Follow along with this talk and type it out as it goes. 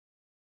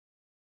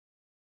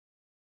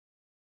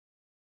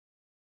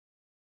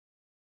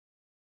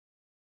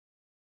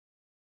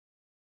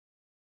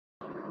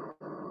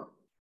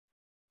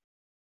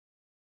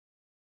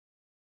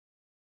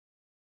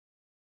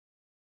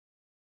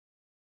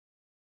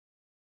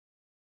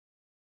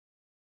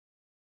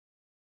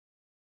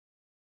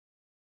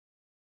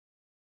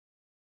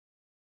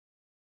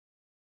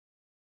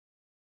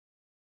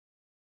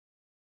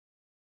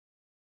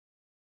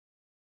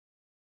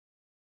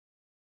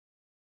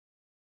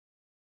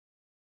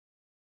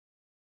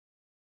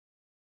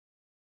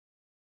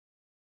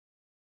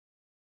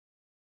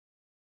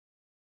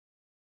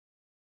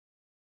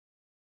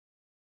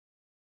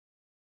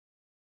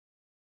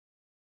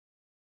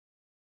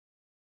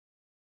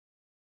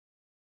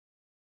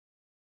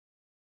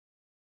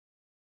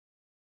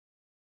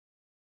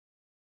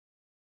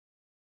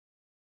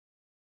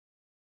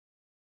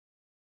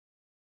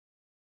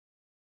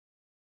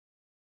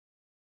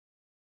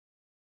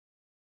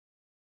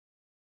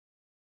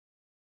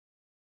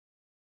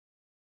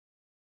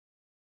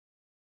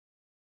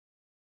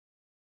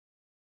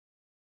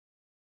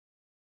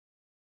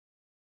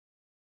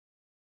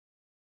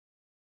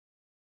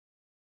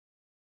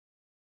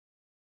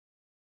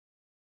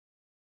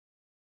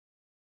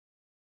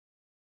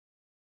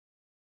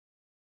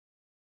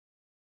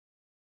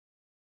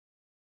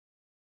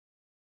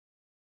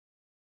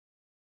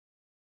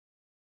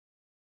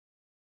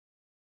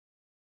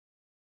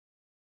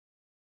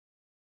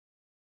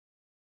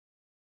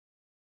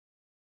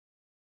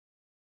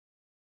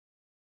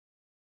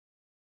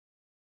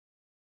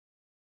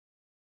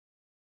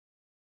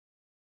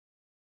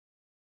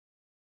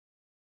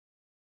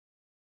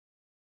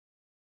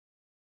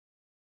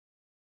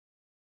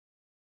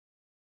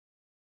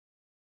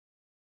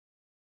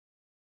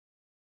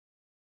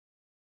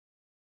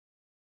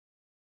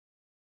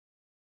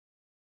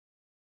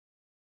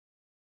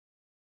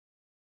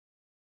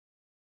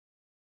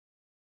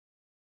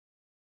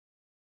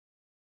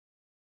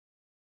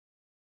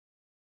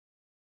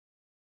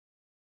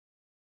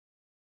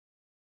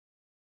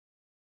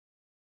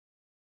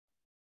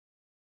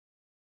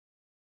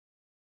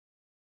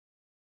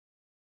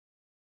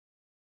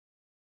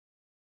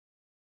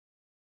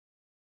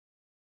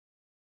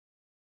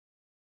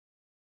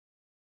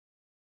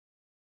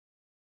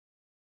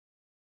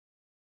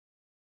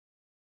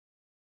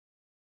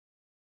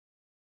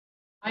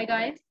Hi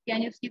guys,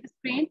 can you see the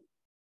screen?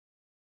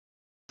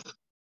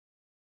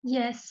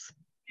 Yes.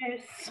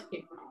 Yes.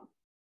 Okay.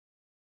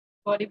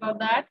 Sorry about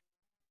that.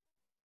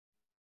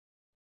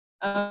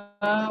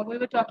 We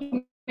were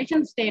talking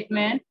mission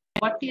statement.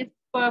 What is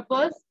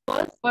purpose?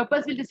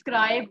 Purpose will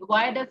describe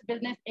why does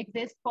business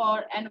exist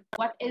for and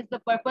what is the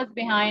purpose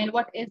behind,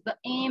 what is the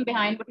aim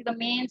behind, what is the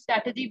main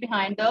strategy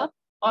behind the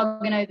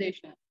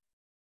organization.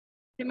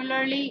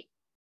 Similarly,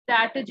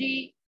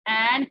 strategy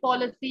and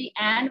policy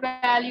and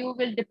value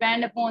will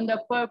depend upon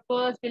the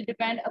purpose, will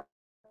depend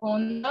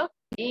upon the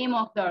aim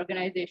of the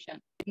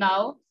organization.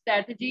 Now,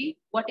 strategy,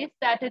 what is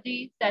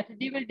strategy?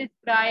 Strategy will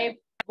describe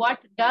what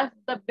does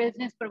the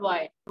business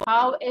provide?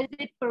 How is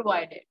it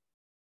provided?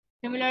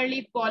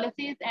 Similarly,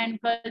 policies and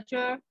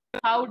culture,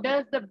 how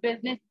does the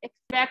business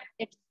expect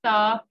its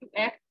staff to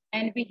act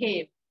and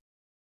behave?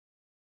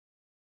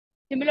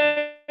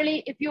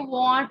 Similarly, if you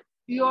want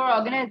your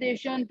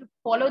organization to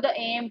follow the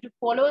aim, to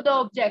follow the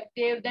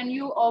objective, then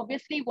you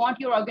obviously want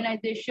your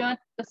organization,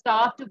 the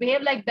staff to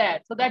behave like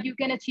that so that you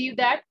can achieve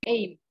that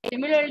aim.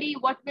 Similarly,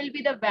 what will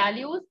be the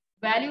values?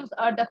 Values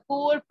are the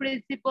core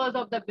principles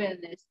of the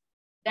business.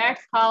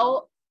 That's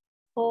how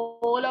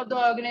whole of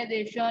the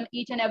organization,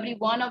 each and every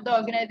one of the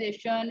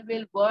organization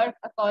will work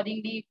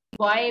accordingly.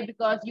 Why?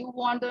 Because you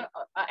want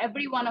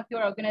every one of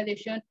your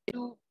organization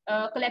to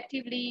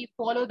collectively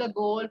follow the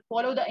goal,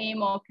 follow the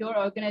aim of your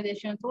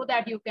organization so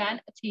that you can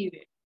achieve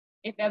it.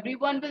 If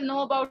everyone will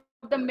know about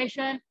the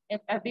mission, if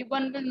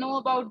everyone will know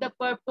about the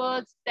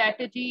purpose,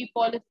 strategy,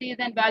 policies,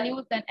 and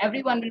values, then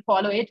everyone will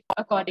follow it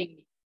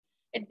accordingly.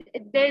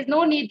 There is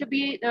no need to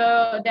be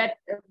that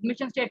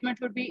mission statement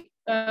should be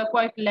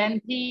quite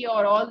lengthy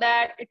or all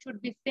that. It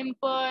should be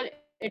simple.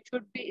 It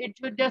should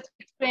just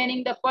be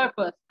explaining the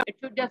purpose. It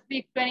should just be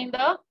explaining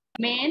the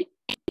main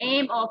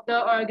aim of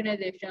the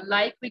organization.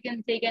 Like we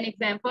can take an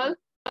example,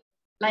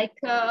 like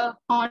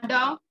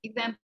Honda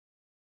example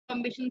of a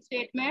mission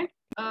statement.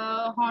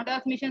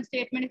 Honda's mission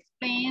statement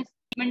explains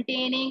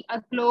maintaining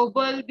a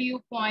global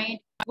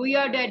viewpoint. We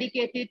are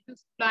dedicated to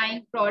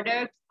supplying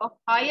products of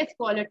highest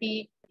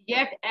quality,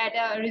 yet at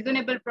a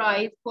reasonable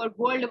price for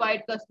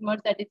worldwide customer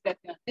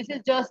satisfaction. This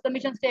is just the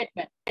mission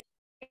statement.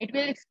 It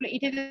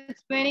is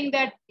explaining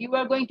that you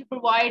are going to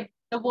provide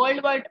the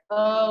worldwide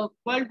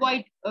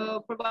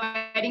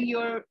providing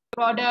your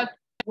product.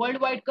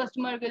 Worldwide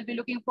customer will be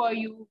looking for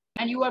you,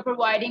 and you are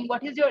providing.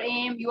 What is your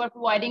aim? You are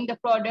providing the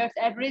products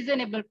at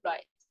reasonable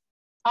price.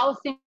 How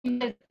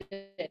simple is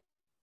it?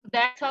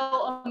 That's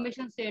how a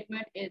mission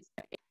statement is.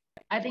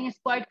 I think it's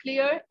quite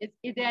clear.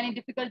 Is there any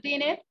difficulty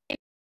in it?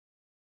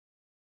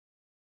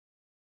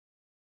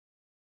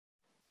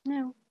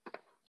 No.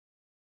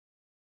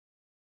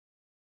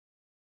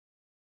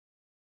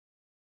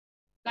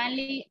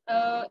 Kindly,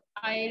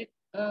 I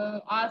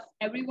ask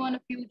every one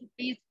of you to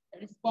please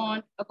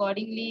respond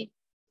accordingly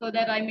so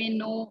that I may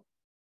know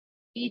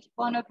each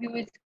one of you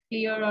is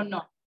clear or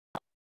not.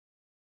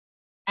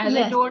 As I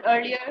Yes. told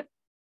earlier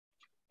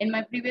in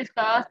my previous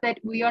class that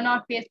we are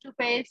not face to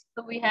face,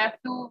 so we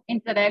have to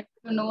interact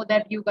to know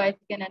that you guys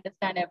can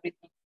understand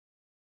everything.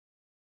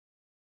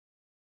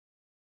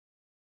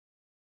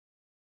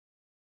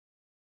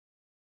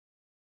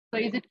 So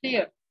is it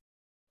clear?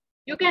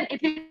 You can,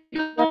 if you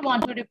don't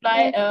want to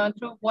reply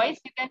through voice,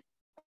 you can,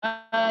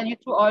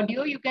 through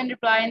audio, you can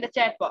reply in the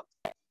chat box.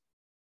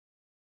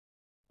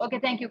 Okay,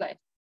 thank you guys.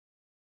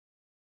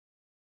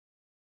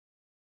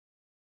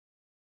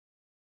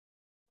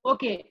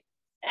 Okay,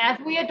 as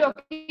we are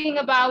talking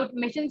about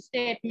mission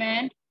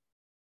statement,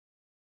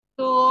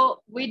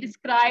 so we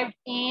described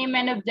aim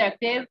and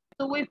objective.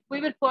 So we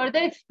will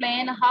further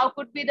explain how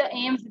could be the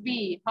aims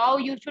be, how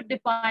you should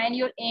define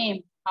your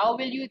aim, how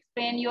will you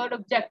explain your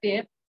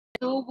objective.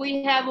 So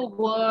we have a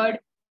word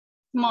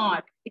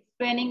smart,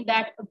 explaining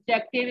that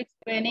objective,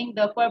 explaining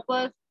the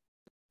purpose.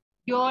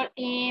 Your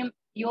aim,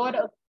 your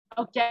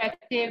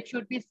objective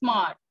should be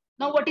smart.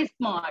 Now, what is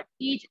smart?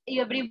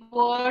 Every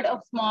word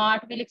of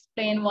smart will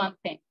explain one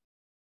thing.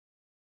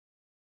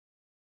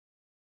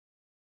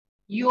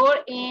 Your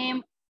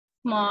aim,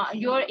 smart.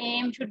 Your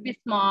aim should be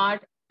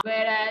smart,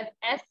 whereas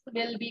S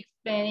will be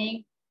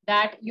explaining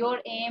that your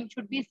aim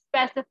should be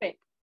specific.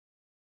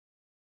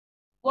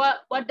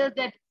 What does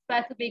that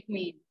specific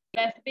mean?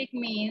 Specific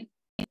means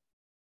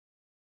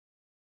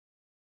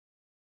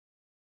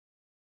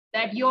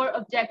that your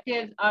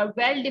objectives are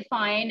well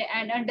defined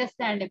and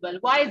understandable.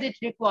 Why is it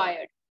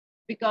required?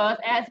 Because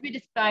as we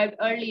described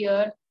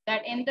earlier,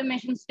 that in the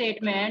mission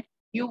statement,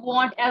 you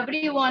want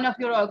every one of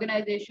your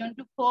organization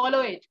to follow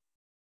it.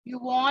 You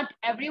want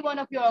every one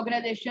of your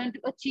organization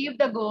to achieve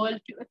the goal,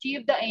 to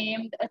achieve the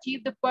aim, to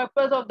achieve the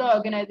purpose of the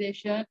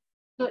organization.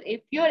 So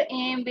if your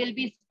aim will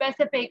be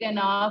specific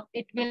enough,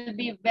 it will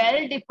be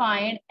well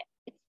defined,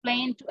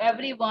 explained to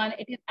everyone,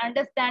 it is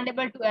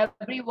understandable to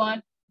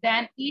everyone,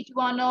 then each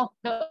one of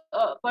the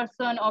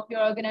person of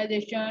your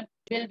organization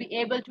will be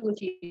able to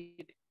achieve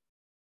it.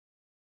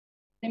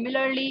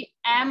 Similarly,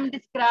 M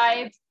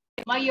describes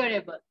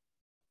measurable.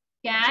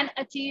 Can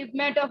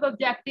achievement of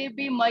objective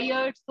be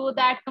measured so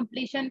that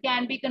completion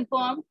can be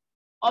confirmed?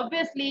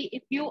 Obviously,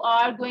 if you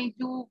are going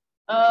to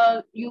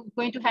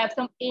have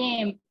some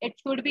aim, it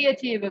should be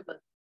achievable.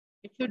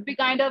 It should be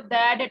kind of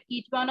that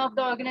each one of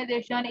the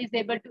organization is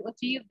able to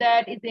achieve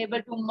that, is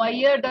able to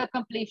measure the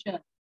completion,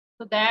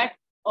 so that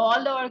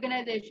all the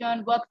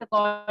organization works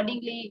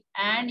accordingly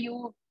and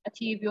you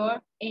achieve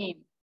your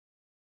aim.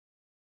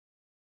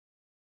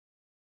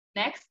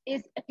 Next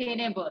is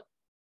attainable.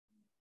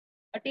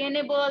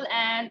 Attainable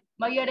and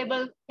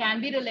measurable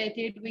can be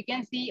related. We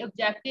can see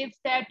objectives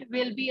that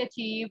will be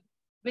achieved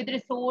with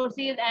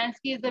resources and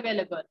skills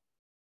available.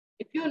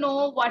 If you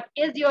know what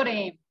is your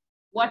aim,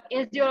 what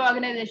is your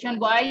organization,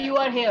 why you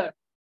are here,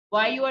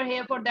 why you are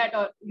here for that,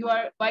 or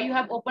why you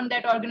have opened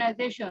that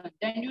organization,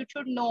 then you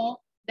should know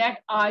that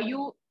are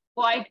you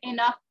quite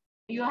enough,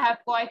 you have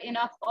quite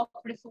enough of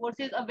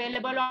resources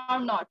available or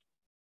not.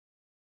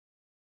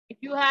 If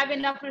you have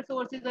enough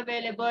resources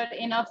available,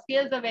 enough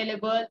skills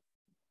available,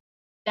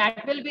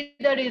 that will be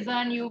the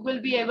reason you will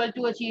be able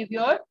to achieve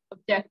your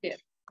objective.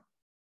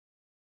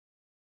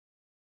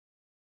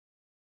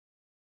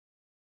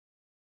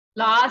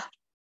 Last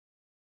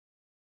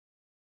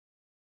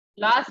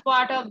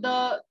part of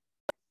the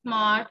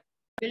SMART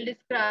will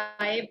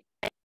describe.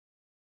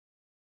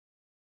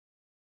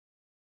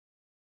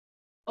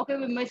 Okay,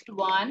 we missed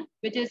one,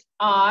 which is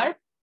R.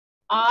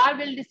 R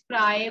will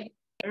describe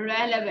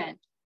relevant.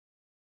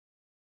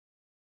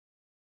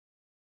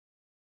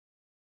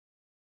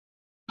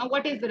 Now,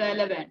 what is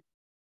relevant?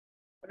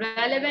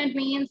 Relevant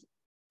means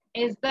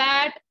is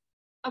that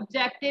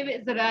objective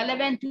is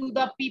relevant to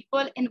the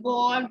people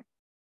involved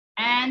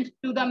and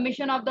to the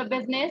mission of the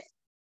business.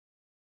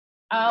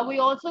 We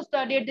also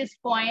studied this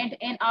point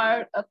in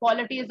our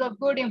qualities of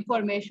good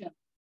information.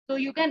 So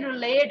you can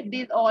relate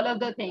these all of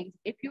the things.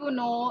 If you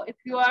know, if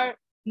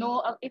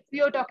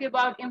you're talking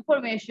about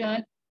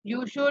information,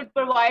 you should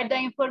provide the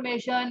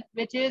information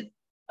which is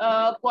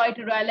quite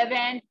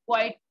relevant,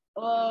 quite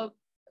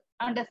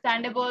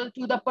understandable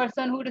to the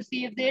person who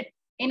receives it.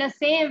 In the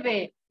same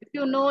way, if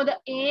you know the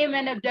aim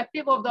and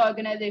objective of the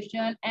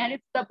organization, and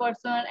if the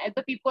person, if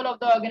the people of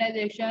the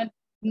organization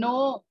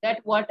know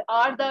that what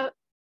are the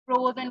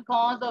pros and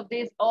cons of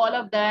this, all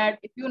of that,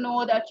 if you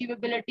know the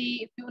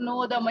achievability, if you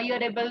know the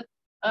measurable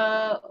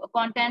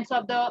contents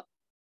of the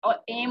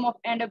aim of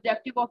and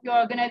objective of your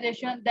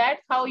organization,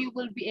 that's how you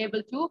will be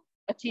able to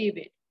achieve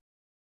it.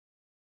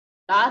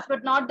 Last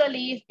but not the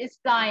least is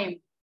time.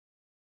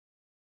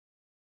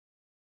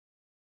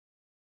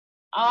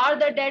 Are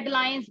the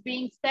deadlines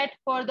being set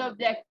for the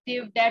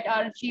objective that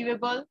are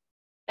achievable?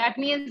 That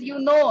means you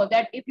know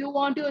that if you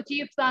want to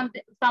achieve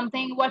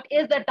something, what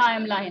is the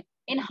timeline?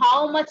 In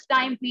how much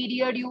time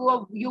period you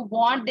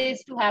want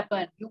this to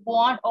happen? You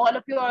want all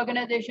of your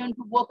organization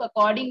to work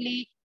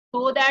accordingly,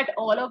 so that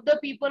all of the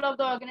people of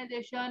the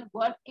organization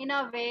work in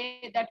a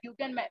way that you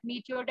can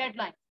meet your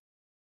deadline.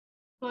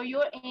 So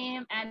your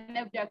aim and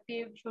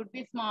objective should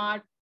be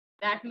SMART.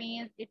 That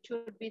means it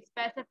should be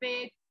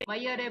specific,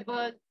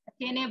 measurable,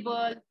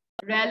 attainable,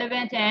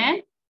 relevant,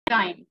 and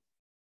time.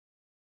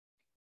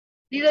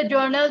 These are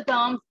journal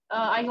terms.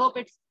 I hope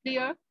it's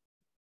clear.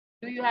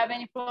 Do you have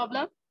any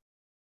problem?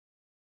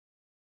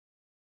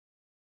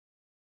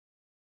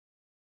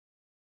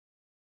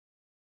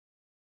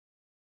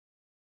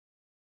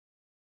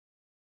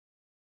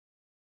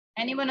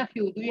 Any one of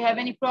you, do you have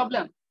any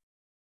problem?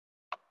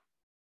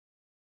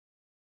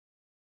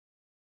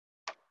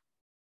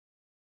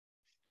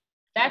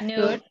 That's no.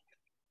 Good.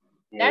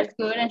 That's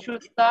good. And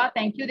Shruta,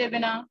 thank you,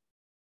 Devina.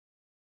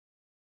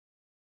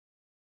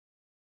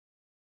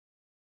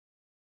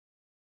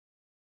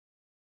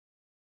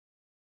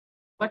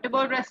 What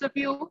about rest of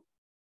you?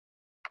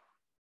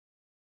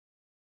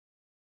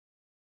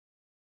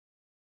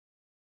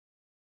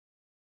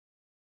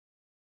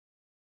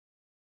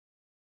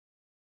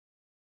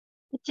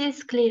 It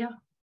is clear.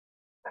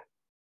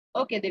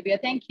 Okay,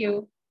 Divya, thank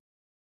you.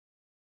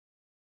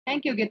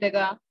 Thank you,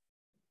 Gitaga.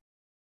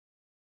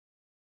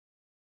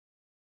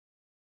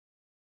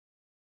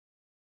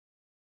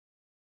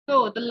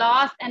 So the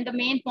last and the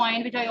main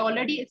point, which I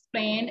already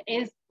explained,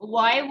 is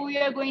why we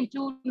are going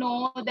to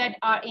know that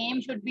our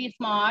aim should be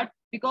SMART,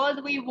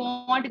 because we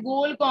want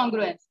goal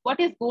congruence. What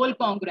is goal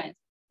congruence?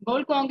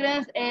 Goal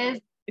congruence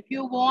is if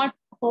you want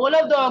whole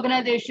of the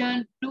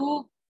organization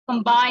to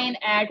combine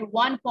at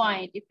one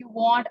point, if you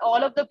want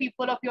all of the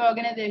people of your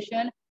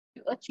organization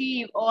to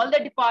achieve, all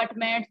the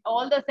departments,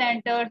 all the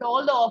centers,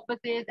 all the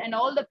offices, and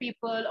all the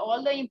people,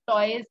 all the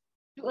employees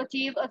to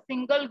achieve a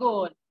single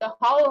goal. So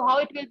how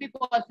it will be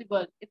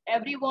possible if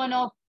every one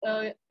of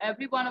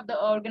the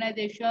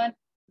organization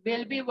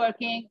will be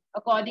working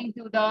according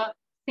to the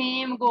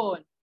same goal,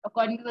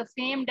 according to the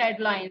same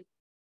deadlines,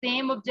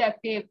 same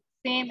objective,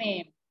 same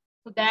aim.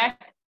 So that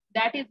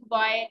is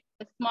why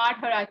the SMART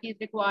hierarchy is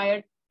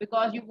required,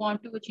 because you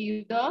want to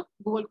achieve the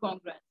goal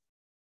congruence.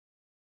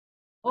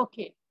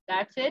 Okay,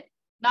 that's it.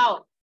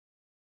 Now,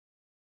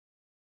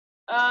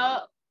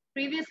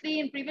 previously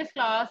in previous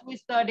class, we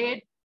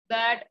studied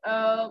that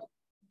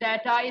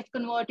data is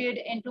converted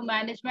into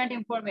management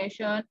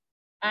information,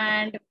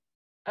 and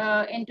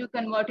into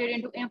converted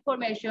into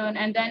information,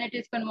 and then it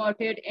is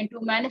converted into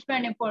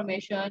management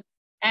information.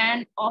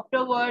 And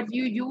afterwards,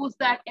 you use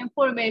that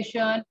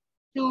information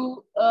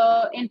to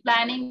in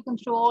planning,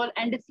 control,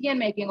 and decision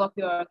making of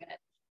your organization.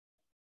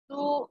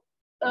 So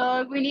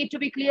we need to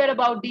be clear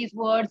about these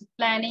words: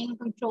 planning,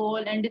 control,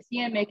 and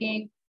decision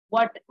making.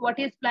 What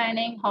is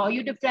planning? How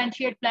you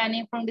differentiate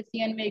planning from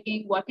decision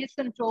making? What is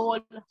control?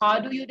 How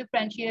do you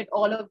differentiate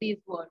all of these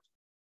words?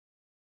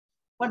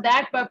 For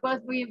that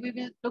purpose, we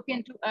will look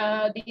into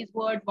these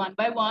words one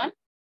by one.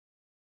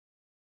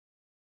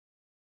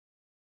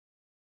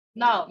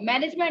 Now,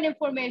 management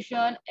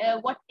information,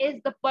 what is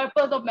the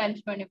purpose of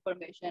management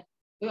information?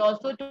 We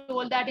also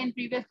told that in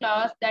previous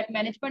class that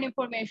management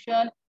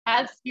information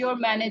helps your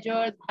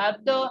managers, help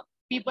the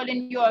people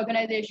in your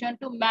organization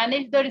to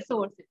manage the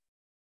resources.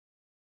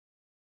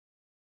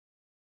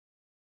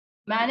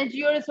 Manage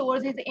your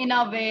resources in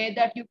a way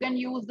that you can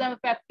use them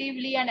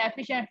effectively and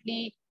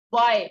efficiently.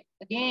 Why?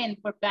 Again,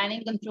 for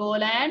planning,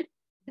 control, and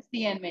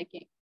decision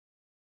making.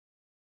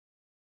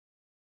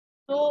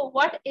 So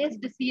what is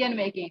decision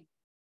making?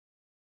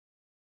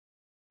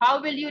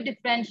 How will you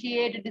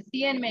differentiate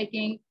decision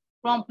making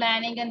from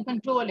planning and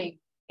controlling?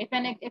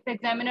 If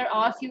examiner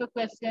asks you a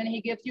question,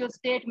 he gives you a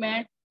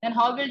statement, then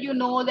how will you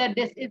know that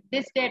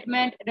this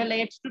statement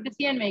relates to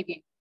decision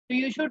making? So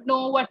you should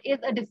know what is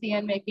a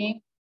decision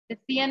making.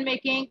 Decision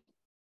making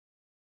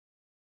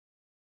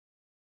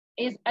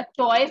is a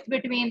choice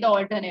between the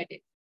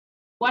alternatives.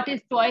 What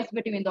is choice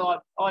between the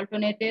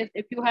alternatives?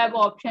 If you have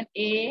option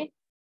A,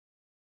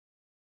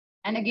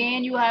 and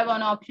again you have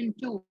an option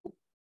 2,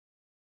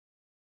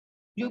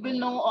 you will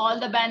know all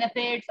the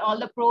benefits, all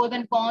the pros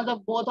and cons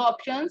of both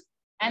options,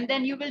 and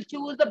then you will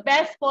choose the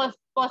best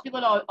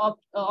possible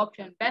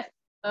option, best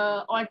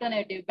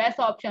alternative, best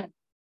option,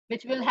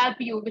 which will help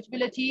you, which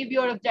will achieve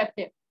your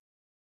objective.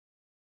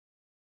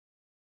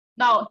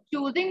 Now,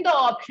 choosing the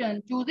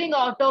option, choosing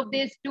out of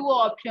these two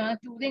options,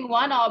 choosing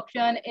one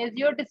option is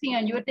your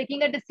decision. You are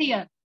taking a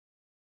decision.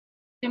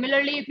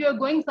 Similarly, if you're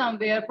going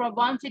somewhere from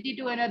one city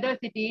to another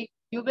city,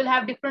 you will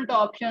have different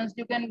options.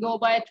 You can go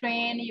by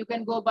train, you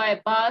can go by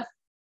bus,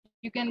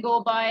 you can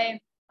go by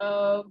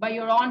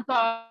your own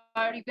car,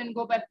 you can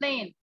go by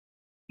plane.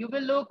 You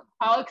will look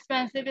how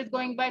expensive is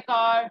going by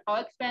car, how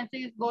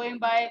expensive is going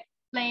by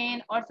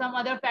plane, or some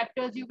other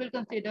factors you will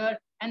consider,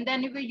 and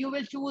then you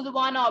will choose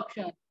one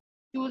option.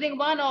 Choosing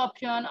one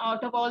option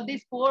out of all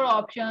these 4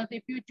 options,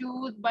 if you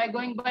choose by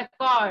going by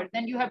car,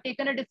 then you have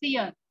taken a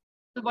decision.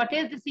 So what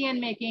is decision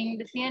making?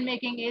 Decision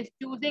making is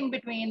choosing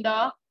between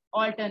the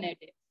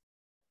alternatives.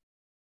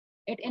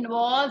 It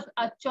involves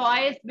a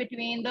choice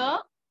between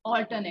the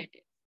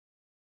alternatives.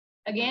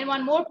 Again,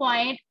 one more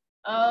point.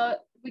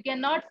 We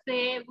cannot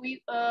say,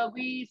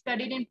 we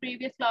studied in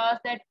previous class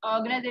that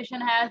organization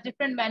has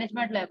different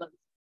management levels.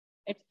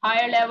 It's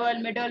higher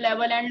level, middle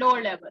level, and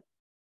lower level.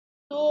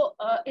 So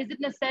is it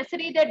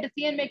necessary that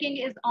decision making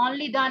is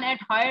only done at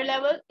higher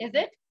level? Is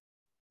it?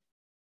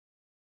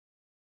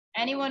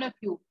 Any one of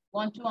you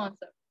want to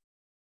answer?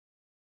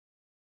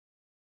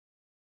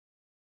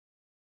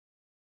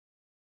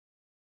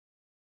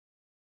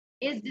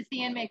 Is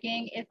decision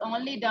making is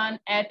only done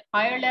at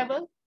higher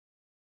level?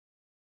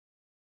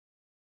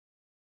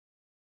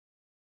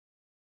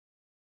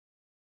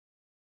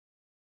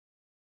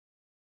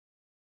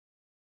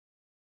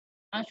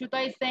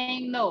 Anshuta is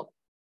saying no.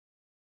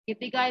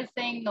 Gitika is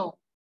saying no.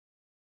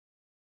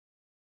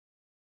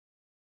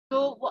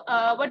 So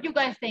what do you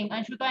guys think?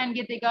 Anshuta and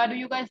Gitika, do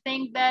you guys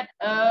think that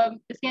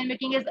decision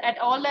making is at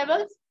all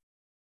levels?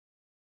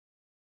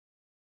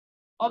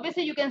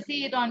 Obviously, you can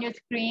see it on your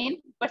screen,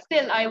 but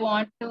still I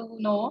want to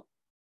know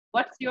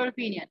what's your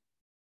opinion.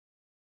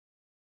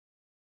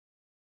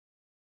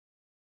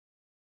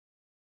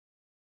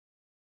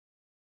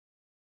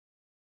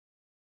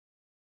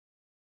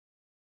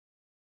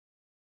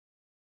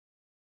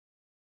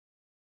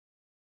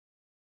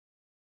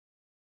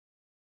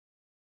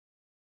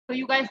 So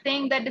you guys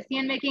think that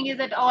decision making is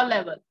at all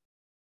levels?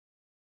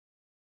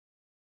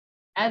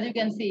 As you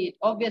can see it,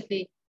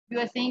 obviously, if you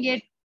are seeing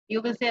it,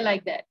 you will say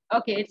like that.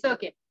 Okay, it's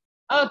okay.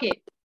 Okay,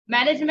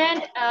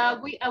 management,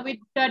 we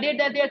studied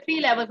that there are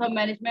 3 levels of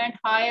management: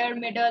 higher,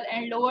 middle,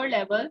 and lower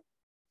level.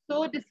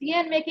 So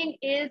decision making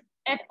is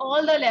at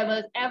all the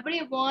levels.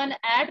 Everyone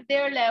at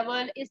their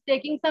level is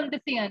taking some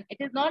decision. It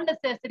is not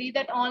necessary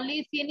that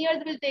only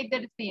seniors will take the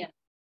decision.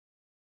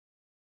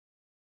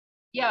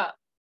 Yeah,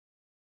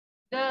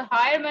 the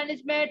higher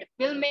management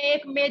will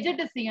make major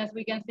decisions,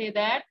 we can say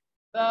that.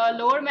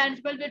 Lower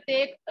management will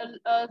take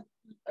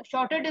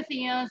shorter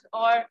decisions,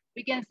 or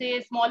we can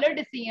say smaller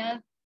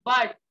decisions,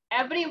 but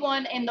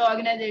everyone in the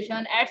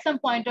organization at some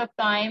point of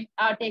time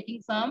are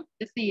taking some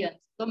decisions.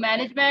 So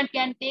management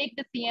can take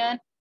decisions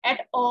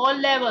at all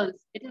levels.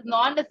 It is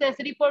not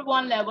necessary for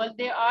one level.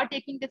 They are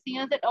taking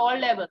decisions at all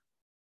levels.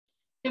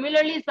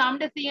 Similarly, some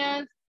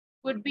decisions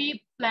could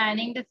be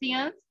planning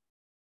decisions,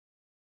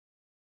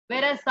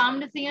 whereas some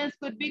decisions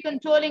could be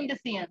controlling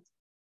decisions.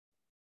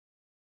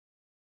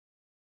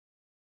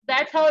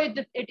 That's how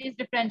it is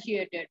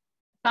differentiated.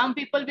 Some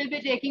people will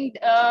be taking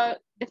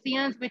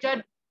decisions which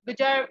are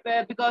which are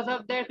because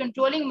of their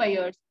controlling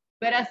measures,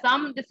 whereas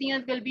some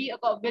decisions will be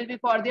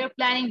for their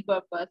planning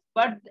purpose.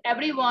 But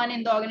everyone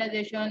in the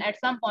organization at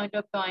some point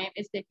of time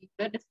is taking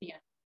the decision.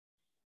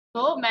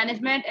 So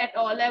management at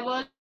all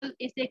levels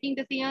is taking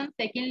decisions.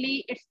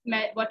 Secondly,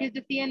 what is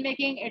decision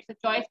making? It's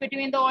a choice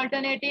between the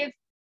alternatives,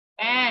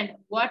 and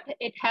what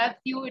it helps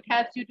you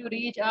to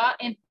reach a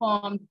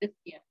informed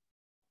decision.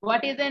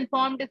 What is an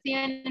informed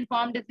decision?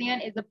 Informed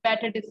decision is a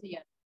better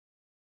decision.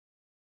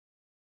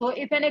 So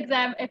if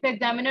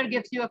examiner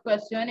gives you a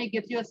question, it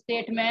gives you a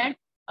statement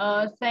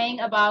saying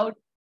about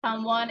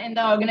someone in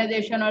the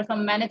organization or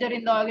some manager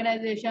in the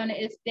organization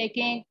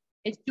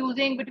is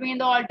choosing between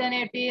the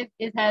alternatives,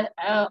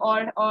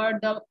 or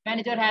the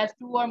manager has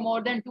two or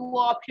more than two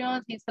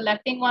options, he's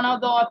selecting one of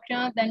the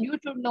options, then you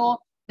should know,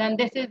 then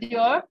this is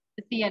your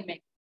decision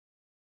making.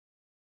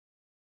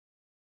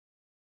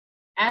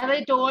 As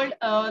I told,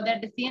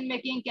 that decision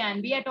making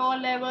can be at all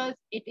levels.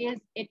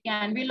 It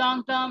can be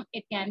long term,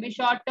 it can be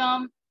short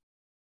term,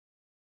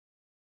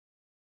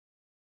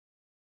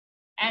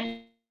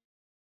 and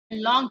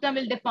long term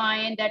will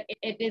define that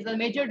it is a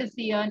major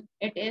decision,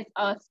 it is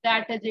a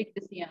strategic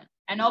decision.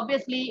 And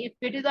obviously, if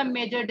it is a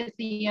major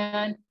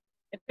decision,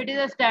 if it is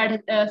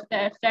a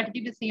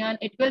strategic decision,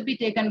 it will be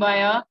taken by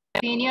a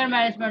senior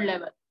management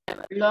level.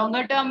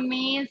 Longer term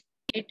means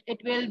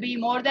it will be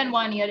more than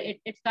 1 year.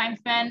 Its time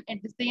span,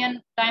 its decision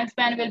time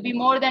span will be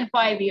more than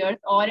 5 years,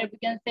 or if we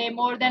can say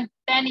more than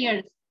 10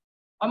 years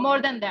or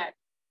more than that.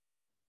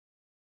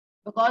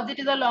 Because it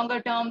is a longer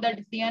term, the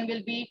decision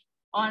will be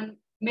on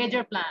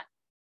major plan.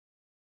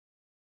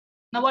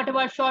 Now, what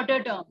about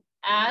shorter term?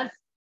 As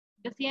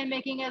decision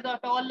making is at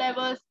all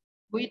levels,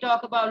 we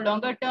talk about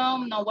longer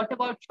term. Now, what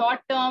about short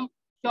term?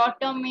 Short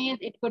term means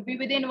it could be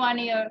within 1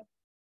 year.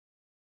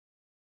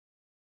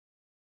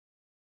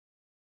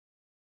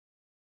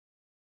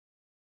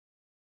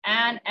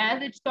 And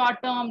as it's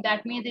short term,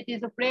 that means it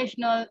is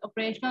operational.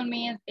 Operational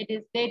means it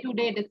is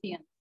day-to-day decision.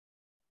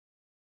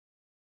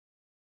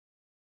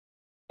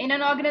 In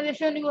an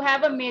organization, you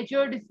have a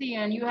major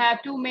decision. You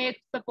have to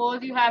make,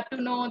 suppose you have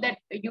to know that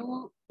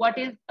what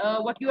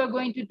you are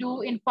going to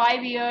do in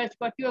 5 years,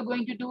 what you are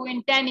going to do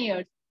in 10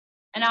 years.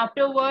 And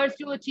afterwards,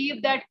 to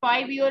achieve that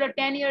 5-year or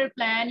 10-year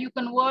plan, you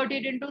convert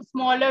it into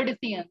smaller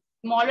decisions,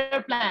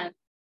 smaller plans.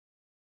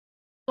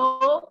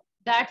 So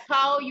that's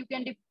how you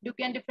can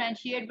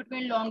differentiate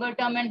between longer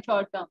term and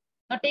short term.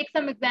 Now take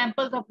some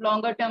examples of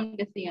longer term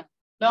decision.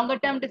 Longer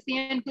term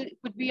decision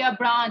could be a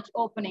branch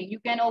opening. You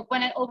can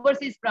open an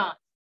overseas branch.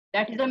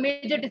 That is a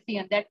major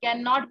decision that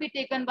cannot be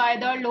taken by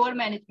the lower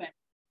management.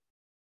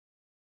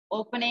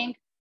 Opening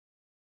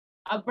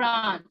a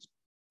branch.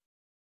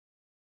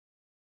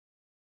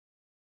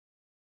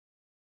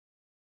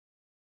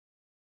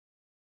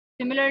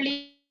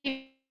 Similarly,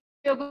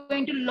 you're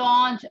going to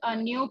launch a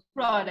new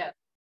product.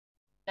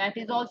 That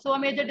is also a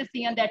major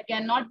decision that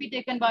cannot be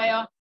taken by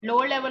a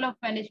lower level of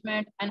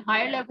management, and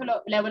higher level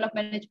of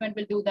management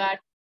will do that.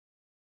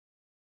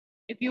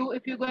 If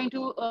you're going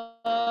to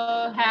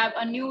have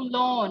a new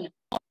loan,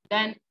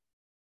 then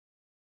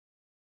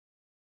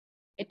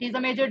it is a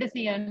major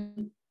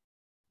decision.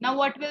 Now,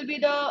 what will be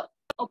the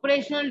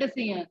operational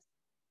decisions?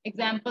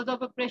 Examples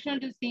of operational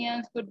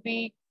decisions could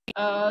be,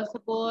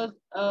 suppose,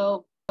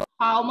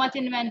 how much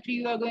inventory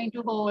you are going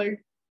to hold,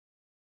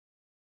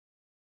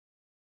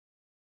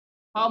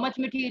 how much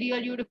material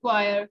you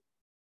require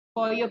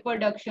for your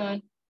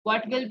production,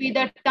 what will be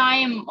the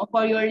time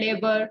for your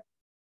labor,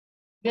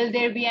 will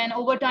there be an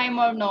overtime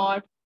or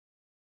not?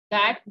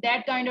 That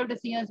kind of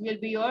decisions will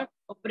be your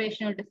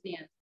operational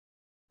decisions.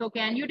 So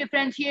can you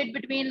differentiate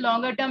between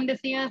longer term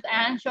decisions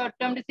and short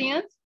term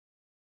decisions?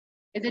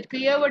 Is it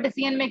clear what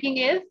decision making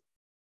is?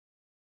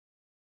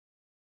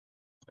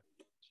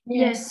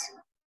 Yes.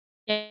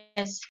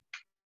 Yes.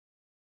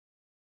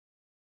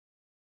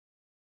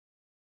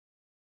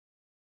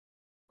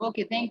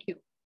 Okay, thank you.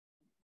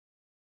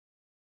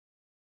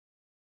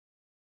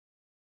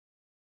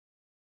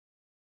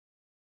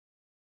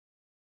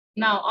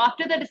 Now,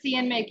 after the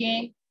decision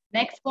making,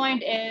 next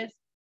point is,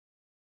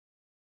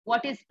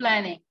 what is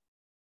planning?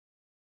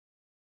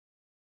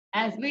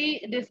 As we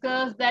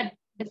discussed that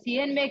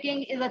decision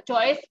making is a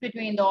choice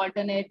between the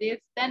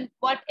alternatives, then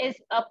what is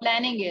a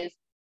planning is?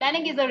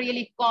 Planning is a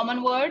really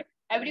common word.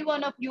 Every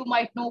one of you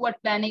might know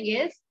what planning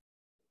is.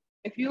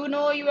 If you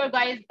know you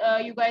guys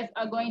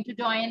are going to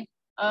join,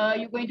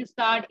 you're going to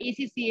start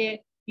ACCA,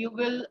 you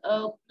will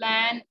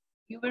plan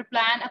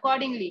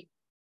accordingly.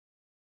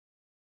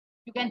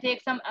 You can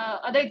take some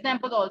other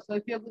examples also.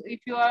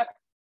 If you are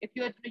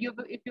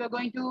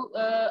going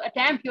to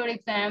attempt your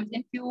exams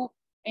in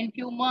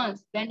few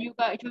months, then you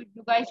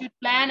guys should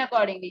plan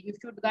accordingly. You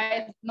should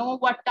guys know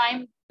what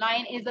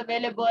timeline is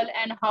available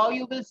and how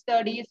you will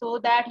study, so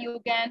that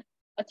you can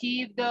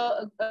achieve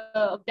the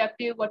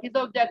objective. What is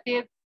the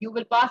objective? You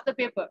will pass the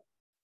paper.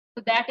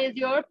 So that is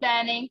your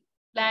planning.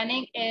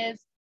 Planning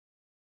is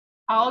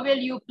how will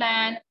you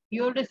plan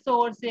your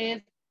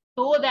resources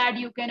so that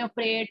you can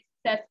operate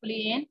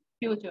successfully in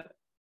future.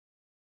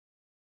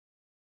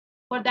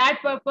 For that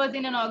purpose,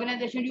 in an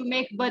organization, you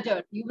make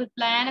budget. You will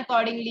plan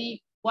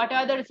accordingly. What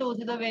are the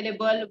resources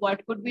available?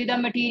 What could be the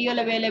material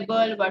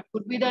available? What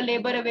could be the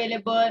labor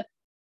available?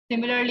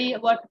 Similarly,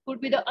 what could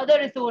be the other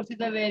resources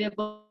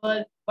available?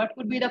 What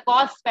could be the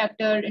cost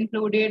factor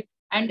included?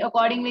 And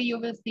accordingly, you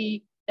will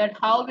see that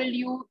how will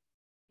you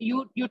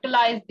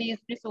utilize these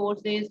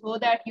resources so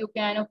that you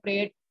can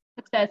operate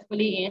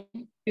successfully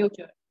in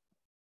future.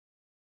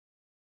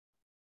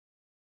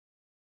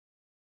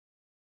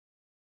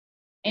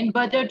 In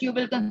budget, you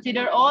will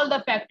consider all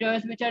the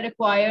factors which are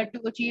required to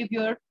achieve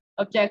your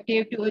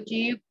objective, to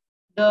achieve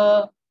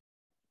the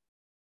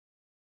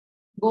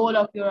goal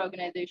of your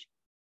organization.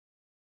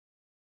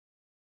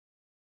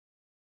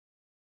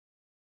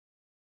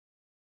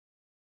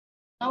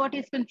 Now, what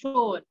is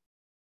control?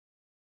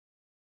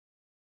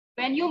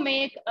 When you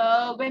make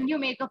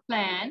a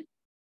plan,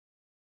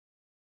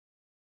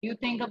 you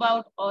think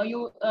about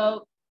you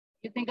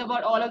think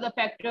about all of the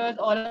factors,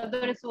 all of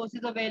the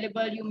resources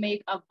available. You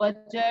make a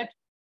budget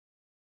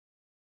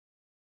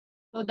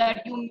so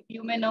that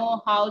you may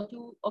know how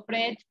to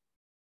operate.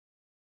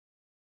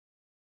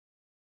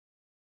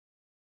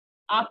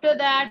 After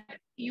that,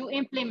 you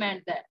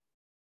implement that.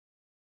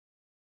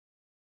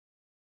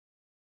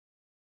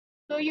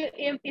 So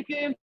if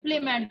you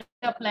implement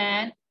the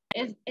plan,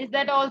 is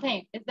that all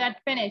thing? Is that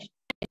finished?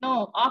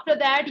 No. After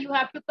that, you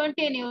have to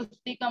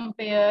continuously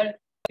compare.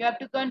 You have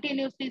to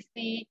continuously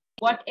see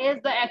what is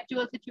the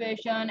actual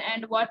situation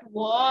and what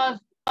was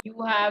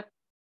you have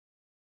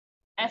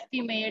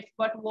estimates,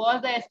 what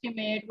was the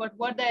estimate, what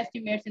were the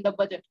estimates in the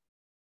budget.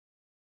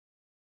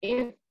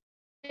 If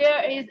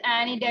there is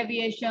any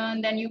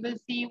deviation, then you will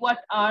see what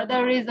are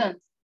the reasons.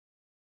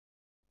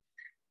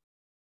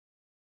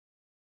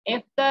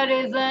 If the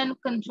reason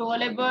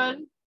controllable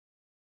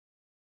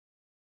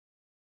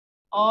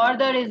or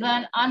the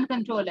reason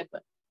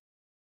uncontrollable.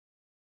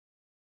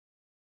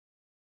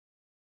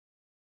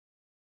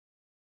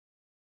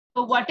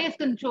 So what is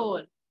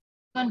control?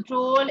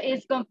 Control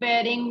is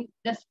comparing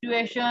the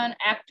situation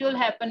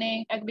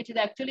which is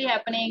actually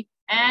happening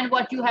and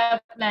what you have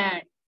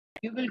planned.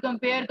 You will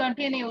compare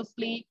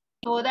continuously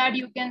so that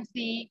you can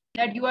see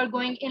that you are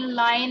going in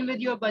line with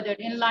your budget,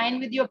 in line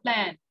with your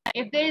plan.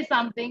 If there is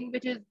something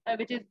which is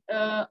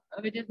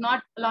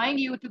not allowing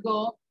you to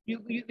go,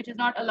 which is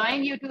not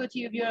allowing you to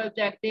achieve your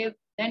objective,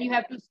 then you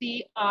have to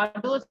see, are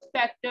those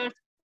factors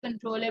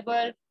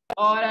controllable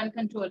or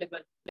uncontrollable?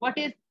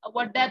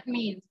 What that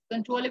means?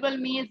 Controllable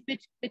means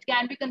which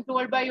can be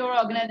controlled by your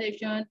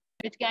organization,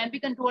 which can be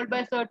controlled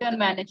by certain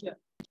manager.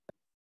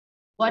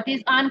 What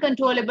is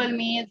uncontrollable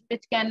means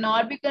which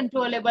cannot be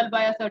controllable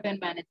by a certain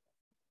manager.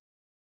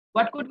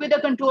 What could be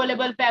the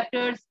controllable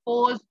factors?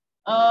 Suppose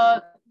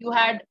you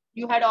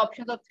had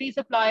options of 3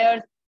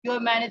 suppliers. Your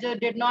manager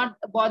did not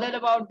bother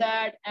about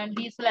that, and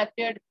he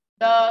selected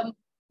the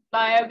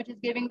supplier which is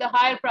giving the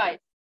higher price.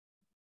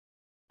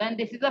 Then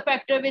this is a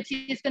factor which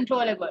is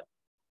controllable.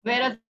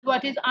 Whereas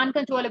what is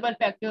uncontrollable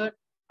factor?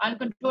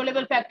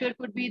 Uncontrollable factor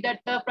could be that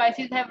the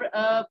prices have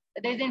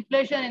there is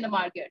inflation in the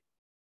market.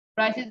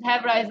 Prices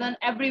have risen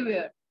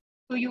everywhere,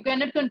 so you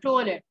cannot control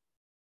it.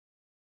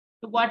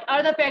 So what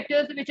are the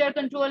factors which are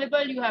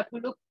controllable? You have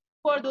to look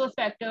for those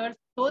factors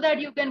so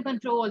that you can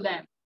control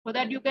them, so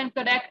that you can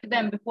correct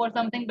them before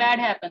something bad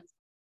happens.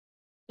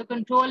 So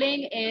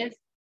controlling is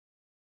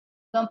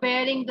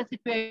comparing the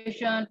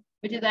situation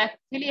which is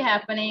actually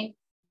happening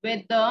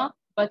with the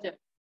budget,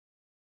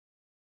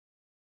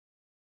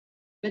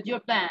 with your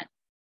plan.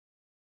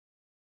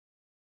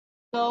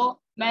 So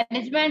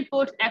management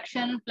puts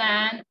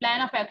plan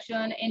of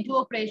action into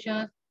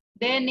operations.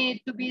 There needs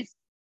to be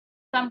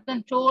some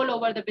control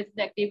over the business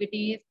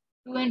activities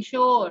to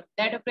ensure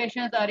that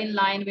operations are in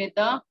line with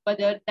the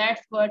budget.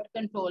 That's what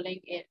controlling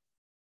is.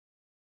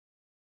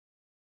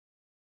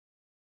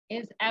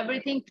 Is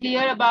everything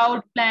clear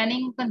about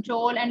planning,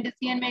 control, and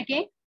decision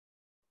making?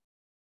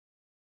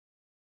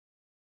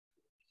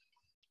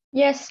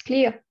 Yes,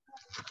 clear.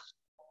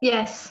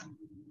 Yes.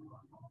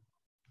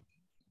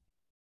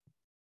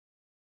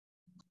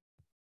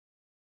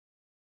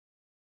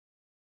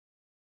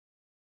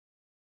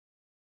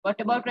 What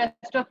about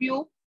rest of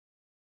you?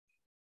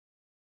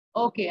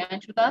 Okay,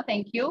 Anshuta,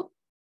 thank you.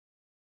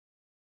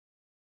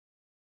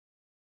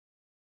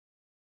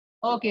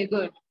 Okay,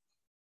 good.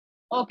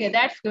 Okay,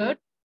 that's good.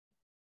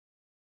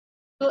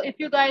 So if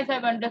you guys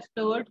have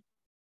understood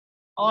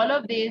all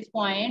of these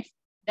points,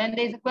 then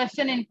there's a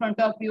question in front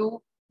of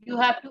you. You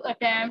have to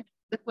attempt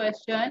the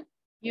question.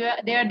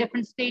 There are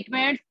different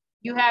statements.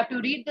 You have to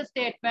read the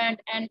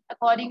statement and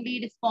accordingly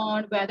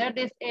respond whether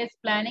this is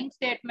planning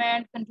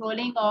statement,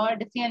 controlling, or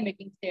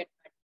decision-making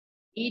statement.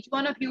 Each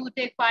one of you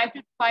take 5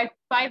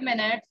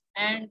 minutes,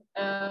 and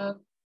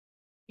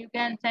you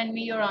can send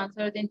me your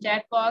answers in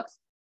chat box.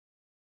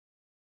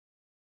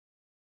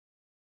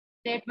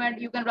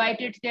 Statement, you can write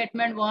it.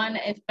 Statement 1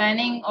 is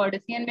planning or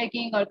decision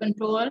making or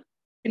control.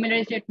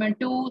 Similarly, statement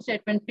 2,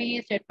 statement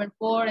 3, statement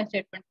 4, and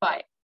statement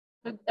 5.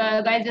 So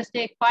guys, just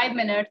take 5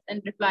 minutes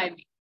and reply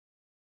me.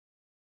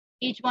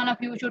 Each one of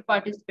you should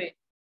participate.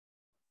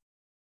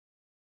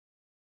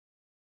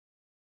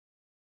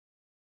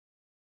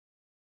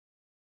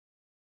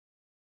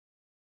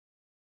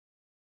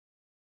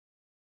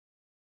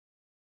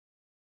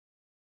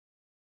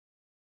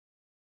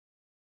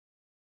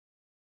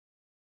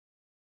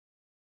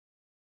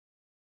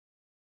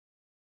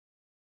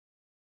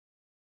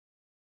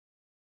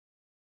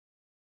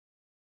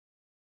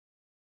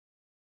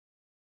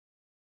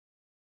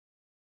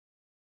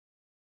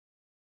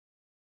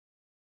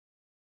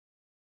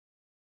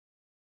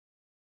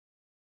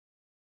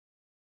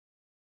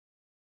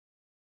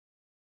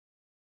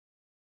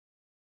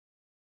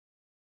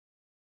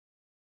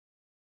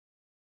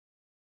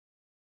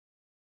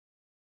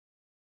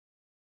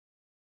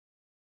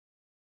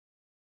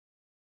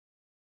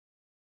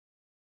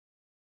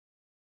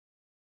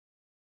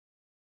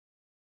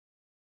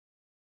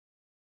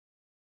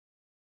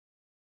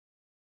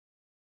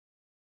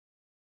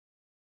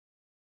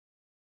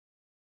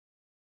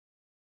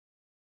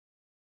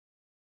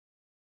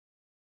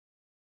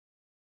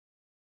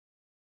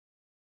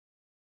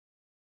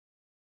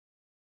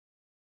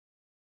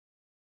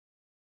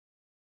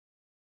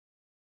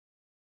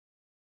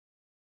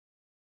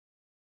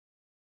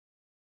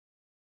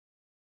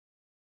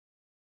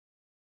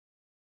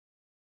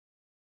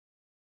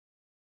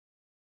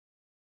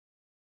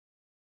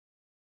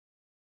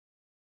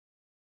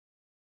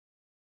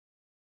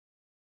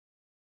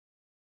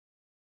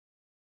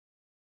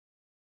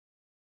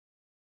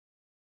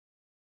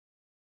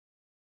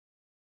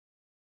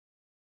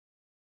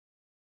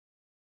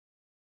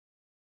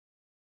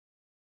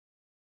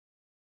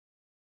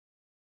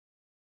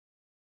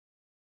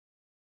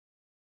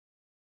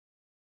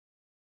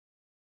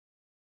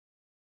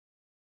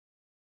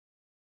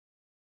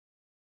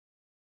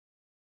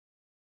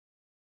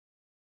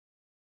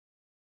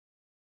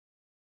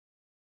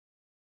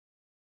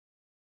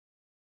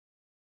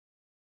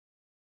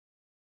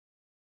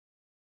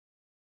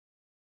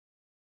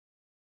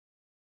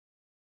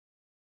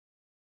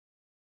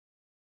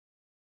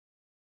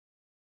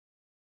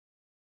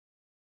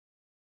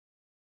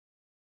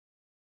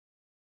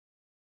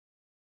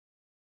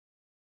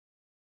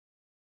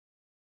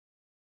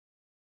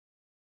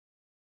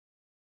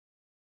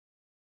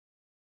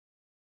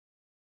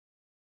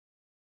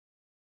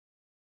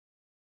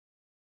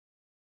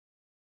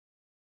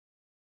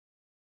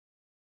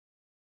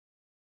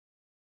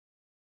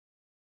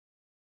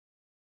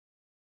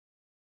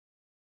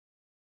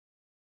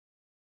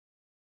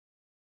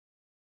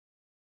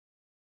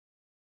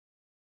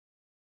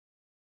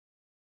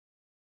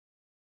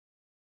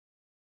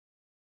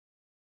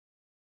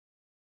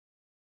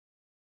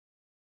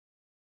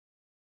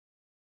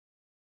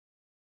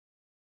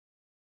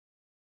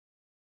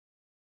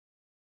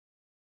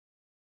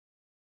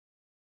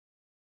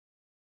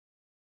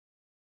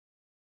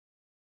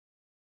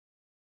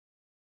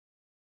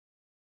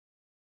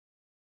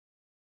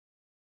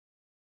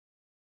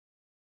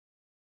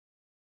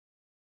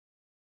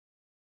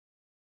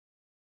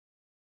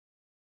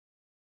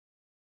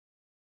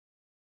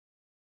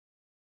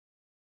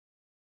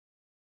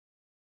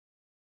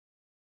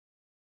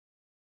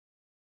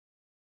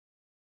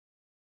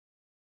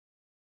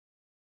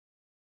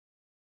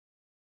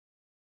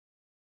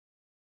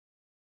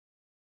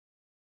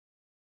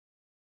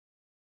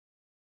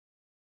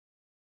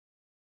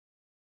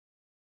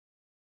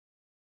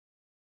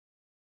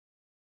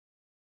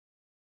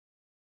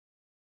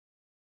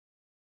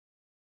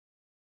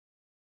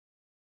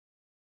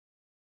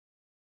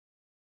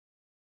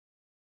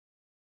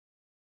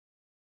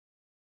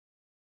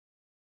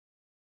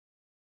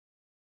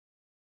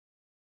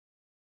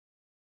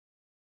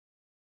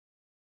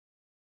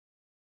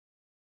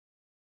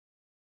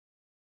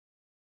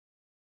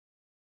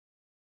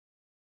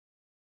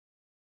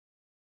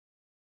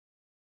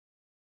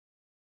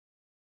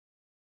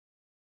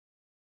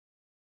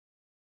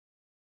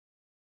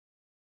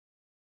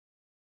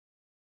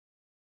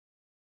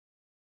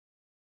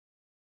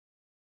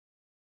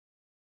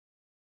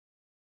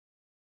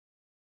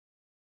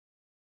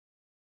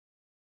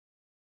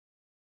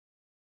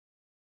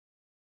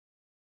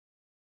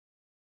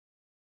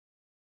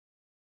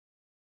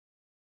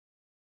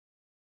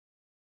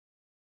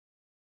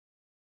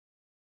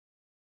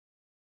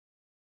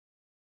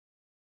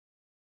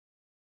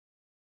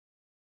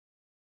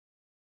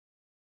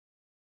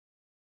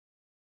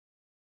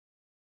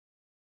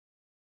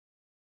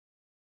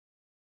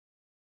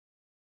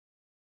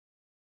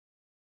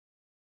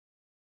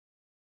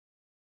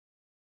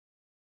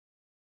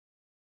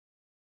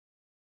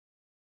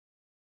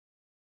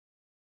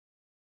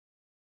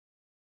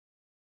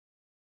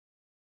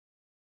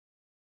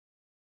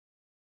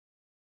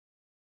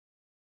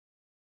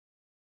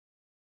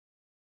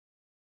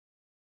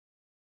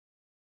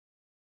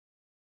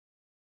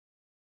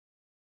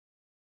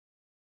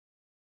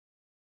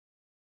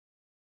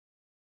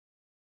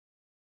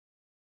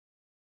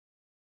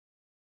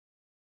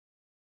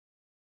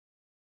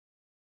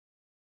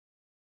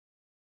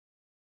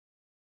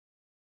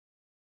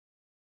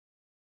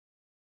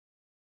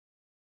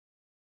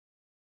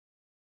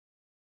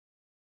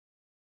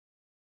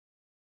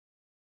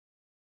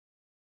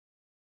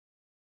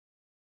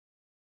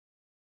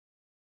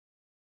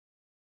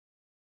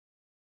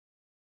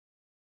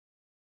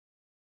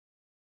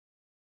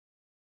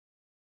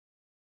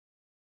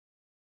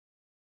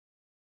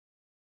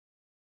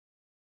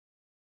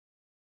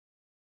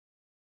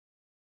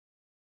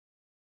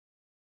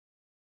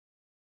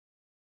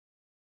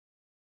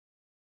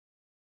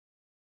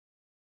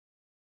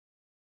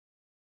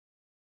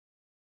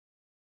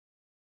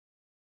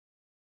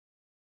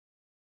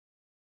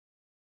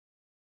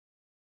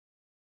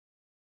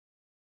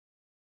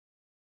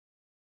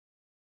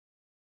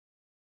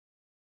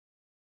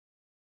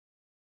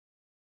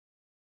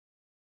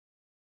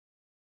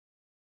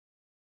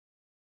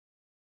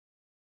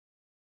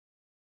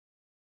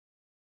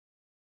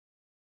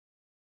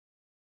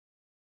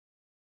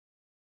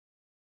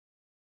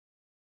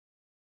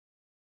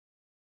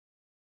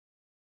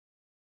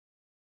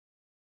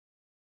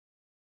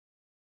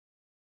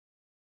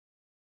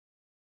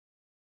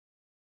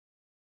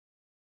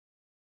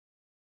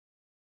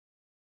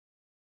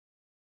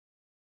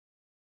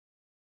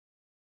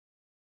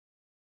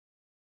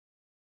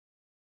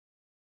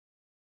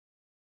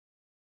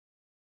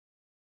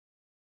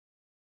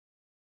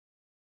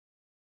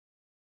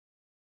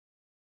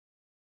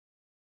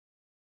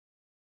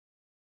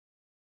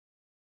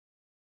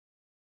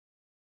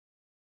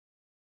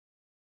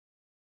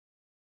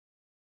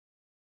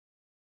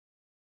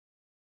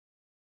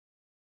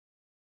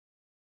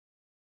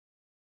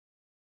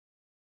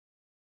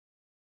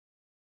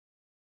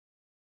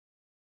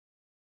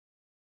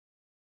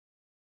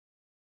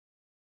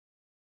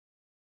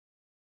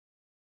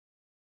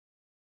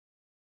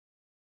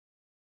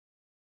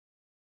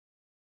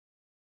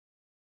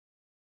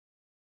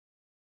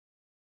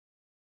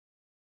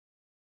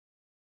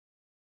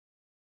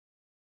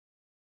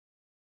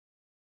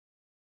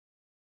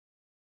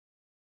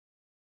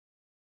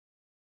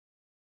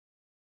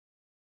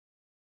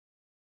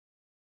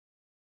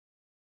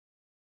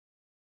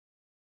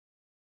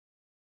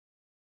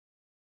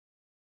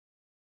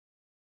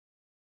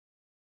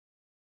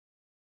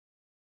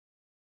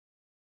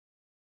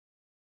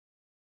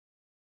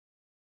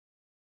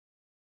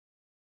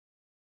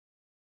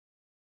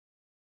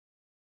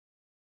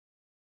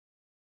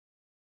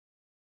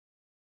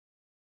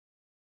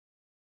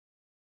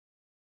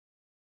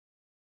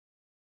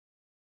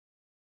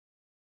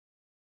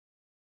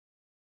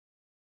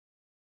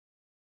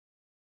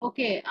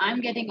 Okay,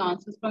 I'm getting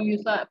answers from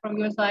you from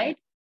your side.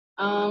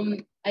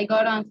 I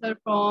got answer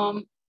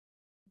from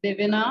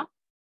Devina.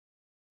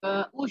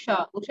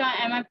 Usha. Usha,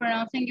 am I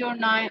pronouncing your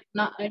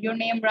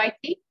name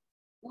rightly?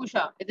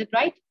 Usha, is it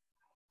right?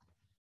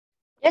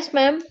 Yes,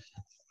 ma'am.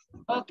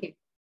 Okay.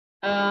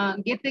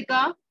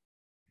 Gitika.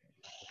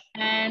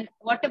 And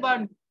what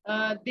about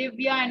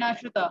Divya and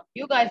Ashruta?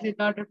 You guys did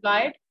not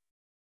reply.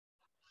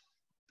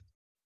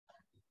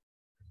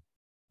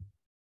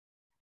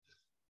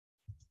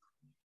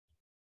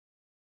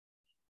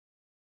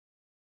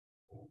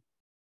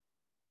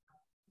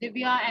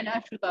 Divya and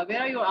Ashruta,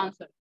 where are your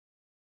answers?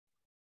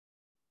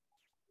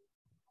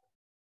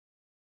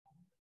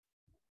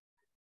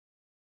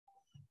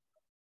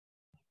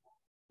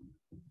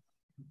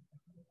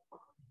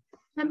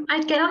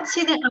 I cannot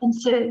see the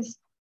answers.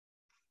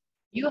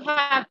 You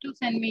have to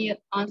send me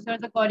answers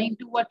according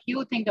to what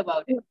you think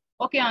about it.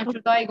 Okay,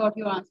 Ashruta, I got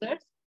your answers.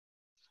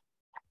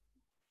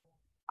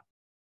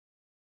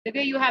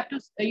 Divya, you have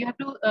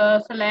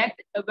to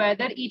select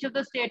whether each of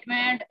the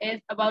statement is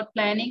about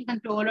planning,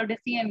 control, or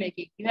decision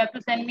making. You have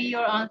to send me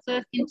your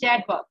answers in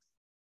chat box.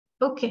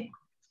 Okay.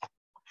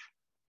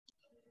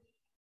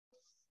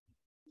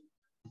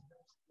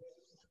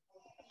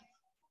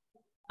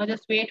 Now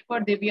just wait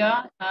for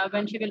Divya.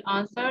 When she will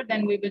answer,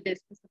 then we will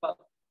discuss about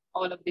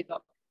all of these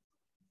topics.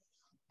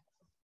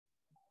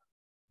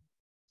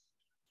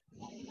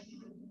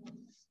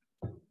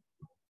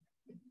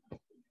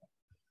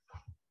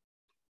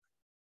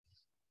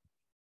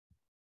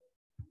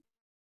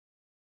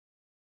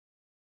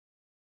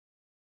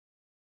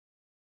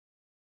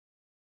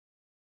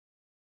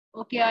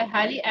 Okay, I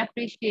highly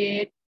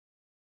appreciate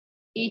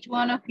each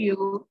one of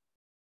you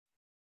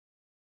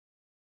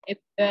if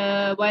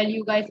while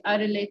you guys are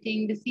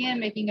relating decision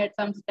making at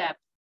some steps.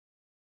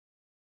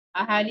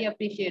 I highly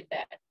appreciate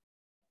that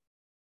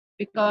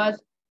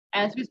because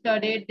as we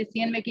studied,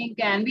 decision making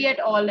can be at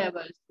all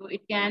levels. So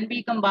it can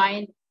be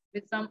combined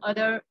with some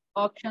other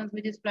options,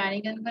 which is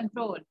planning and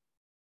control.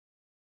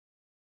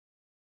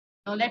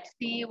 Now let's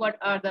see what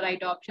are the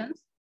right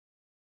options.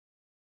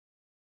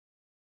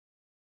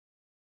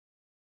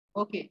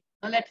 Okay,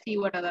 now let's see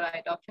what are the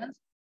right options.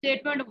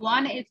 Statement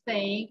 1 is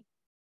saying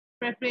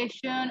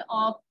preparation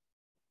of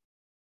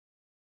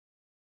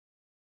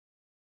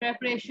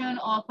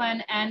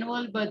an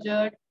annual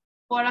budget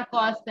for a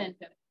cost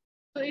center.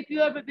 So if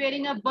you are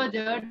preparing a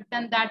budget,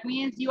 then that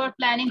means you are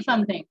planning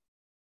something.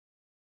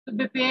 So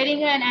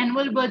preparing an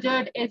annual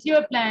budget is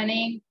your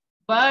planning,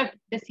 but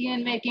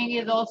decision making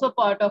is also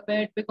part of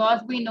it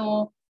because we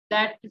know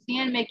that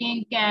decision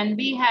making can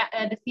be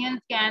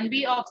decisions can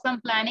be of some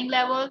planning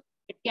level.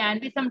 It can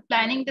be some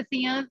planning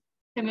decisions.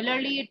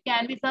 Similarly, it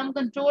can be some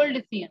control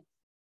decisions.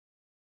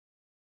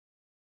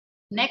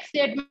 Next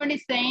statement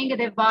is saying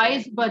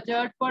revise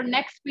budget for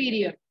next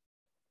period.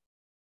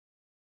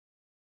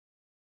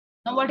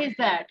 Now, what is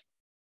that?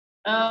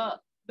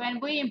 When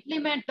we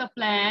implement the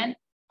plan,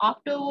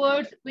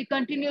 afterwards we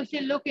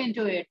continuously look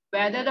into it,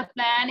 whether the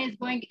plan is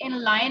going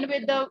in line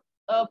with the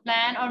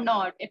plan or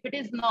not. If it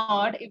is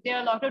not, if there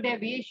are a lot of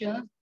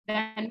deviations,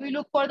 then we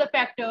look for the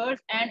factors.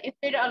 And if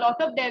there are a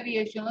lot of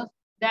deviations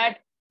that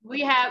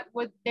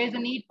there's a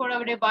need for a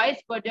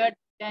revised budget,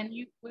 then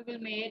we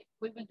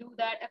will do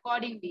that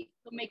accordingly.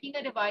 So making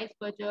a revised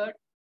budget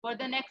for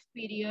the next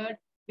period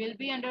will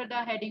be under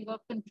the heading of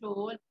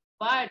control,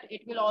 but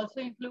it will also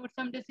include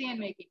some decision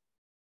making.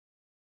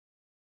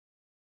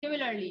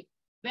 Similarly,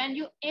 when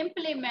you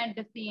implement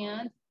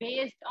decisions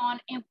based on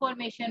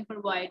information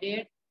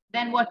provided,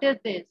 then what is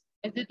this?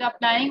 Is it a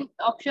planning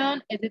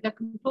option? Is it a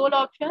control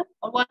option?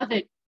 Or what is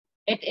it?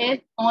 It is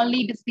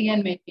only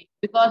decision making.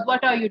 Because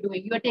what are you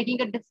doing? You are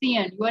taking a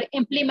decision. You are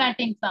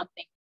implementing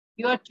something.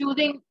 You are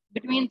choosing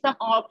between some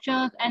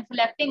options and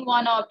selecting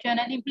one option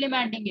and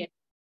implementing it.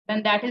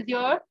 Then that is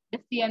your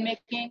decision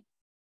making.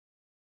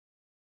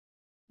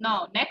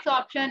 Now, next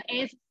option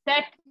is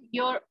set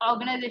your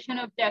organization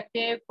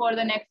objective for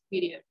the next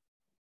period.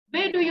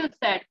 Where do you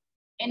set?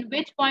 In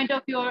which point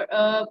of your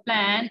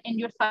plan in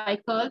your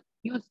cycle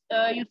you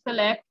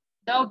select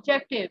the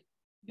objective?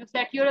 You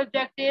set your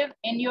objective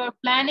in your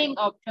planning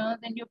options,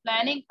 in your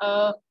planning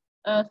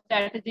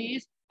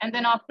strategies, and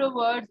then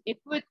afterwards, if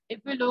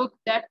we look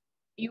that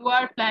you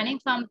are planning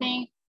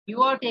something,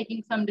 you are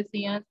taking some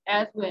decisions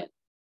as well.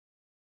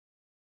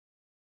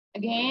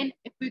 Again,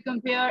 if we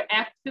compare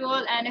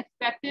actual and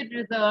expected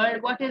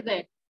result, what is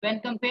it?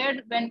 When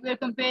we're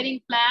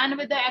comparing plan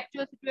with the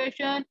actual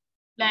situation,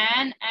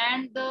 plan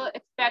and the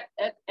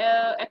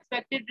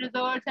expected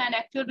results and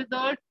actual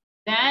results,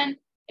 then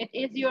it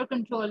is your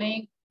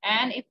controlling.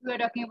 And if we're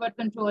talking about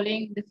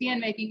controlling, decision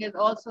making is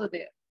also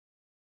there.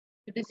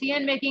 The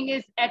decision making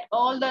is at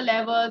all the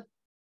levels.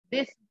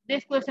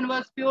 This question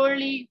was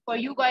purely for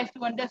you guys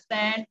to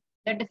understand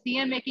that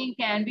decision making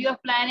can be of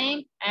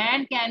planning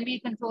and can be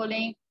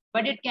controlling,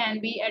 but it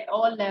can be at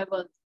all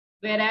levels.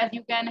 Whereas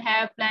you can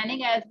have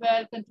planning as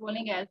well,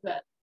 controlling as well.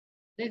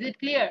 Is it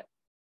clear?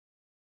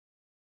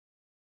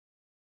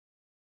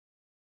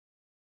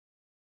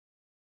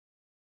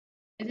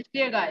 Is it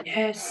clear, guys?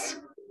 Yes.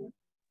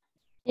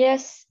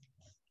 Yes.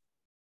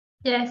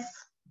 Yes.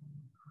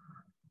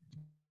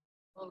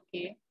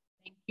 Okay,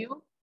 thank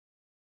you.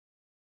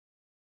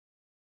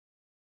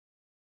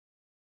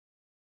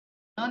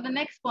 Now the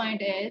next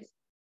point is,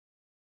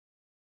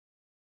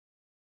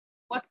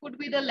 what could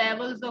be the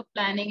levels of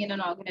planning in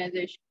an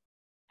organization?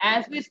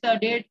 As we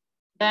studied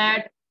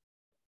that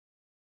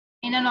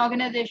in an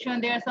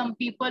organization, there are some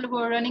people who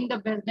are running the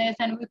business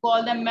and we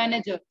call them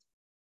managers.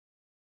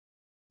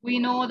 We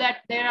know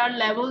that there are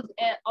levels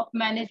of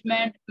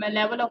management,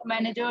 level of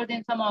managers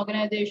in some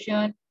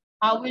organization.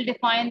 How we'll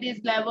define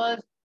these levels?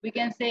 We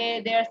can say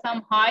there are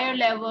some higher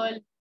level,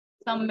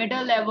 some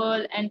middle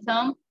level, and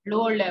some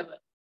lower level.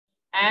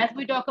 As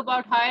we talk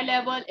about higher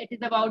level, it is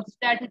about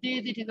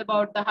strategies, it is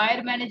about the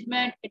higher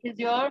management, it is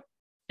your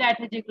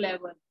strategic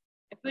level.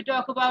 If we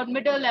talk about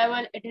middle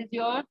level, it is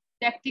your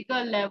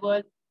tactical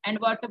level. And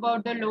what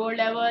about the lower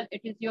level?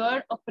 It is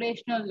your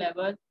operational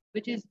level,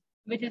 which is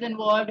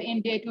involved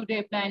in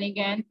day-to-day planning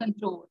and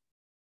control.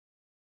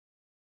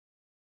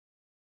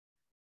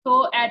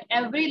 So at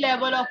every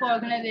level of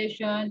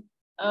organization,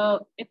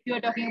 if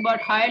you're talking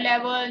about high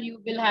level,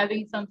 you will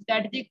having some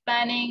strategic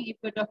planning. If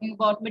you're talking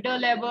about middle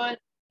level,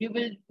 you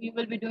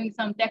will be doing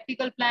some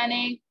tactical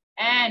planning.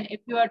 And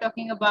if you are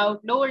talking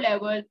about lower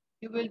level,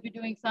 you will be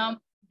doing some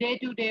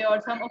day-to-day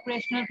or some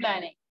operational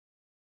planning.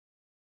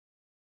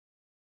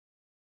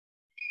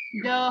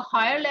 The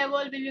higher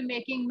level will be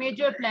making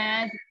major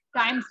plans.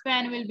 Time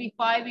span will be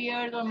 5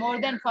 years or more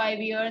than 5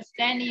 years,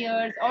 10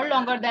 years or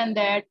longer than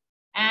that.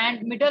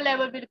 And middle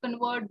level will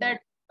convert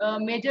that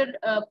major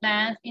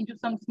plans into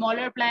some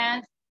smaller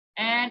plans.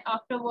 And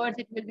afterwards,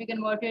 it will be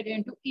converted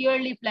into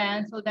yearly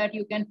plans so that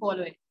you can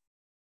follow it.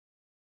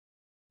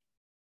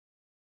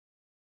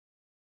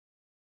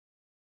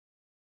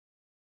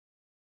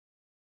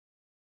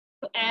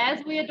 So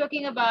as we are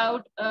talking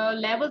about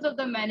levels of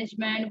the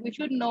management, we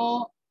should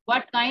know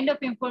what kind of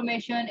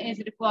information is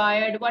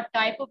required, what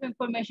type of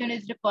information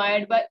is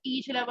required by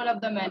each level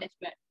of the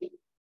management.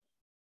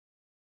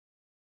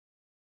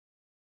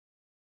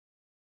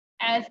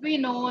 As we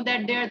know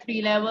that there are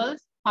three levels,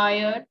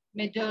 higher,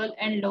 middle,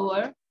 and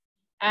lower.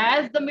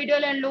 As the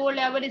middle and lower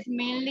level is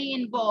mainly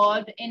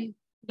involved in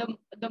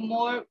the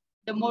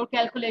more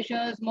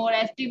calculations, more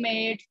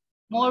estimates,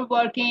 more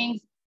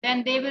workings,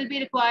 then they will be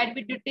required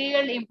with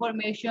detailed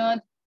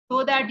information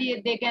so that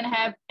they can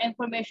have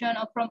information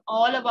from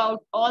all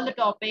about all the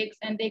topics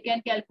and they can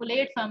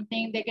calculate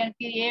something, they can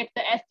create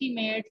the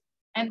estimates,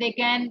 and they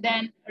can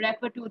then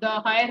refer to the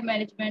higher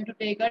management to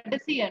take a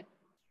decision.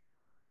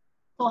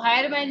 So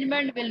higher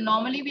management will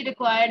normally be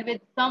required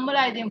with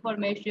summarized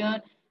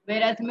information,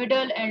 whereas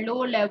middle and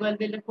lower level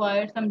will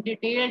require some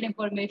detailed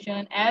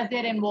information as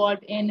they're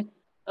involved in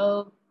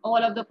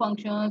all of the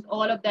functions,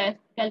 all of the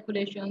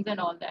calculations and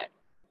all that.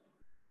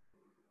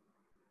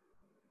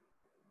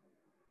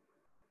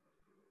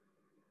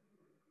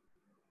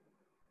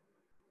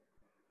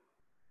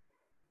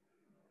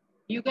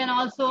 You can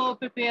also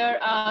prepare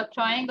a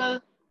triangle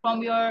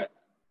from your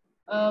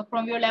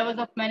levels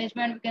of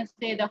management. We can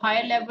say the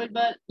higher level,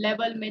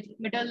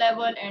 middle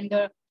level, and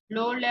the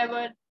lower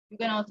level. You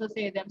can also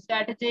say them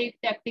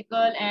strategic,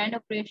 tactical, and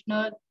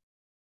operational,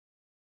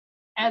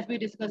 as we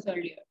discussed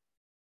earlier.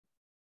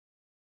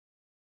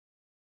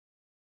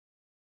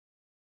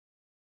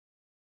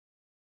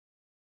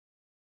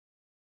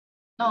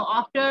 Now,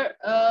 after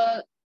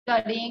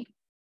studying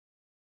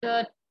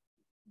the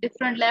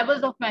different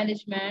levels of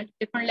management,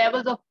 different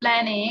levels of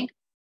planning,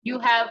 you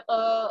have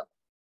a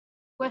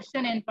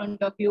question in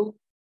front of you.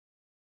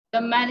 The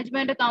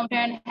management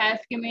accountant has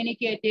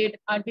communicated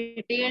a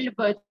detailed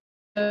budget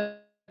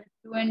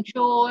to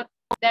ensure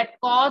that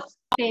cost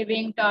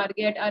saving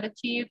targets are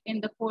achieved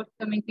in the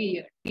forthcoming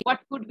period.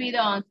 What could be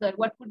the answer?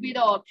 What could be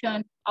the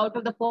option out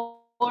of the four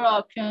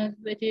options,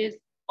 which is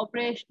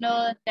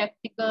operational,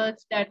 tactical,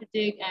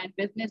 strategic, and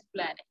business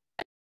planning?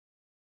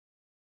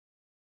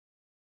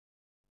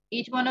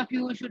 Each one of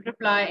you should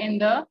reply in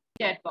the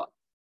chat box.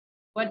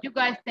 What do you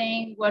guys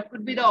think? What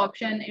could be the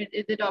option?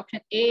 Is it option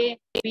A,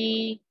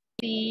 B,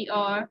 C,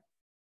 or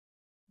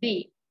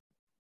D?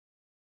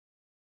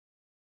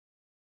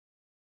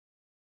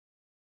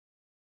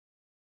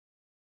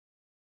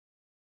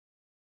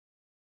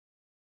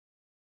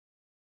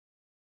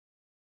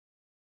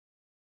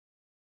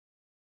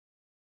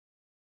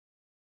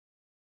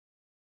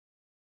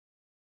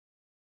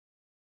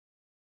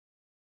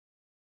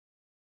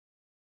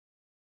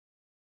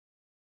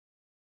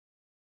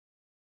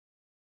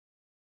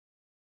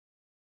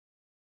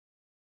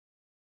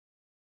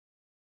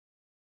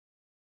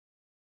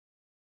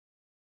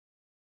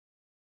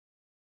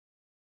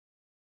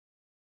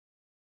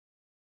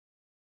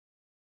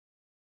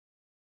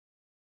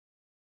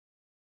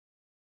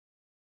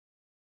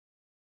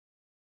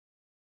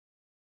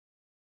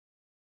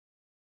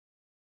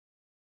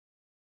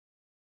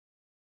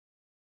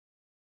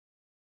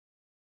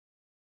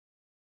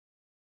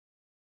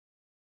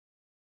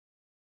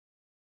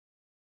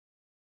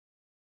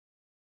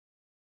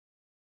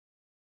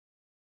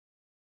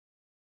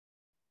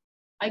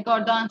 I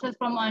got the answers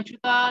from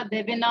Anshuta,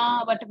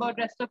 Devina. What about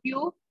rest of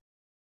you?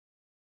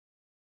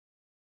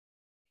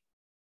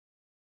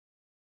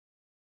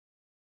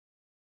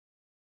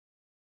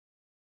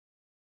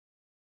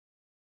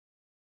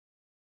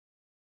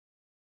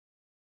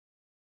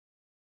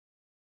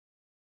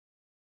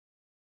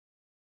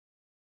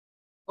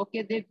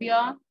 Okay,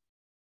 Divya.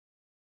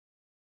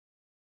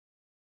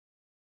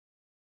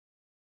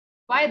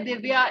 Why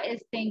Divya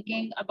is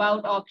thinking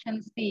about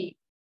option C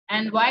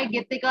and why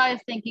Gitika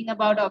is thinking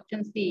about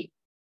option C?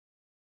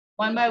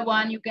 One by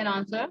one, you can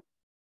answer.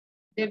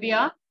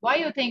 Divya, why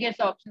you think it's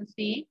option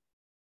C?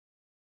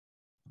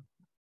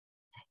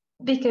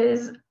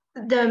 Because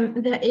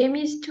the aim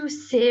is to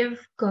save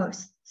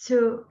costs.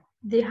 So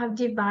they have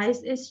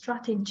devised a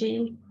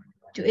strategy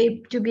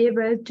to be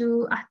able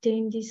to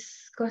attain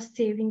these cost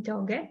saving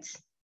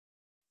targets.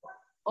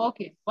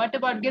 Okay, what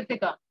about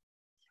Gitika?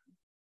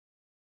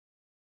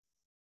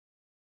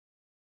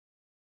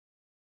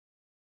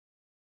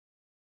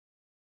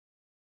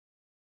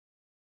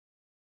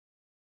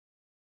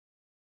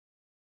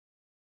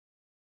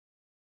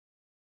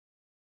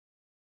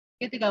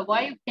 Gitika,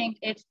 why you think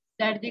it's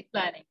strategic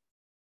planning?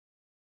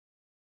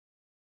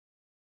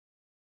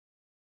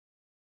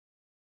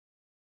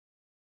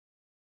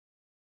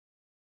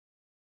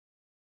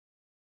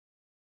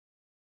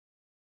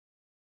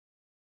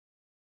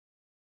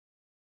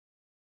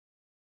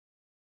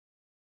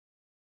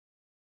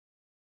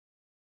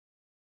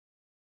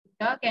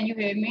 Yeah, can you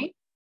hear me?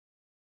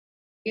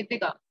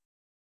 Gitika.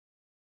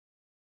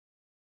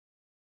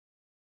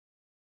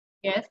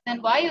 Yes,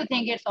 then why you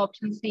think it's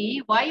option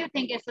C? Why you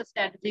think it's a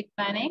strategic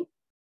planning?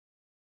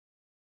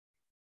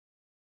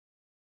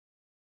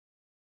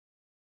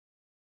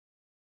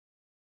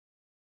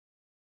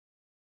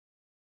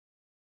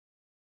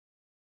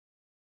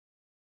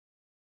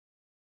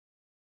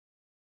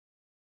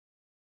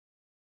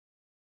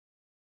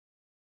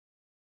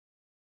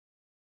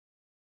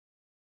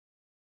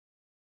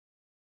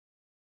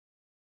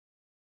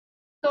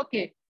 It's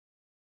okay.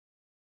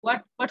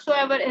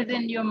 Whatsoever is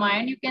in your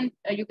mind, you can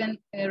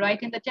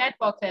write in the chat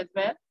box as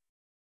well.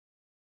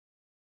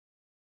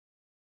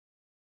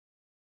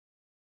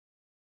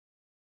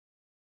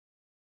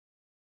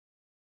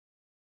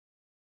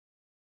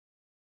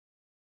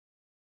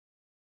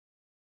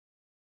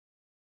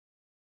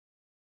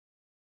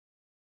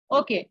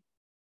 Okay.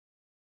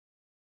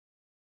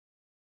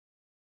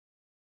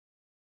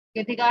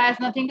 Gitika has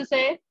nothing to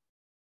say.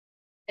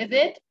 Is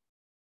it?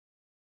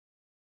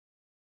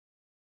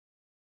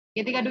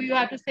 Gitika, do you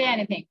have to say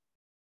anything?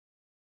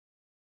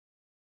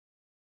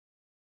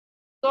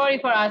 Sorry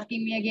for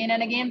asking me again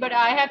and again, but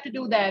I have to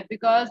do that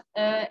because,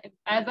 as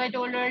I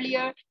told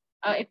earlier,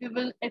 if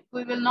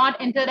we will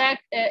not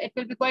interact, it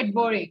will be quite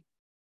boring.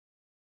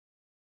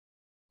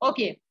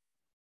 Okay.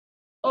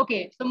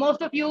 Okay. So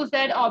most of you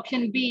said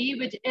option B,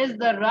 which is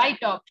the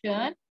right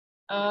option.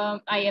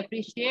 I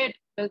appreciate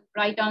the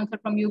right answer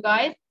from you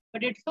guys,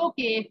 but it's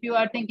okay if you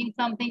are thinking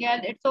something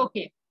else. It's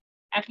okay.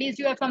 At least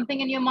you have something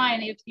in your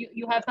mind. If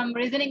you have some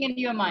reasoning in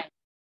your mind.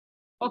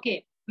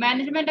 Okay.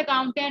 Management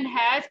accountant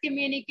has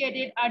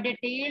communicated a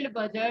detailed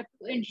budget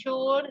to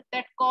ensure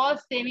that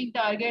cost saving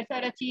targets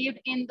are achieved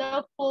in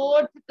the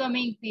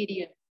forthcoming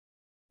period.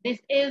 This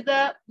is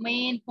the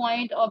main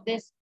point of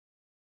this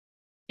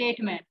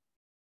statement.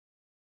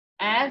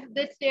 As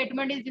this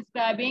statement is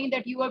describing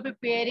that you are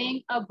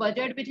preparing a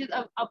budget which is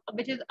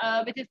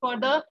for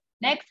the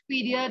next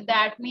period.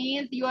 That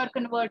means you are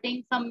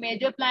converting some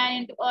major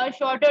plan into a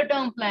shorter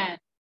term plan.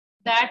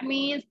 That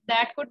means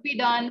that could be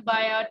done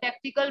by a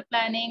tactical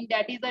planning,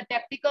 that is a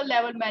tactical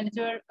level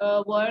manager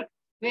work,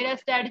 whereas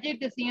strategic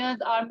decisions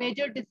are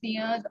major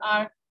decisions,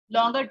 are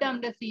longer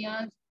term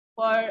decisions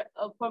for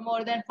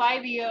more than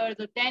 5 years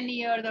or 10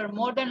 years or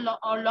more than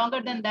or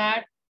longer than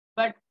that.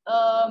 But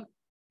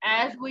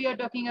as we are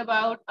talking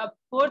about a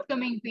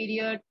forthcoming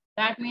period,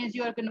 that means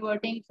you are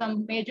converting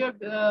some major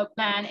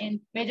plan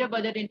in major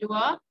budget into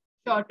a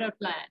shorter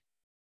plan.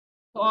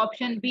 So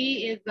option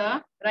B is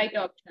the right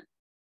option.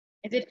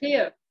 Is it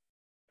clear?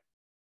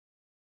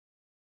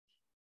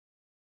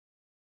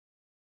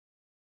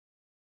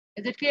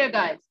 Is it clear,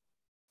 guys?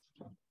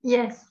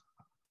 Yes.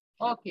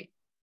 Okay.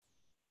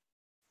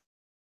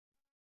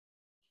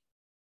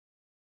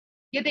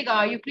 Gitika,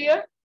 are you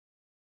clear?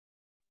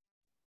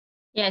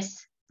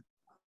 Yes.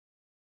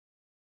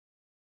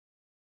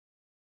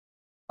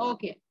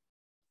 Okay.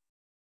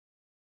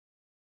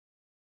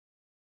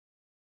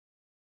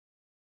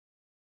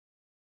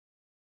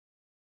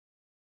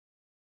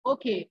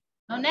 Okay.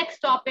 Now next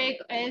topic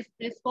is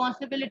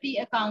responsibility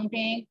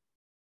accounting.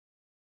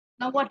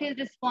 Now what is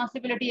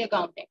responsibility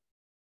accounting?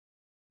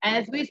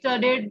 As we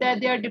studied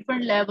that there are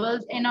different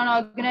levels in an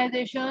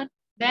organization,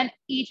 then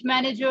each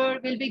manager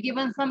will be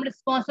given some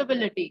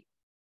responsibility,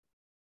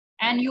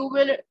 and you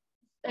will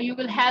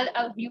held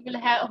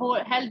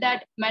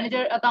that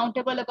manager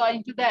accountable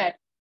according to that.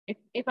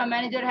 If a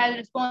manager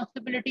has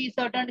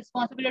certain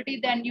responsibility,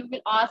 then you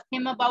will ask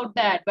him about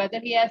that, whether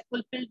he has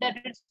fulfilled that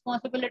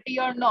responsibility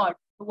or not.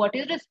 What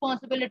is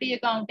responsibility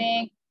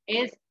accounting?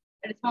 Is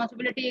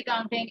responsibility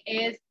accounting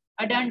is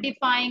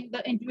identifying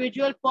the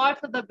individual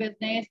parts of the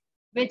business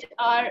which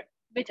are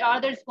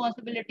the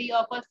responsibility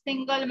of a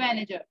single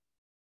manager.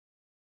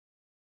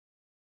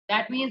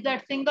 That means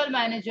that single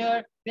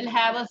manager will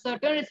have a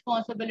certain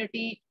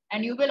responsibility,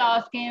 and you will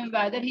ask him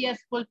whether he has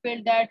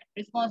fulfilled that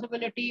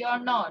responsibility or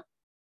not.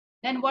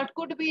 then what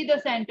could be the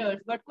centers?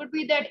 What could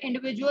be that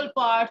individual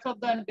parts of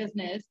the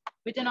business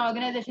which an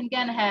organization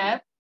can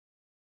have?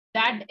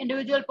 That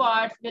individual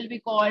parts will be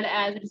called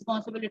as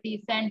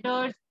responsibility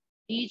centers.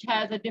 Each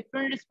has a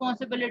different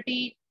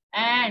responsibility,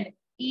 and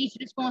each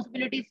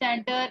responsibility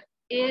center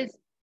is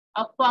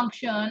a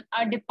function,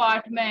 a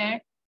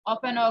department of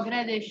an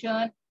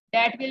organization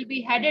that will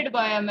be headed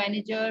by a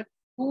manager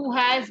who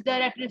has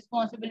direct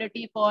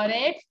responsibility for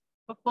its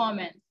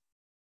performance.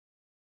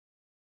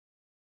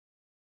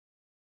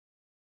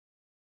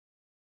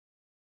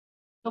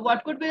 So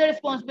what could be the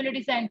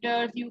responsibility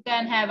centers? You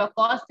can have a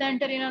cost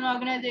center in an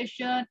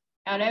organization,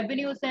 a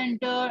revenue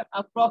center,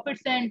 a profit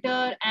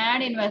center,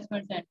 and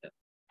investment center.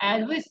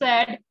 As we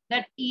said,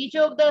 that each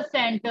of the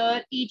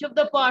center, each of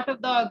the part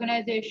of the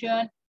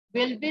organization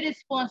will be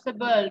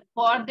responsible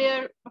for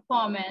their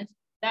performance.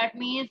 That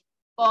means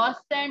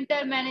cost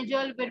center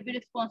manager will be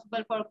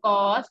responsible for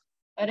cost,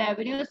 a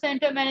revenue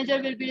center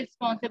manager will be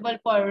responsible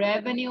for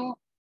revenue.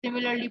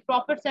 Similarly,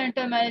 profit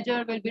center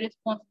manager will be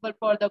responsible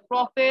for the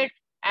profit,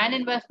 and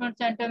investment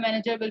center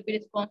manager will be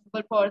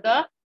responsible for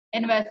the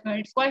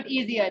investment. It's quite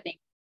easy, I think.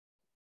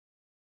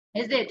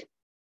 Is it?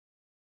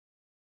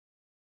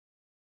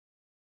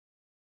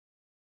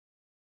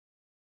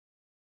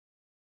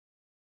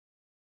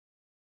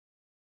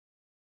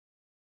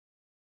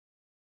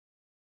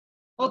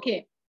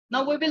 Okay,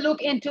 now we will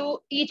look into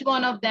each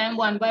one of them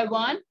one by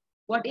one.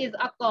 What is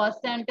a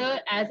cost center?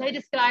 As I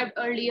described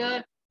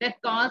earlier, that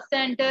cost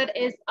center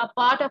is a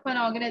part of an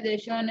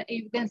organization,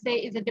 you can say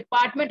is a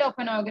department of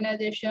an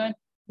organization,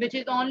 which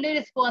is only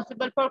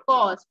responsible for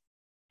cost.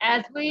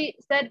 As we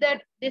said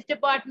that this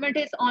department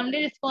is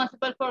only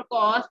responsible for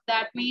cost,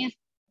 that means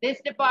this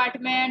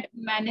department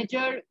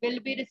manager will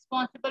be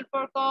responsible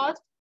for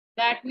cost.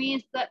 That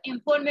means the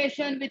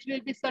information which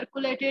will be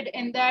circulated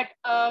in that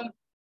uh,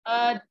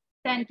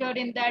 center,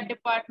 in that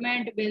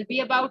department, will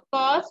be about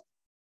cost.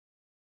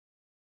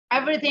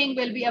 Everything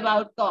will be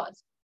about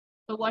cost.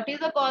 So what is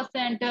a cost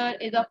center?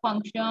 Is a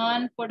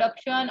function,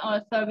 production,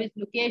 or service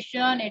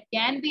location. It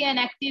can be an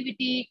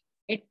activity.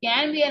 It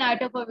can be an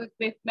item of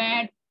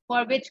equipment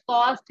for which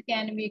cost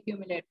can be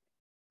accumulated.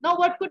 Now,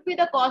 what could be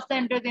the cost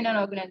centers in an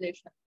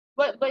organization?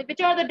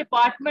 Which are the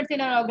departments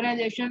in an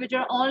organization which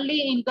are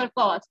only incur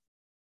cost?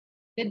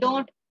 They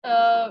don't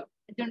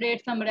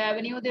generate some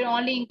revenue. They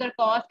only incur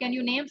cost. Can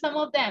you name some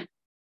of them?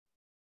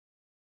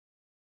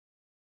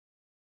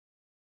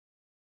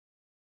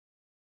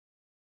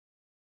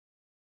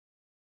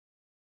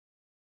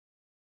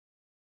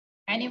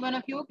 Any one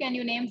of you, can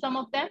you name some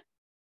of them?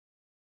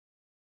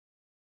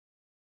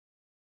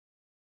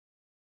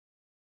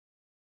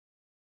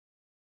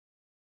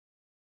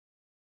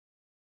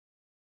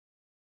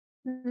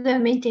 The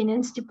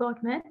maintenance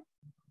department.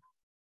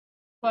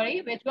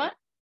 Sorry, which one?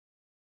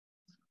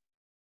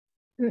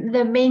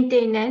 The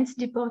maintenance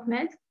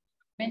department.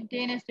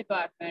 Maintenance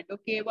department.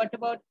 Okay, what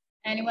about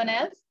anyone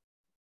else?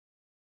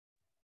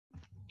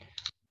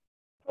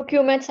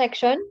 Procurement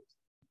section.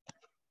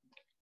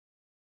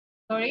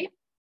 Sorry.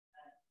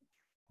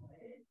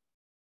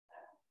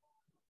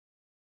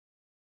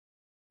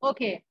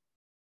 Okay.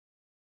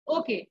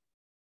 Okay.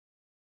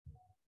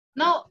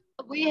 Now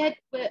we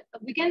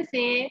can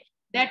say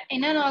that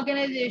in an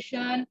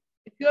organization,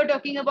 if you are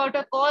talking about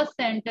a cost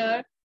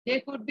center,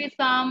 there could be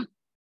some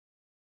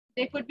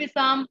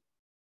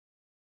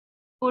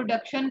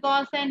production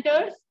cost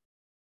centers,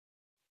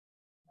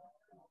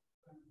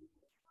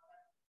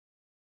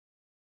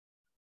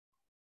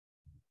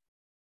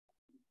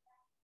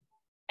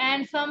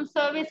 and some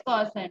service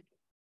cost centers.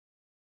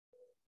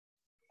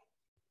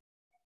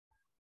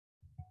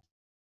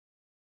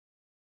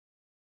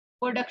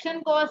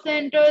 Production cost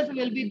centers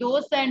will be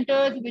those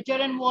centers which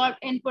are involved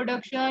in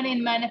production,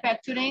 in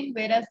manufacturing,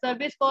 whereas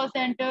service cost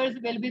centers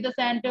will be the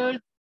centers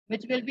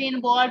which will be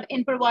involved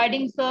in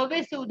providing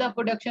service to the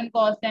production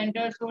cost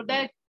centers so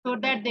that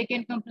they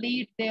can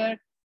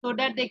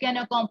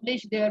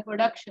accomplish their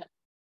production.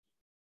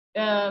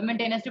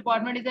 Maintenance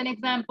department is an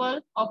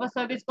example of a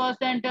service cost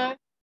center.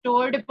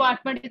 Store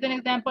department is an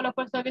example of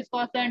a service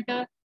cost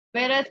center.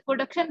 Whereas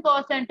production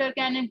cost center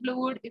can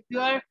include, if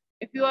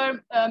you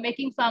are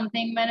making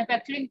something,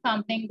 manufacturing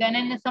something, then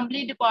an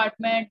assembly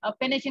department, a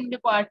finishing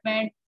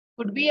department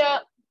could be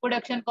a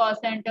production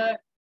cost center.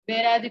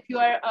 Whereas if you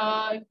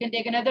can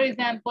take another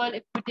example.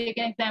 If you take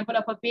an example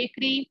of a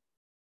bakery,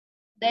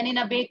 then in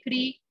a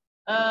bakery,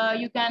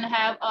 you can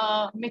have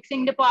a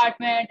mixing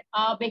department,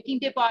 a baking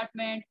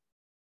department.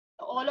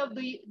 All of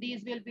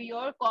these will be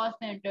your cost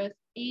centers.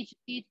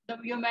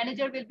 Your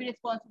manager will be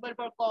responsible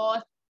for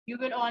cost. You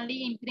will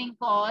only incurring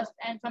cost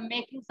and some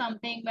making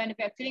something,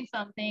 manufacturing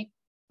something.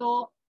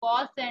 So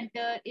cost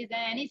center is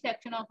any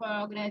section of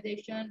our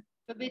organization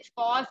to which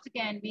cost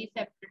can be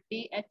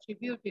separately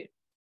attributed.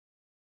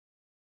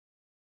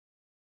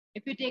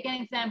 If you take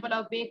an example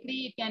of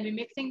bakery, it can be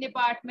mixing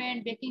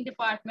department, baking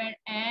department,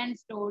 and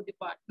store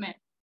department.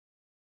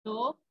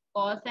 So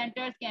cost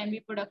centers can be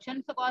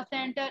production cost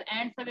center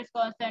and service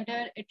cost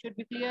center. It should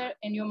be clear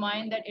in your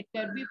mind that it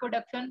could be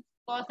production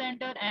cost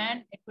center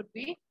and it could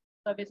be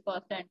service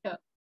cost center.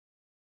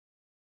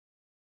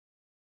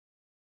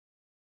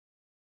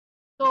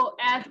 So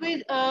as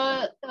we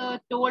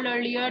told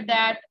earlier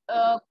that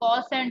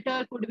cost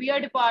center could be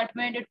a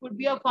department, it could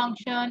be a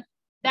function.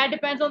 That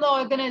depends on the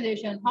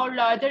organization. How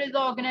larger is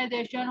the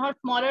organization, how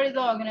smaller is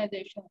the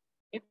organization.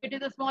 If it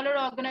is a smaller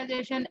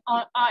organization,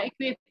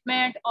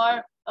 equipment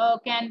or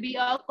can be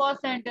a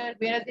cost center.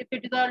 Whereas if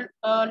it is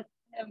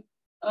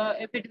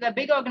a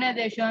big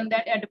organization,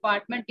 that a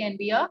department can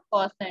be a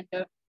cost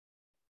center.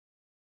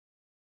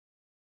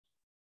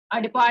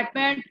 A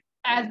department,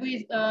 as we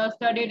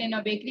studied in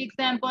a bakery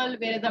example,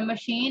 whereas a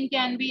machine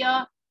can be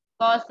a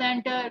cost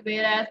center,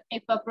 whereas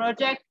if a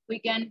project, we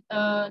can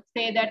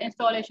say that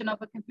installation of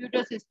a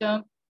computer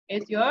system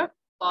is your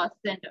cost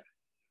center.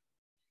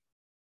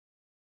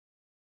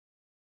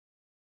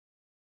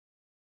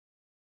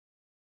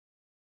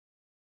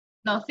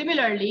 Now,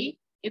 similarly,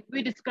 if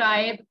we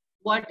describe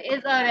what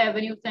is a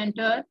revenue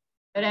center,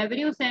 a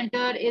revenue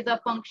center is a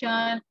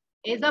function,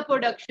 is a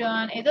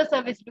production, is a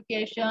service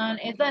location,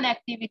 is an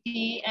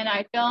activity, an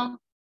item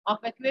of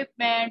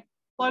equipment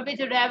for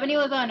which revenue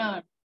is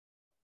earned.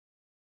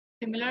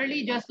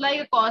 Similarly, just like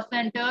a cost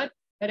center,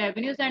 a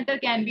revenue center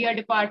can be a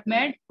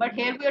department, but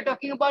here we are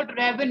talking about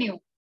revenue.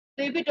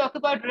 So if we talk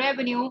about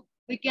revenue,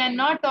 we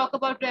cannot talk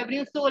about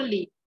revenue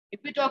solely. If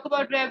we talk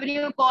about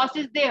revenue, cost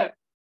is there.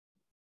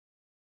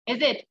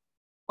 Is it?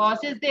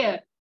 Cost is there.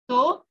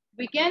 So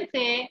we can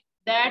say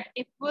that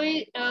if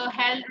we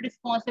held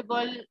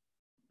responsible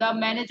the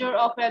manager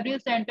of revenue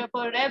center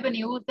for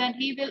revenues, then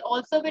he will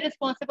also be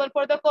responsible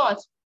for the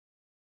cost.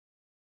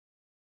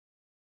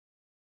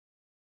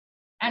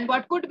 And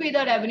what could be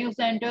the revenue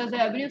centers? The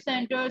revenue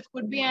centers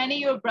could be any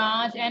your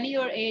branch, any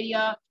your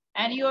area,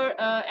 any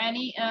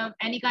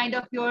kind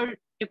of your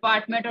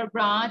department or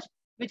branch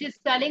which is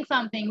selling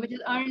something, which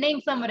is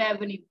earning some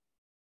revenue.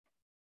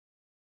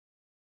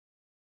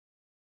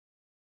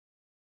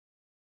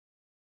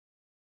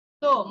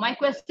 So my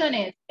question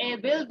is,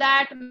 will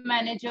the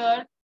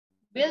manager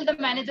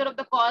of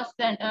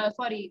the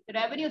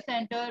revenue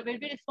center will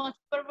be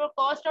responsible for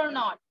cost or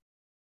not?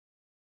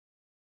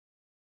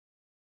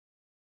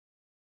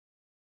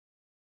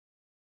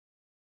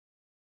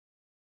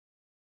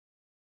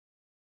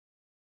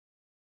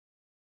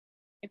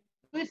 If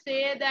we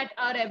say that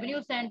a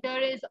revenue center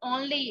is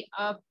only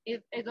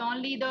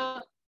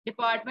the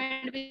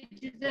department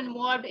which is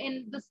involved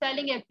in the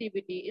selling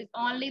activity, is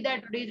only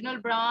that regional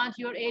branch,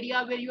 your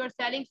area where you are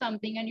selling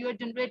something and you are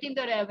generating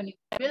the revenue,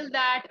 will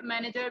that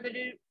manager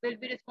will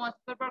be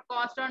responsible for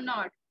cost or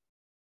not?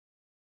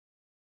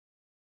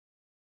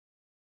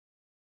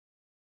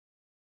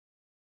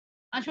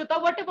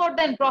 Anshuta, what about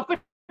then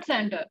profit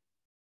center?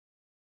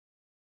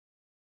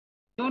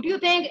 Don't you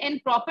think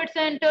in profit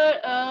center,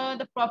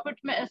 the profit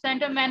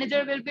center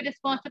manager will be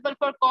responsible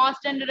for cost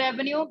and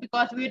revenue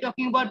because we are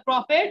talking about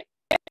profit?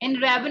 In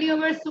revenue,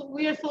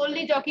 we are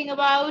solely talking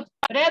about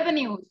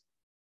revenues.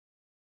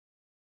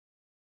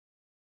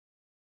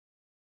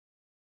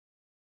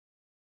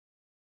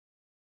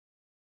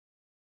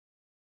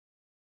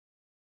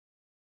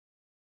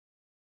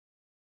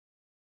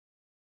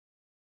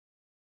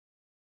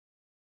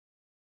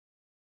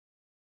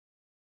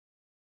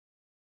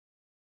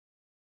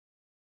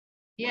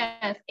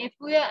 Yes, if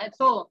we are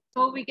so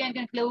we can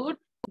conclude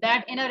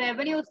that in a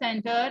revenue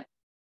center,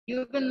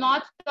 you will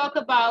not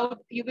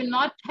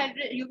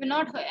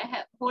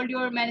hold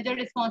your manager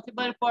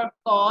responsible for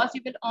cost.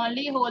 You will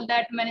only hold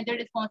that manager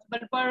responsible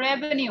for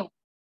revenue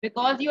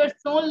because you are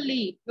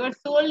solely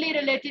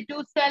related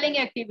to selling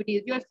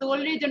activities. You are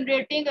solely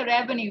generating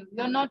revenue.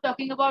 You are not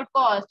talking about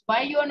cost.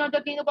 Why you are not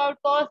talking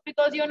about cost?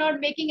 Because you are not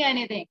making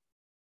anything.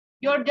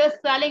 You're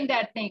just selling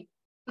that thing.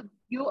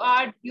 You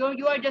are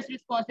just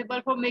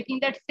responsible for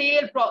making that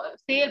sale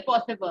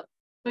possible.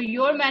 So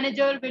your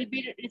manager will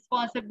be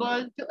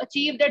responsible to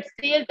achieve that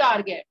sale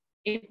target.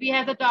 If he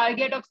has a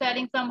target of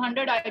selling some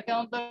 100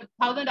 items or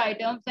 1,000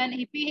 items, then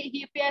if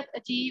he has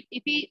achieved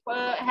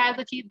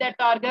that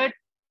target,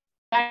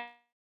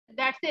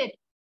 that's it.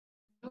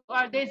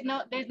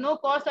 There's no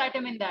cost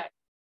item in that.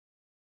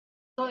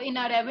 So in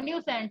a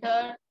revenue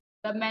center,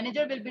 the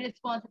manager will be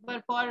responsible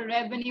for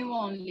revenue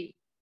only.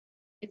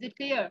 Is it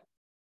clear?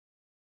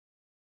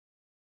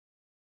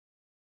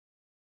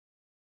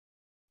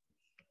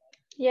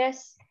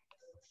 Yes.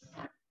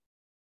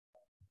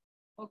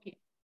 Okay.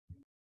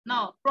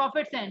 Now,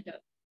 profit center.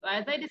 So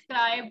as I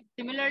described,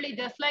 similarly,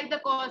 just like the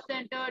cost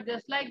center,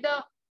 just like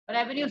the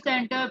revenue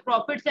center,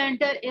 profit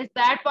center is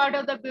that part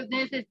of the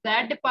business, is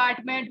that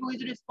department who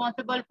is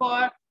responsible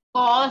for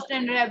cost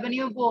and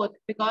revenue both.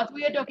 Because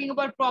we are talking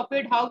about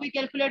profit, how we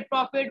calculate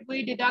profit,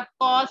 we deduct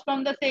cost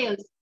from the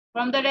sales,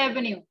 from the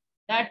revenue.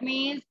 That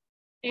means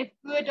if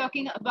we are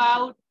talking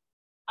about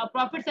a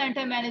profit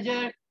center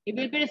manager, he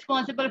will be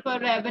responsible for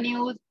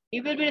revenues,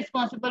 he will be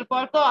responsible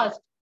for cost.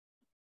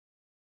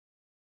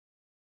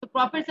 The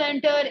profit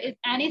center is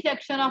any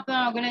section of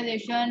an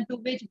organization to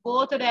which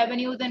both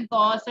revenues and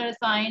costs are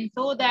assigned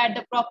so that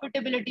the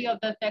profitability of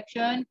the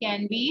section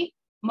can be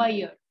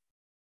measured.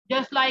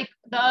 Just like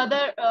the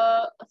other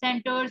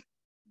centers,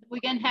 We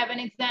can have an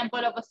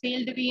example of a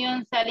sales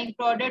division selling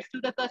products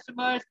to the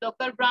customers,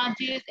 local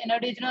branches in a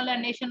regional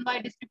and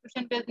nationwide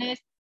distribution business,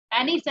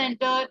 any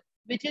center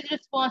which is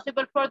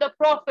responsible for the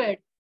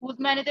profit, whose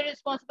manager is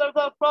responsible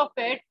for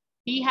profit,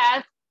 he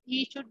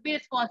should be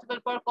responsible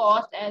for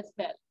cost as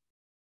well.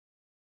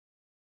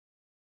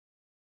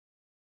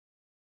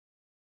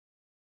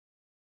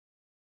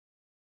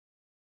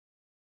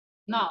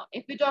 Now,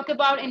 if we talk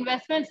about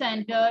investment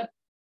center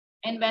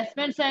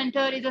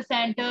is a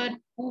center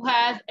who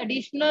has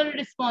additional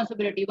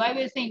responsibility. Why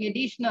we're saying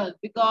additional?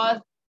 Because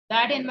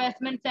that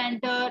investment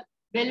center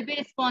will be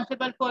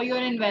responsible for your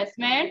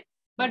investment,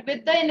 but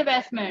with the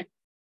investment,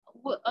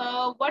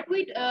 what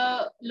we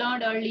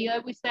learned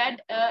earlier, we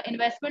said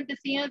investment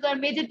decisions are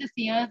major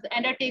decisions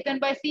and are taken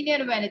by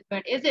senior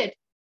management. Is it?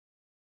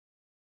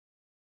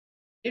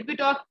 Did we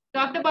talked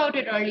about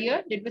it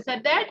earlier? Did we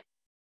said that?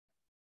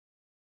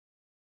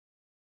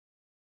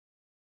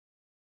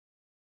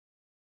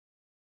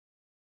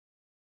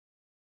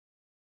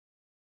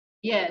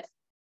 Yes.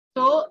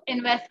 So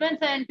investment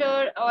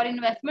center or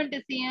investment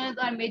decisions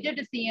are major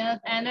decisions,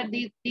 and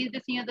these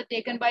decisions are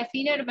taken by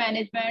senior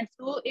management.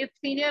 So if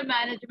senior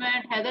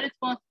management has a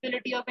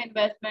responsibility of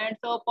investment,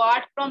 so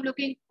apart from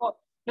looking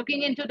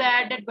into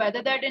that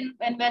whether that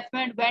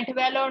investment went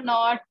well or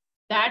not,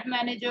 that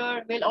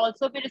manager will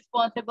also be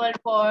responsible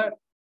for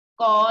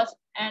cost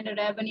and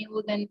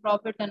revenues and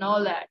profits and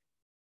all that.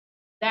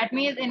 That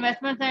means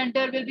investment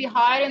center will be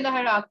higher in the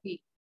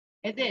hierarchy,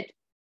 is it?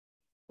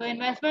 So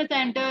investment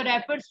center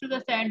refers to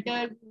the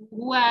center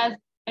who has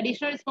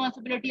additional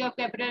responsibility of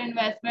capital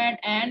investment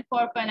and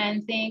for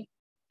financing.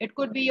 It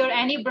could be your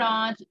any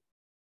branch,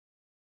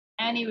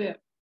 anywhere.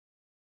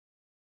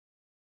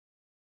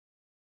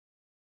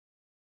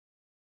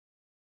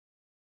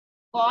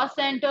 Cost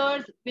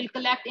centers will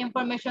collect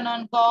information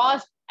on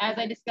cost. As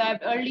I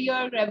described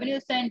earlier, revenue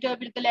center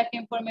will collect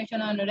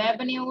information on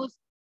revenues,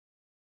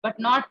 but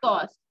not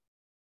cost.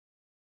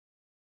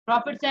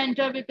 Profit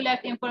center will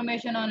collect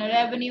information on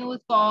revenues,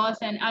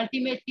 costs, and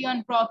ultimately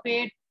on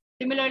profit.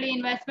 Similarly,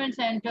 investment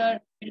center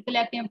will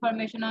collect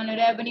information on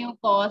revenue,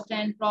 cost,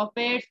 and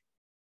profits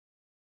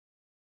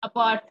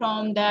apart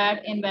from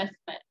that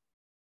investment.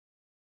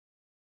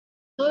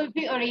 So if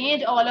you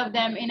arrange all of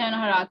them in an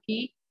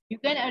hierarchy, you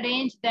can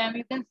arrange them,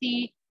 you can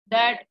see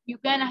that you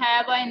can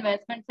have an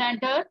investment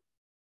center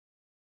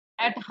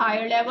at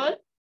higher level.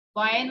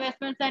 Why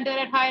investment center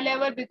at high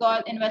level?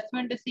 Because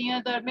investment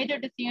decisions or major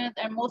decisions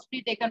are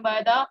mostly taken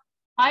by the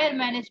higher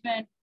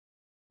management.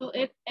 So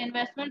if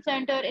investment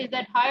center is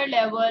at higher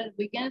level,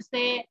 we can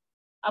say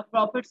a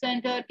profit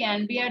center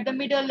can be at the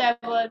middle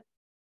level.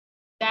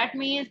 That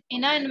means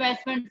in an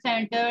investment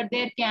center,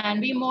 there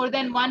can be more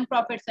than one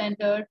profit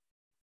center.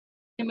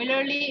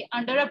 Similarly,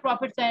 under a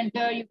profit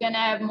center, you can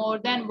have more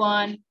than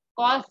one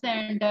cost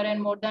center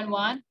and more than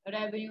one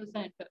revenue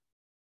center.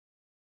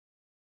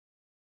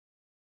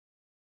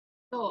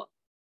 So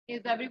is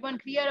everyone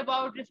clear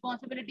about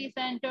responsibility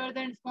centers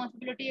and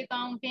responsibility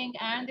accounting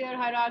and their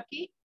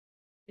hierarchy?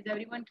 Is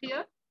everyone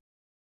clear?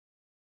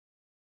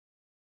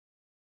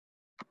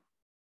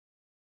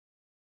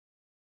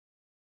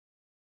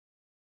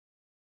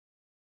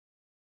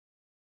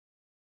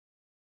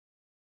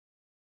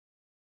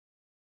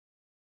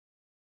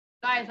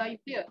 Guys, are you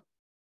clear?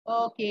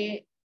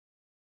 Okay.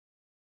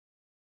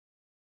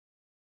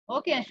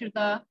 Okay,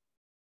 Ashrita.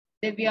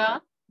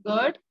 Divya,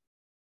 good.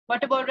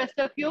 What about rest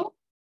of you?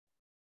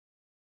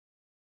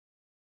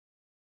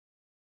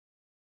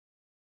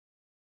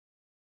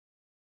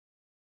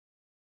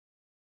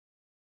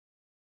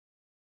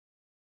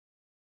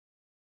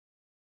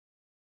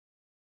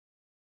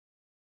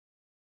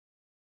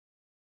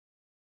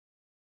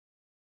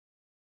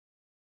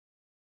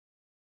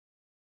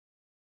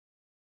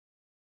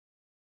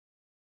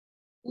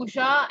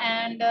 Usha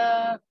and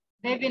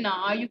Devina,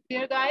 are you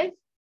clear, guys?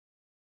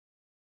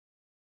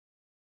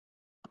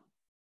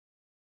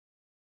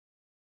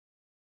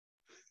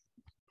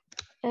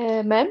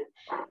 Ma'am,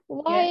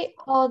 why Yes.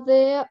 are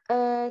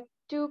there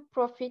two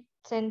profit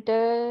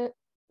centers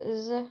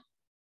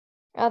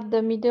at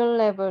the middle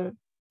level?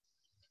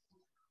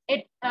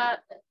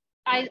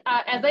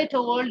 As I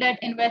told, that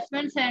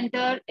investment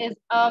center is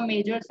a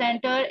major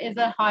center, is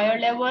a higher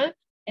level.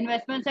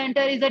 Investment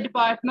center is a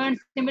department.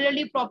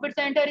 Similarly, profit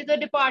center is a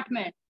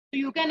department. So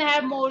you can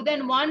have more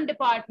than one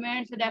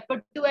department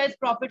referred to as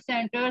profit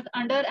centers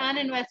under an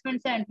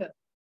investment center.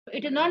 So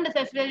it is not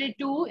necessarily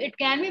two, it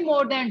can be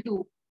more than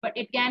two, but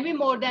it can be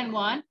more than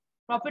one.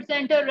 Profit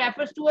center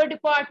refers to a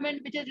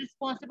department which is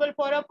responsible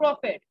for a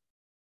profit.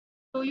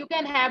 So you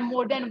can have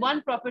more than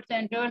one profit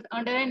centers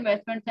under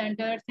investment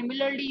center.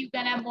 Similarly, you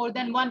can have more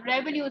than one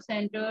revenue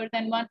centers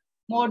and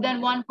more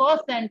than one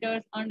cost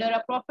centers under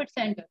a profit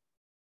center.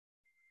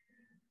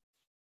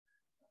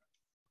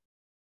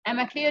 Am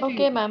I clear to you?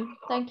 Okay, ma'am.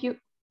 Thank you.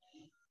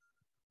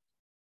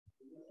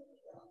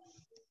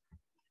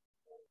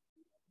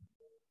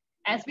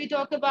 As we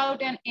talk about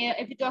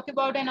if we talk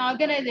about an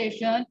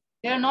organization,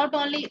 there's not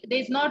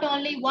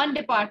only one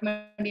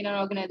department in an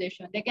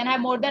organization. They can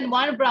have more than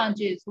one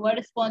branches who are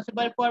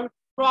responsible for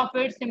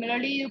profits.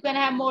 Similarly, you can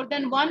have more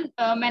than one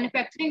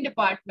manufacturing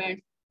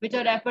department, which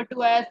are referred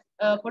to as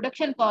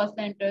production cost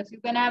centers.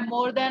 You can have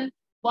more than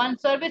one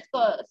service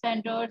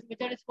centers,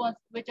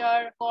 which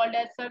are called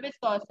as service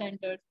cost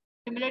centers.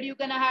 Similarly, you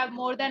can have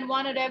more than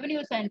one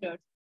revenue centers.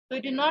 So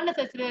it is not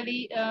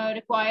necessarily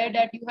required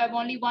that you have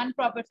only one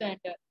profit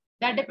center.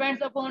 That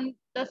depends upon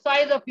the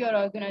size of your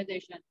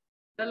organization.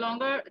 The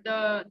longer,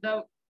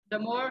 the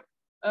more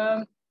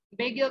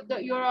big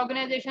your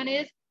organization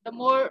is, the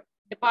more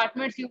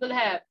departments you will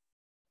have.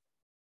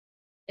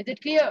 Is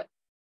it clear,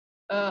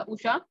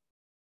 Usha?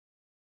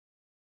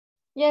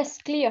 Yes,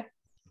 clear.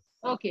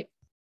 Okay,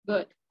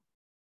 good.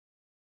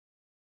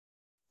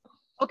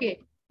 Okay,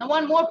 now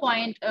one more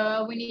point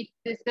we need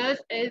to discuss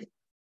is,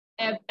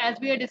 as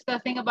we are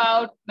discussing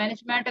about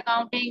management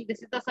accounting,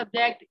 this is the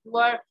subject you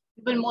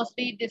will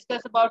mostly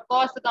discuss about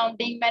cost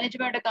accounting,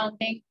 management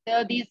accounting.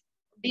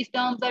 These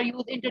terms are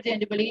used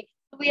interchangeably.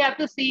 So we have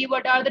to see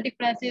what are the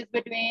differences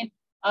between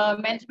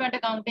management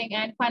accounting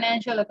and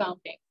financial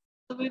accounting.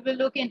 So we will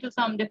look into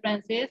some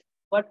differences.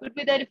 What could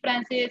be the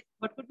differences?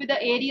 What could be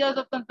the areas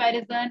of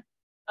comparison?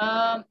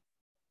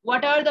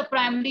 What are the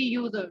primary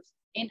users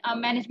in a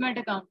management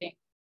accounting?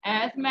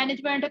 As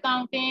management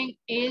accounting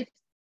is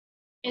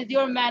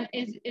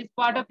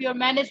part of your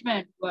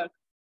management work.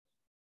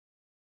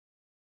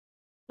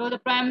 So the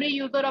primary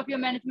user of your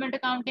management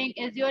accounting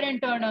is your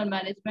internal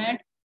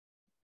management.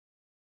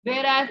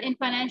 Whereas in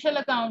financial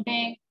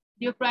accounting,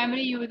 your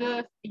primary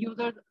users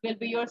will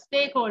be your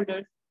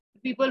stakeholders,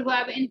 people who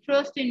have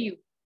interest in you,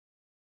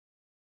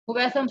 who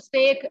have some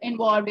stake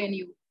involved in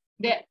you.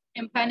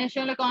 In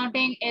financial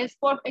accounting is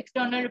for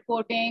external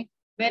reporting,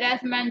 whereas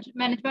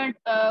management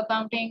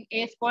accounting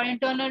is for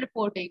internal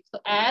reporting. So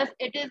as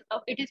it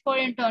is for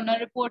internal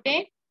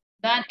reporting,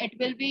 then it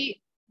will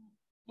be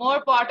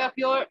more part of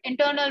your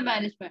internal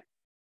management.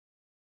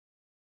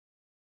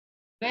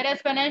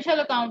 Whereas financial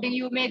accounting,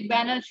 you make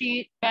balance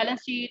sheet,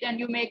 and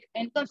you make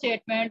income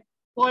statement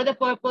for the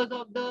purpose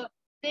of the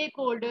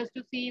stakeholders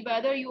to see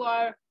whether you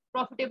are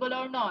profitable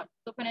or not.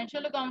 So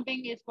financial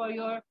accounting is for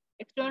your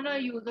external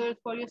users,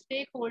 for your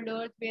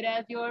stakeholders,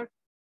 whereas your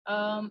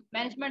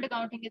management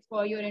accounting is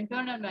for your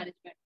internal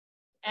management.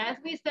 As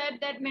we said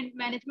that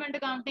management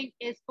accounting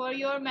is for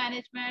your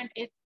management,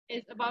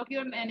 is about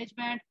your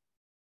management,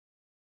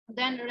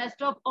 then the rest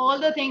of all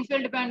the things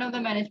will depend on the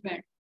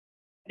management.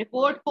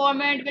 Report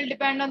format will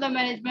depend on the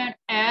management,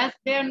 as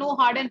there are no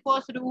hard and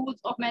fast rules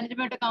of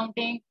management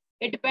accounting.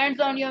 It depends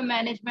on your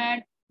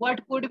management,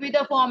 what could be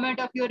the format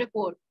of your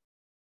report.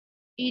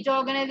 Each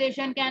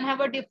organization can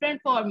have a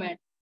different format.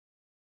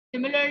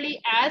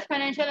 Similarly, as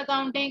financial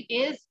accounting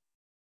is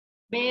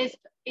based,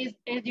 is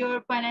your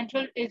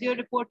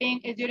reporting,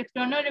 is your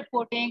external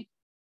reporting,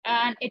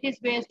 and it is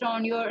based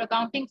on your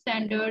accounting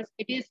standards.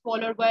 It is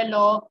followed by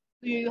law,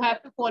 so you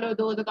have to follow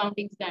those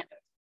accounting standards.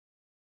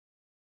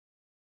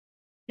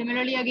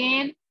 Similarly,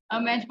 again,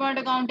 management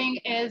accounting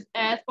is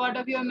as part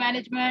of your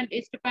management.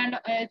 It's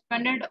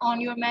dependent on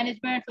your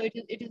management, so it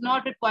is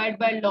not required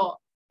by law.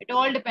 It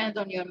all depends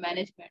on your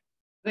management.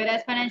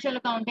 Whereas financial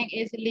accounting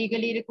is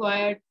legally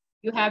required.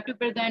 You have to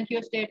present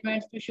your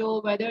statements to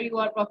show whether you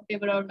are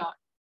profitable or not.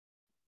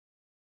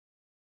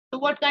 So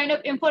what kind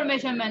of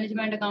information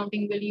management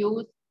accounting will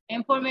use?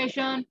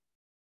 Information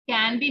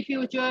can be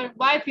future.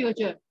 Why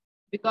future?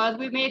 Because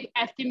we make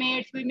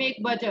estimates, we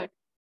make budget.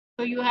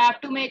 So you have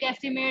to make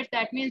estimates.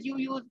 That means you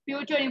use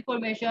future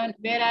information,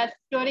 whereas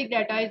historic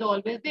data is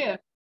always there.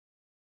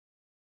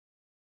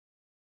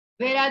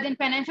 Whereas in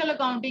financial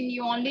accounting,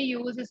 you only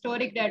use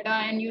historic data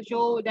and you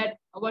show that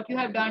what you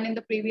have done in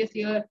the previous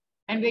year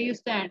and where you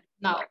stand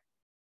now.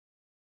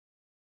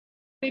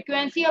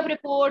 Frequency of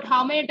report,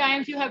 how many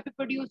times you have to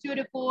produce your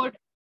report.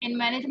 In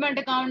management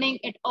accounting,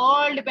 it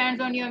all depends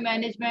on your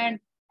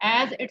management,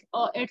 as it's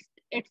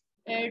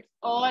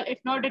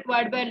not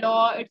required by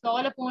law. It's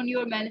all upon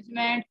your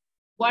management.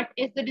 What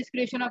is the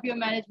discretion of your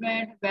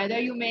management, whether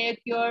you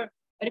make your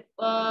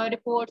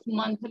reports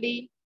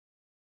monthly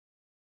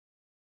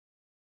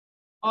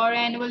or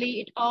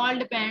annually. It all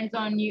depends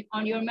on you,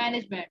 on your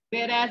management.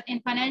 Whereas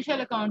in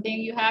financial accounting,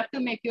 you have to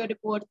make your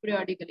reports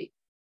periodically.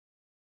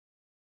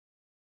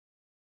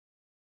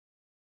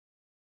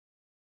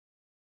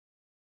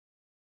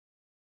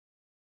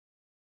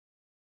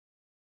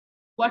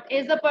 What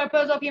is the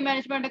purpose of your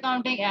management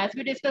accounting? As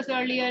we discussed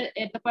earlier,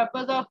 the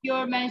purpose of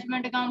your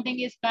management accounting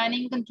is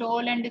planning,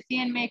 control, and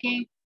decision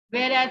making.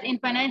 Whereas in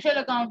financial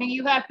accounting,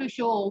 you have to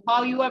show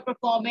how you are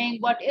performing,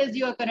 what is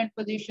your current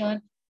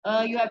position.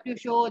 You have to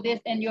show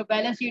this in your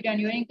balance sheet and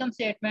your income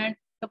statement.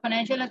 So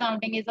financial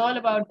accounting is all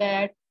about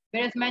that.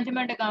 Whereas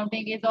management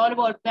accounting is all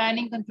about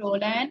planning,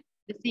 control, and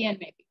decision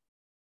making.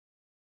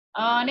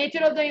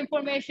 Nature of the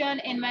information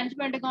in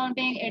management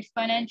accounting, it's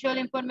financial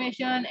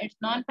information, it's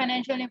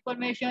non-financial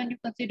information. You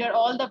consider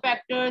all the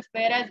factors,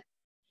 whereas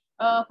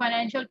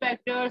financial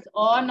factors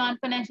or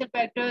non-financial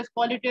factors,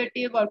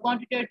 qualitative or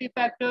quantitative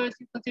factors,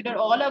 you consider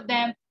all of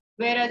them.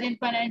 Whereas in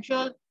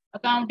financial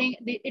accounting,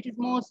 it is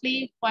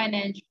mostly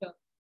financial.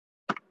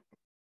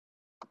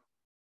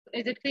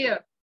 Is it clear?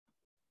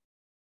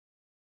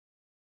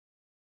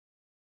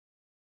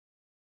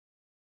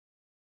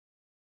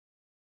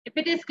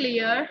 If it is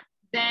clear,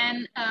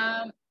 then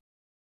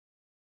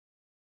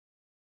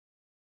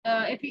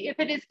if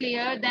it is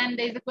clear, then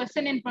there is a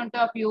question in front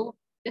of you.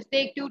 Just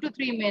take 2 to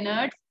 3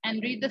 minutes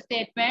and read the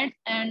statements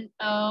and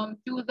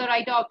choose the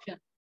right option.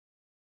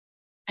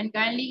 And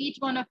kindly each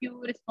one of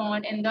you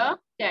respond in the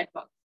chat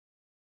box.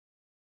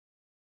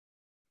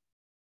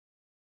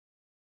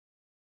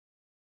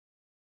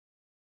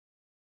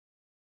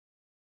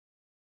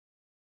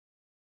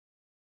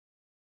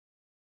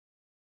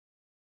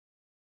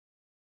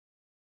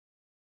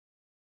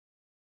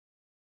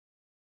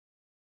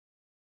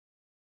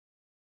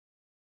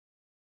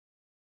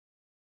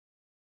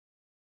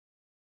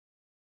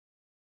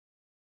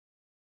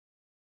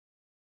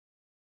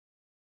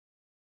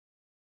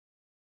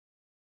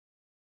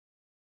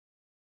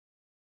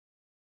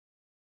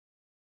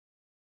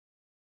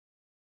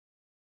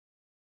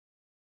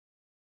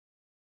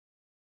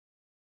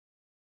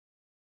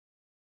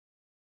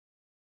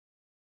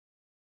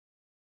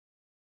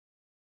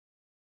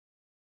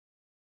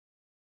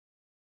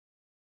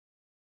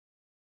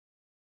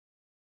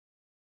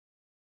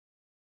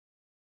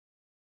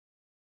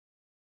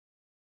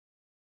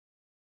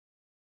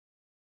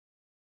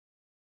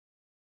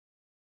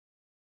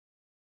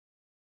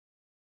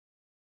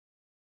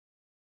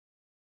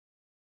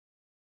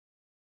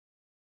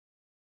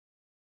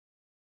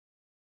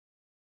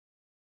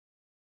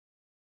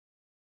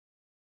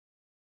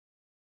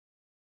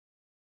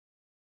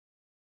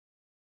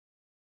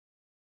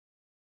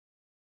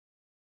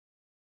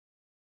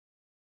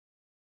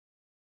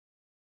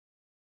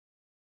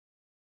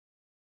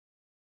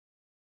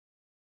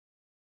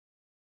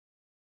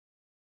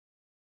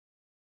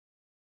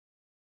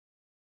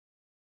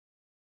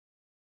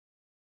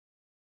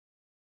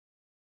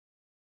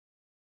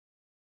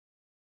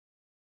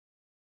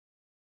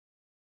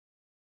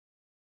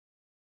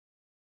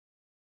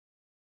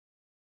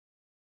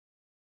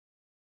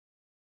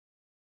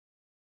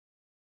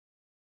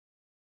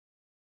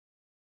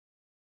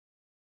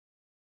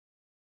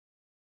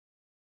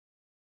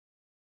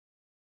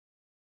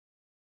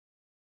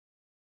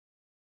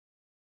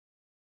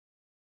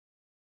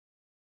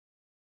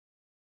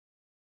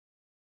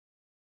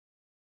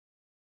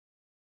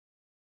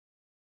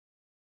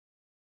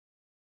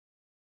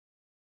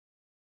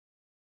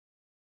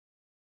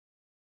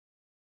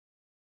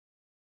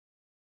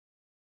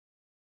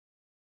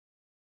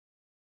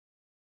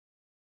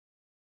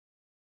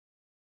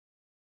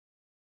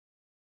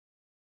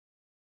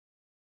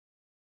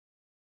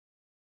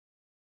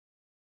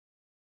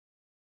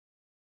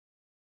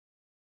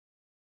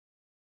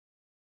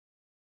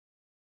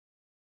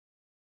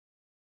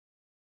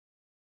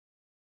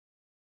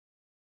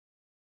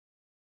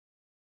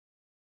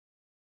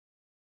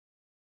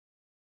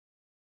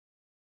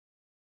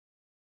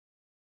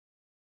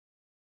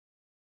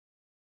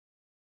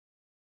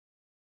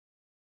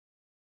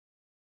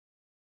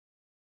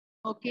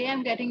 Okay,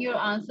 I'm getting your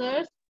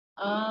answers.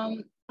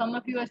 Some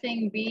of you are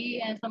saying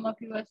B and some of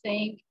you are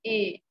saying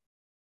A.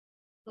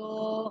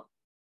 So,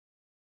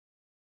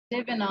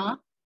 Devina,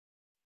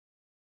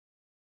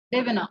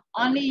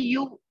 only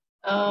you,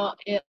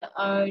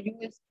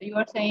 you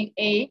are saying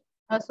A.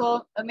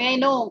 So may I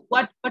know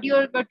what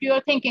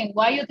you're thinking?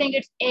 Why you think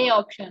it's A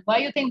option? Why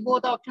you think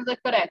both options are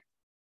correct?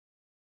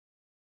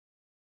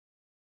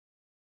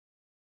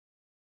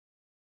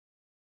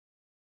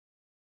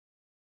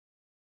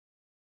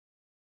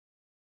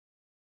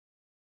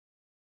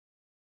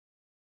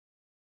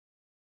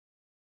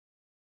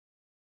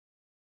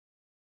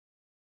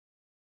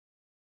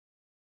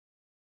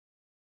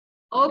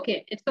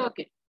 Okay, it's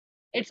okay.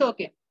 It's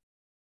okay.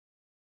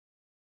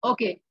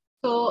 Okay,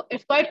 so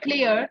it's quite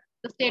clear.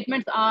 The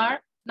statements are,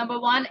 number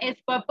one is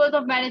purpose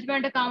of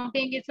management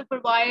accounting is to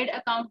provide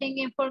accounting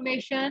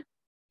information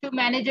to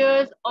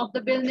managers of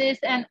the business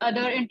and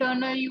other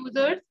internal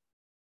users.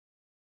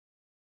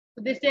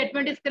 So this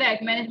statement is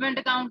correct. Management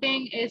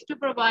accounting is to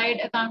provide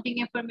accounting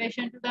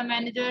information to the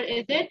manager,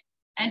 is it?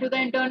 And to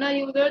the internal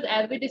users,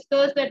 as we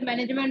discussed, that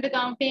management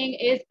accounting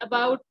is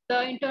about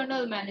the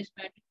internal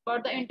management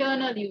for the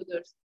internal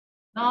users.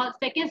 Now,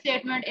 second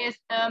statement is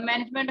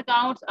management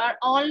accounts are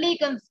only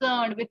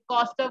concerned with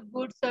cost of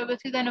goods,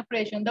 services, and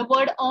operation. The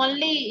word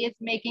 "only" is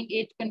making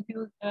it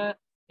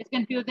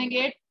confusing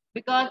it,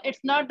 because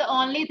it's not the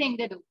only thing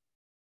they do.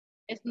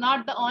 It's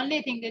not the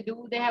only thing they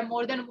do. They have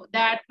more than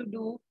that to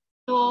do.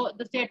 So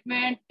the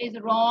statement is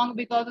wrong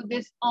because of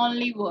this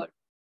only word.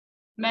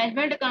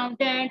 Management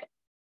accountant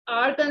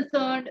are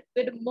concerned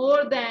with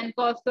more than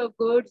cost of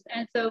goods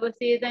and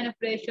services and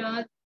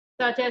operations,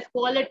 such as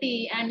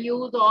quality and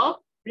use of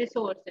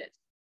resources.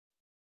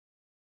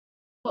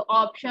 So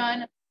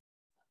option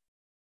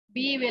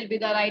B will be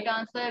the right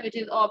answer, which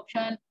is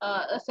option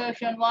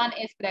assertion 1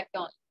 is correct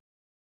on.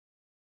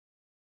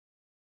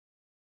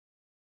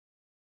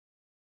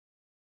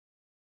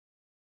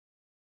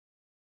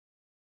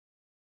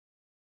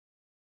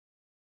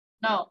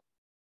 Now,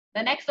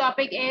 the next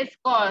topic is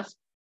cost.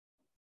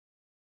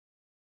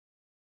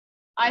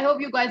 I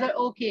hope you guys are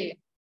okay.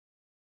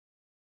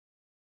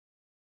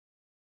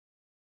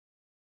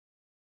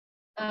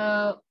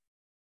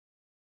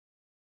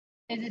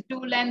 Is it too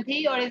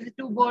lengthy or is it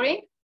too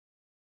boring?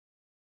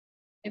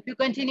 If you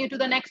continue to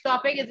the next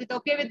topic, is it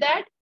okay with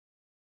that?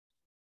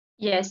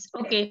 Yes,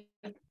 okay.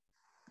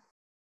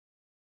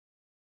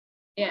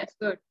 Yes,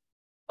 good.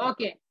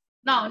 Okay.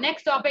 Now,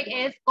 next topic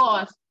is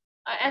cost.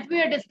 As we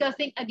are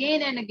discussing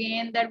again and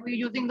again that we're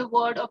using the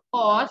word of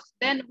cost,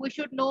 then we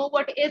should know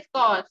what is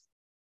cost.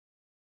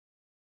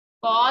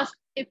 Cost,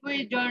 if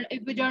we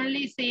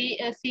generally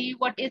see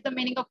what is the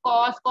meaning of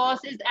cost.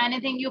 Cost is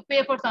anything you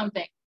pay for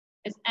something.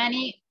 It's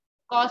any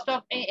cost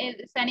of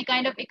it's any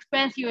kind of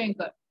expense you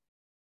incur.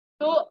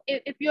 So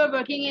if you are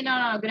working in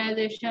an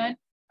organization,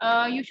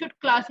 you should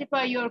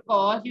classify your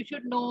cost. You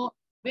should know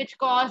which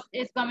cost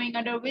is coming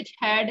under which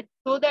head,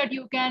 so that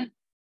you can,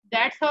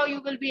 that's how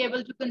you will be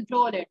able to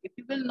control it. If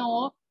you will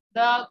know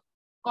the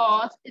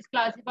cost is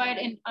classified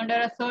in under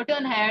a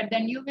certain head,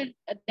 then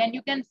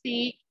you can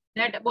see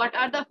that what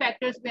are the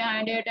factors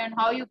behind it and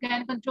how you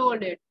can control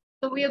it.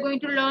 So we are going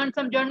to learn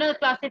some general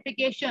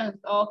classifications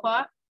of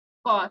our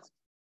cost.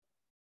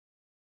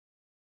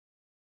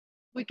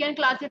 We can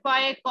classify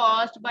a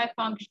cost by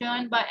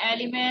function, by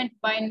element,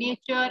 by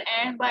nature,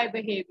 and by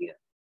behavior.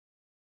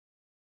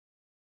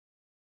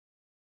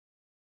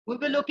 We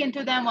will look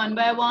into them one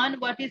by one.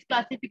 What is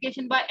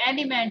classification by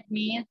element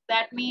means?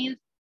 That means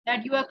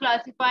that you are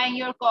classifying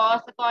your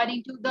cost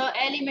according to the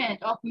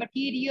element of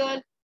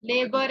material,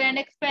 labor, and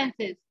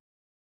expenses.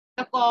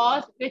 The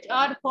costs which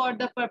are for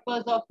the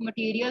purpose of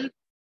material,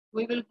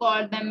 we will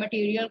call them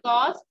material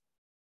costs.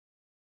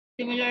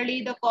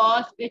 Similarly, the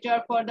costs which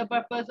are for the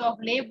purpose of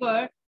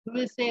labor, we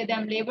will say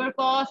them labor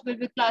costs. We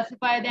will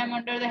classify them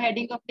under the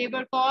heading of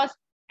labor costs,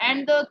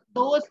 and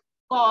those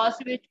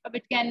costs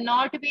which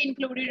cannot be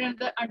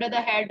included under the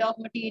head of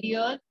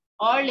material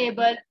or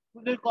labor,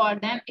 we will call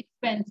them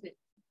expenses.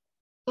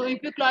 So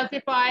if you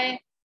classify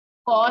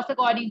costs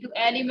according to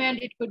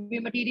element, it could be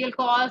material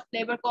costs,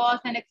 labor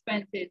costs, and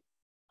expenses.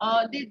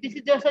 This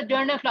is just a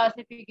general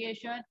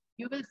classification.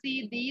 You will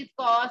see these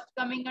costs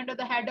coming under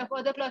the head of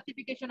other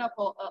classification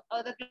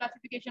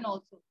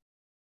also.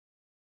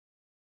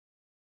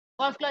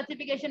 Cost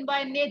classification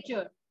by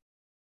nature.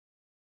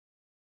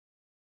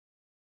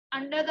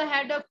 Under the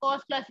head of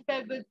cost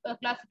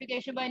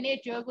classification by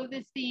nature, we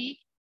will see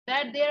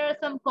that there are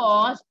some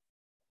costs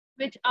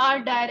which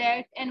are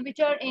direct and which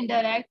are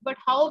indirect. But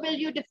how will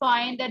you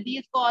define that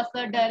these costs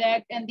are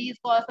direct and these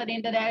costs are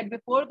indirect?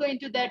 Before going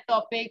to that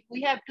topic,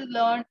 we have to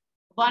learn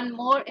one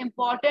more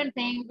important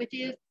thing, which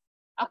is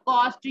a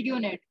cost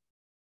unit.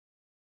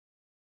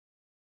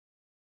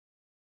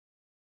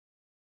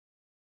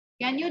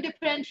 Can you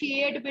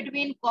differentiate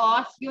between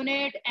cost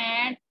unit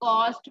and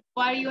cost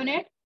per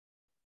unit?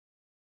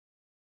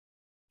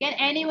 Can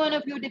any one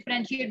of you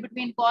differentiate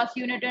between cost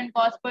unit and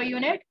cost per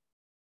unit?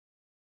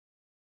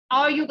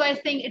 Or you guys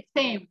think it's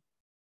same?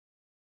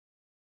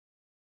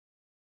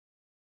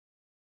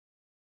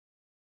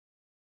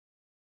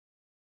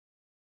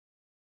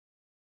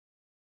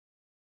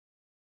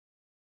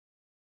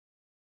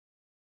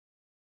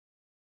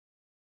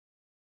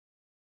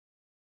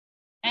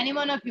 Any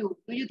one of you?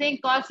 Do you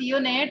think cost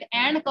unit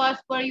and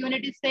cost per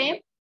unit is same?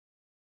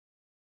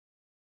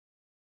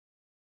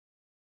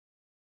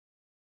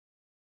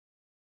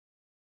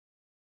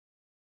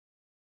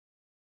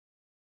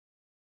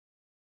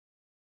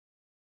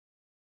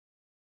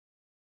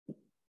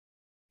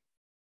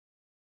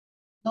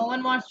 No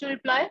one wants to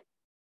reply?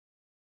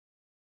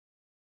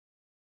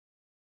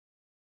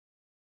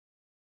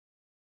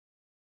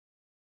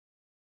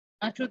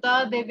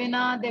 Ashruta,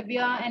 Devina,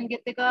 Devya, and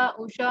Gitika,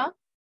 Usha.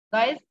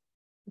 Guys,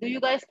 do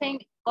you guys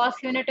think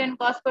cost unit and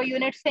cost per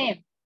unit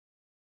same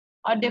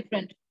or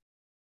different?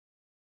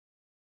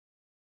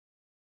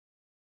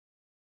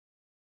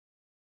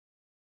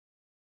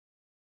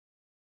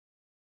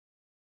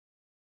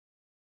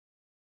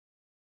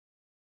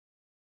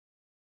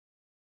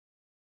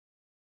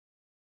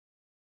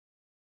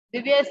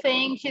 Divya is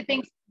saying she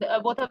thinks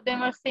both of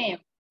them are same.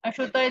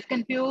 Ashruta is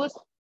confused.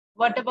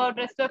 What about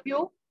rest of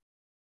you?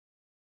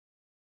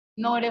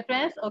 No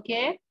difference,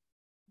 okay.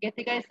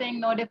 Gitika is saying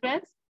no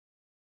difference.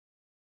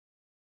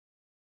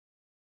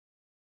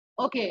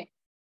 Okay.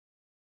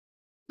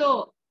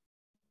 So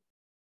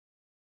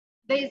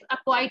there is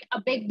quite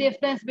a big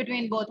difference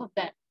between both of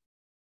them.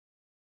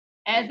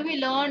 As we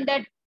learned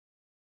that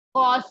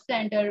cost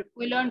center,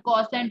 we learned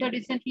cost center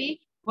recently.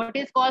 What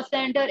is cost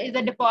center? Is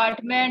a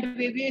department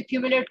where we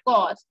accumulate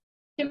cost.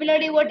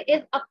 Similarly, what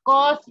is a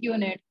cost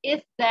unit?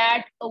 Is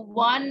that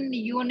one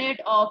unit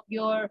of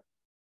your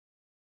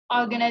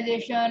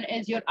organization,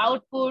 is your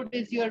output,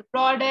 is your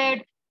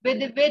product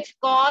with which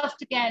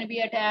cost can be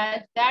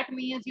attached. That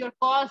means your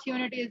cost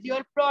unit is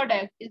your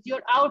product, is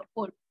your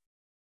output.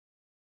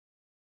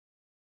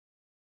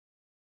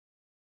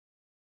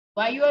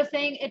 Why you are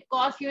saying it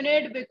cost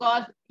unit?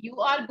 Because you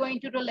are going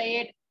to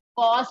relate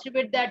cost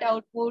with that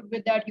output,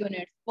 with that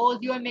unit. Suppose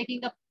you are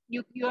making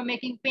you are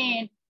making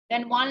paint,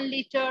 then 1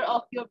 liter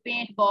of your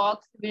paint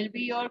box will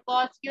be your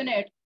cost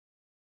unit.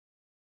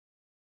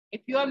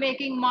 If you are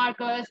making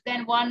markers,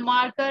 then 1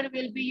 marker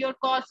will be your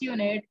cost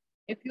unit.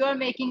 If you are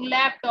making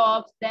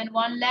laptops, then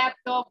one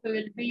laptop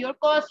will be your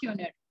cost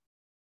unit.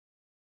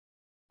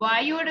 Why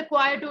you are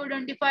required to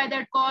identify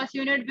that cost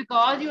unit?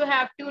 Because you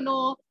have to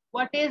know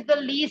what is the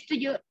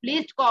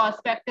least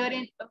cost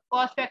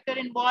factor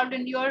involved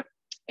in your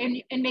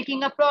in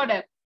making a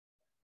product.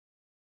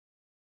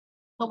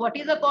 So what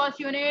is a cost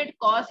unit?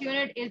 Cost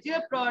unit is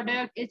your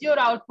product, is your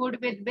output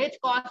with which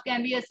cost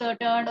can be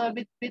ascertained or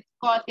with which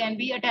cost can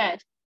be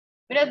attached.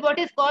 Whereas what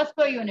is cost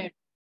per unit?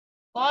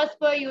 Cost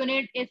per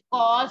unit is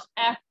cost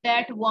at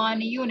that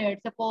one unit.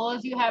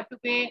 Suppose you have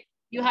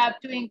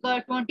to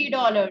incur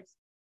 $20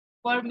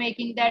 for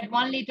making that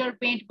 1 liter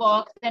paint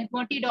box, then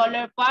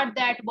 $20 per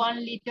that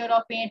 1 liter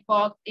of paint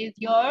box is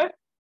your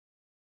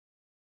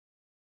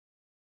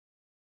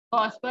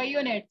cost per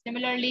unit.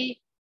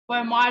 Similarly,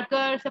 for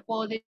marker,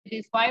 suppose it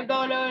is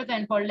 $5,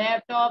 and for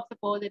laptop,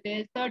 suppose it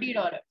is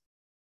 $30.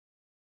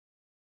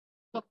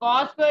 So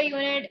cost per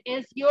unit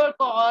is your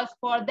cost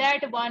for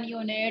that one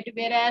unit,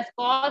 whereas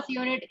cost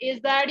unit is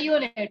that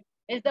unit,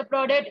 is the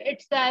product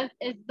itself,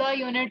 is the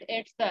unit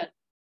itself.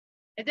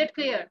 Is it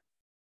clear?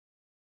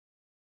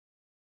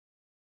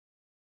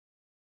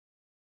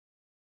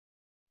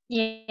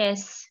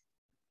 Yes.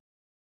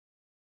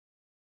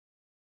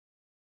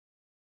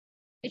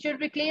 It should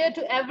be clear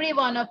to every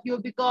one of you,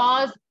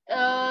 because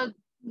the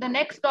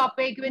next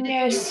topic, which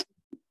is,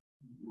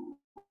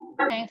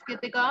 thanks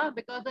Kritika,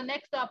 because the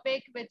next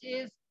topic, which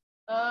is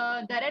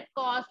direct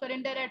cost or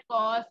indirect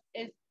cost,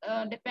 is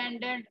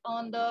dependent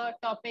on the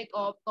topic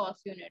of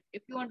cost unit.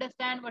 If you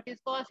understand what is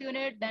cost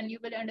unit, then you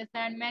will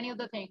understand many of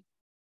the things.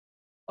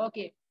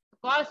 Okay,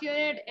 cost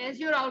unit is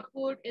your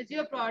output, is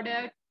your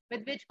product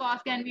with which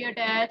cost can be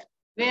attached,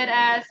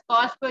 whereas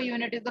cost per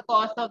unit is the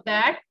cost of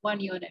that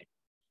one unit.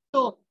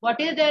 So what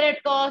is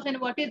direct cost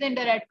and what is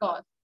indirect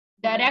cost?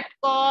 Direct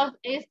cost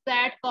is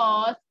that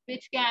cost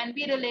which can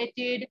be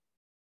related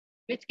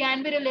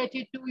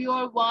to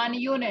your one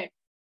unit.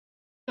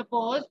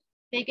 Suppose,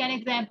 take an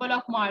example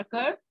of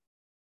marker.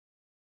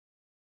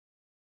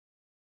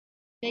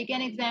 Take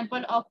an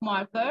example of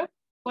marker.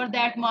 For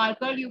that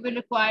marker, you will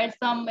require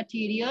some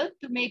material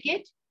to make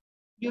it.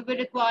 You will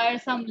require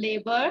some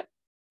labor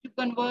to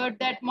convert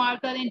that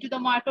marker into the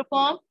marker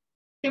form.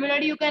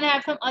 Similarly, you can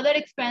have some other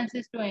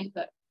expenses to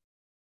incur.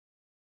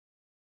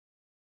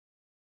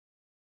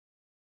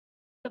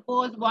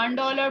 Suppose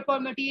 $1 for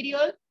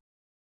material,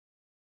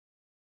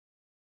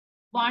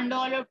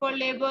 $1 for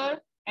labor,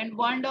 and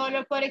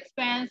 $1 for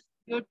expense.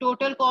 Your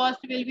total cost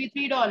will be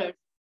 $3.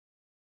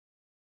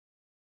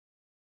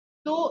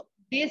 So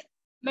this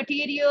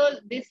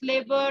material, this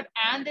labor,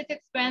 and this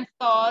expense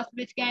cost,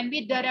 which can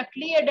be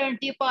directly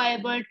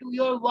identifiable to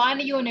your one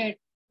unit,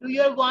 to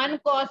your one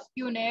cost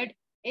unit,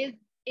 is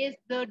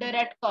the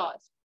direct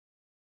cost.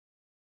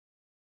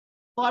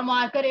 For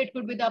marker, it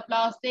could be the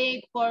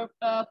plastic. For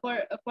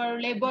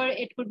labor,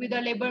 it could be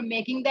the labor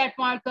making that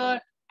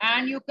marker.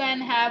 And you can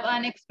have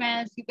an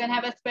expense. You can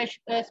have a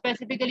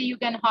specifically, you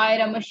can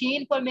hire a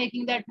machine for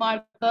making that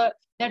marker.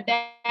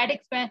 That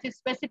expense is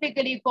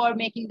specifically for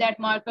making that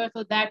marker.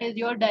 So that is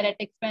your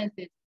direct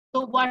expenses.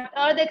 So what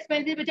are the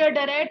expenses which are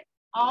direct?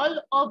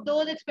 All of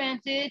those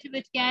expenses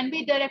which can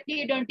be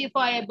directly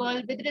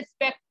identifiable with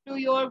respect to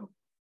your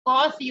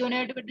cost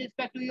unit, with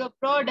respect to your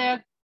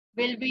product,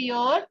 will be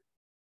your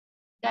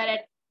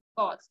direct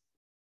cost.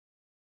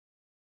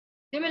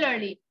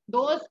 Similarly,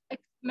 those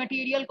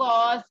material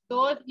costs,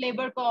 those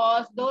labor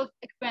costs, those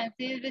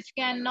expenses which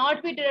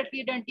cannot be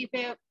directly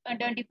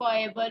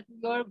identifiable to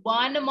your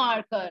one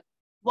marker,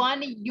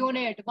 one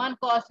unit, one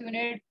cost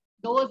unit,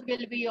 those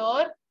will be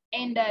your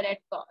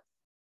indirect costs.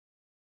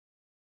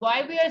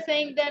 Why we are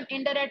saying them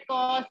indirect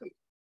costs?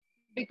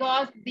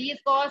 Because these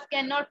costs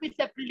cannot be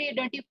separately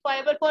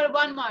identifiable for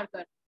one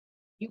marker.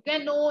 You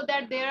can know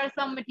that there are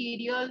some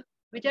materials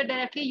which are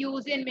directly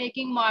used in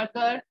making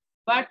marker,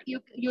 but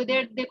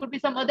there could be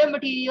some other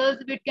materials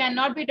which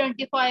cannot be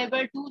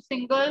identifiable to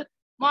single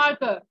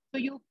marker. So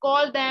you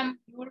call them,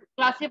 you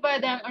classify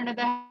them under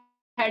the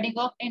heading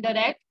of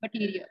indirect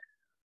material.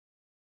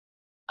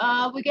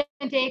 We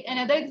can take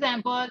another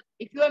example.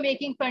 If you are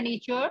making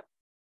furniture,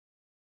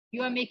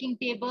 you are making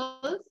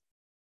tables,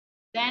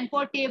 then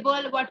for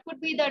table, what could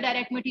be the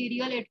direct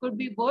material? It could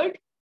be wood.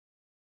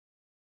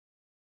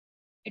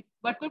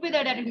 What could be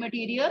the direct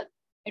material?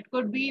 It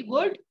could be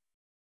wood.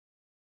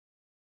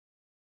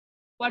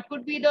 What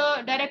could be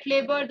the direct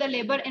labor? The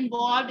labor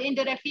involved in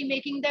directly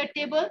making that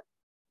table.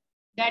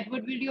 That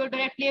would be your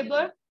direct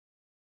labor.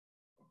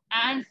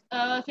 And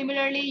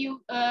similarly,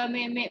 you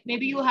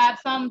maybe you have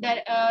some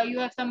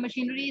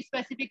machinery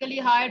specifically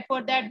hired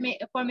for that,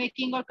 for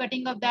making or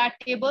cutting of that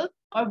table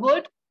or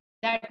wood.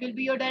 That will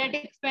be your direct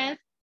expense.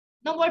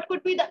 Now, what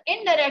could be the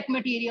indirect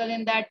material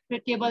in that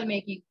table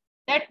making?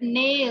 That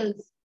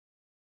nails,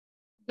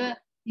 the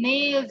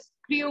nails,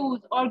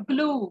 screws, or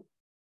glue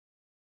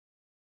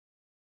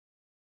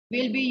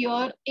will be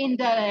your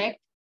indirect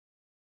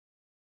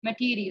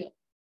material.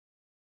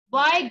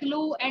 Why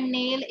glue and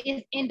nail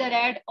is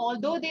indirect?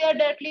 Although they are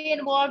directly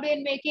involved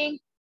in making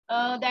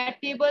that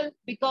table,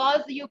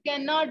 because you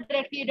cannot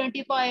directly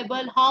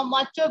identifiable how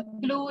much of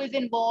glue is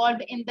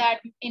involved in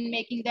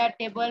making that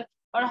table,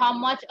 or how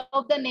much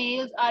of the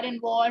nails are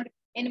involved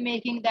in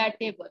making that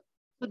table.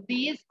 So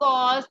these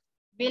costs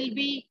will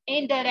be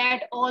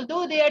indirect,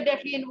 although they are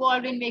directly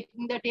involved in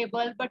making the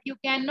table, but you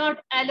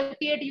cannot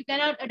allocate, you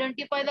cannot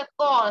identify the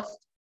cost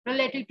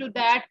related to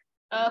that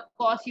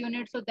cost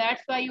unit. So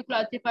that's why you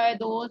classify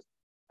those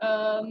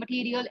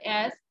material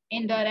as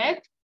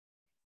indirect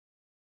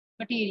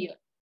material.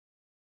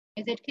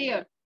 Is it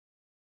clear?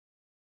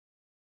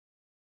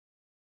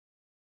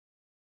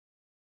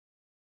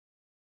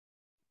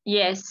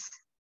 Yes.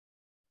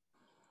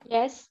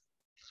 Yes.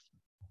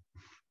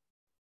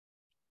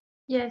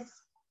 Yes.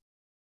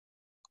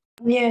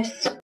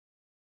 Yes.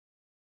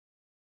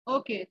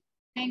 Okay,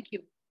 thank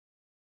you.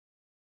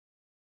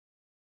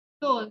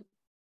 So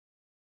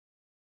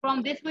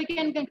from this we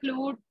can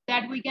conclude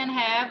that we can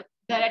have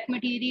direct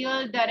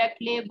material, direct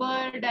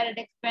labor, direct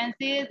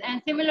expenses,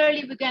 and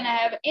similarly we can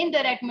have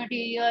indirect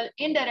material,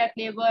 indirect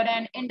labor,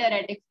 and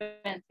indirect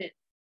expenses.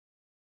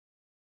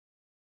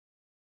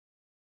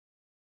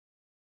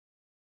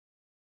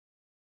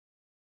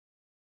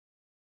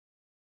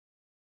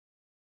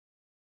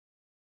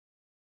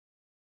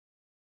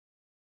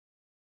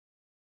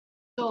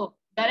 So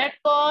direct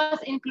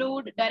costs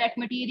include direct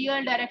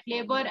material, direct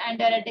labor, and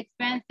direct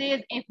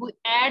expenses. If we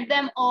add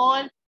them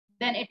all,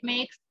 then it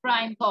makes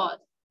prime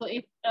cost. So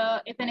if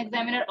an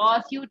examiner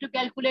asks you to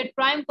calculate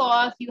prime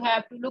cost, you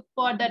have to look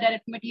for the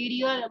direct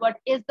material. What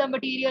is the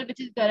material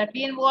which is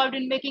directly involved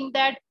in making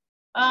that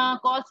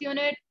cost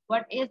unit?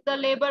 What is the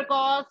labor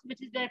cost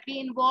which is directly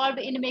involved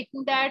in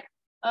making that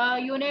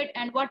unit?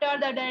 And what are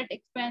the direct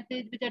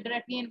expenses which are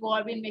directly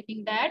involved in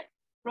making that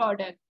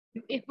product?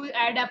 If we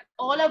add up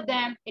all of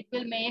them, it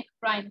will make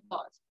prime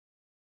cost.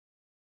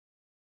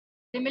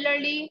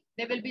 Similarly,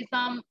 there will be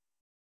some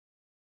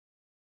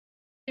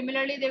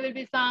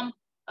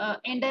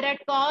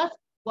indirect costs.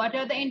 What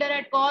are the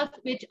indirect costs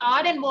which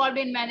are involved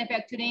in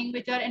manufacturing,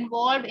 which are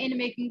involved in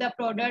making the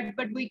product,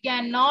 but we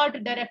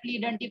cannot directly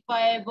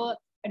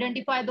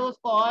identify those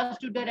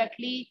costs to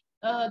directly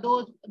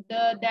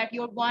that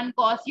your one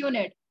cost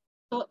unit.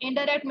 So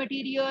indirect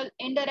material,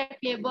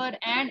 indirect labor,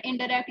 and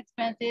indirect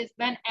expenses,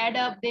 when add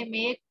up, they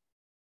make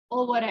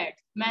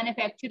overheads,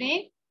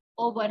 manufacturing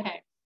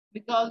overheads. We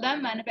call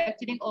them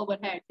manufacturing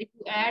overheads. If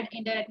you add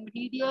indirect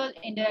material,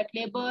 indirect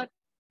labor,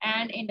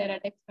 and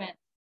indirect expense.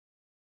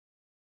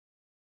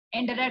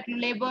 Indirect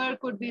labor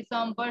could be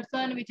some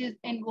person which is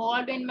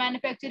involved in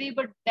manufacturing,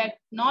 but that's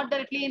not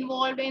directly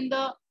involved in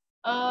the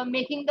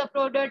making the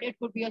product. It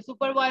could be a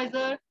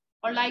supervisor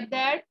or like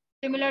that.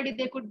 Similarly,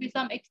 there could be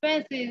some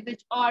expenses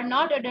which are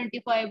not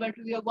identifiable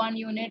to your one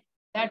unit.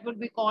 That would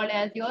be called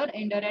as your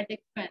indirect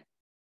expense.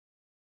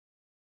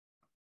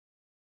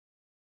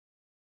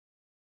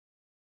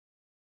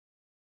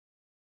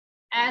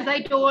 As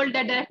I told,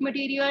 that direct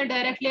material,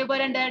 direct labor,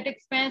 and direct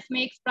expense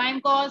makes prime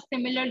cost.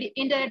 Similarly,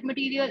 indirect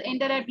material,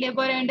 indirect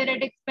labor, and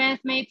indirect expense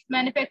makes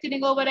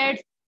manufacturing overheads.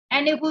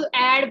 And if you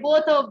add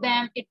both of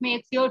them, it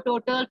makes your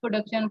total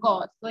production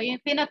cost. So if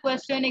in a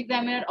question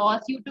examiner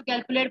asks you to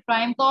calculate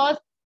prime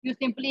cost, you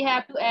simply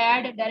have to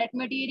add direct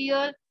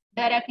material,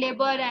 direct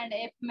labor, and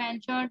if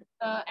mentioned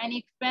any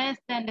expense,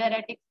 then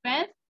direct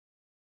expense.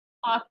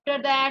 After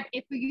that,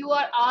 if you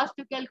are asked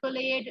to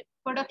calculate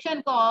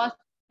production cost,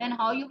 then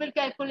how you will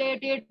calculate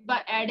it?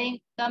 By adding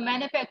the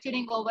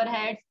manufacturing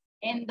overheads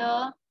in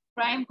the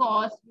prime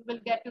cost, you will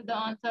get to the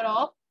answer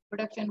of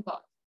production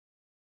cost.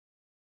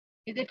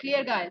 Is it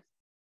clear, guys?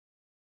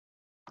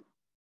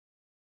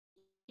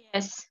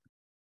 Yes.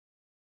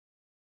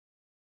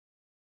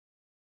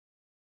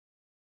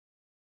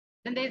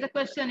 Then there is a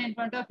question in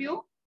front of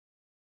you.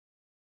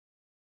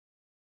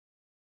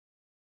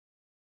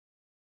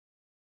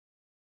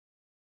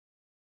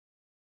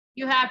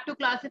 You have to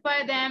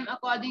classify them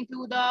according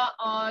to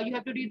the you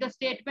have to read the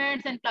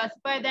statements and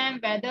classify them,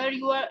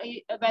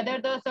 whether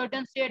the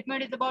certain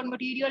statement is about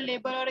material,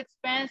 labor, or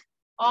expense,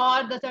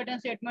 or the certain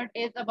statement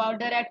is about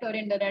direct or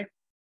indirect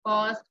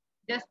cost.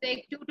 Just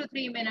take 2 to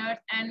 3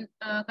 minutes and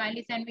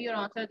kindly send me your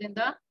answers in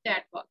the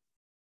chat box.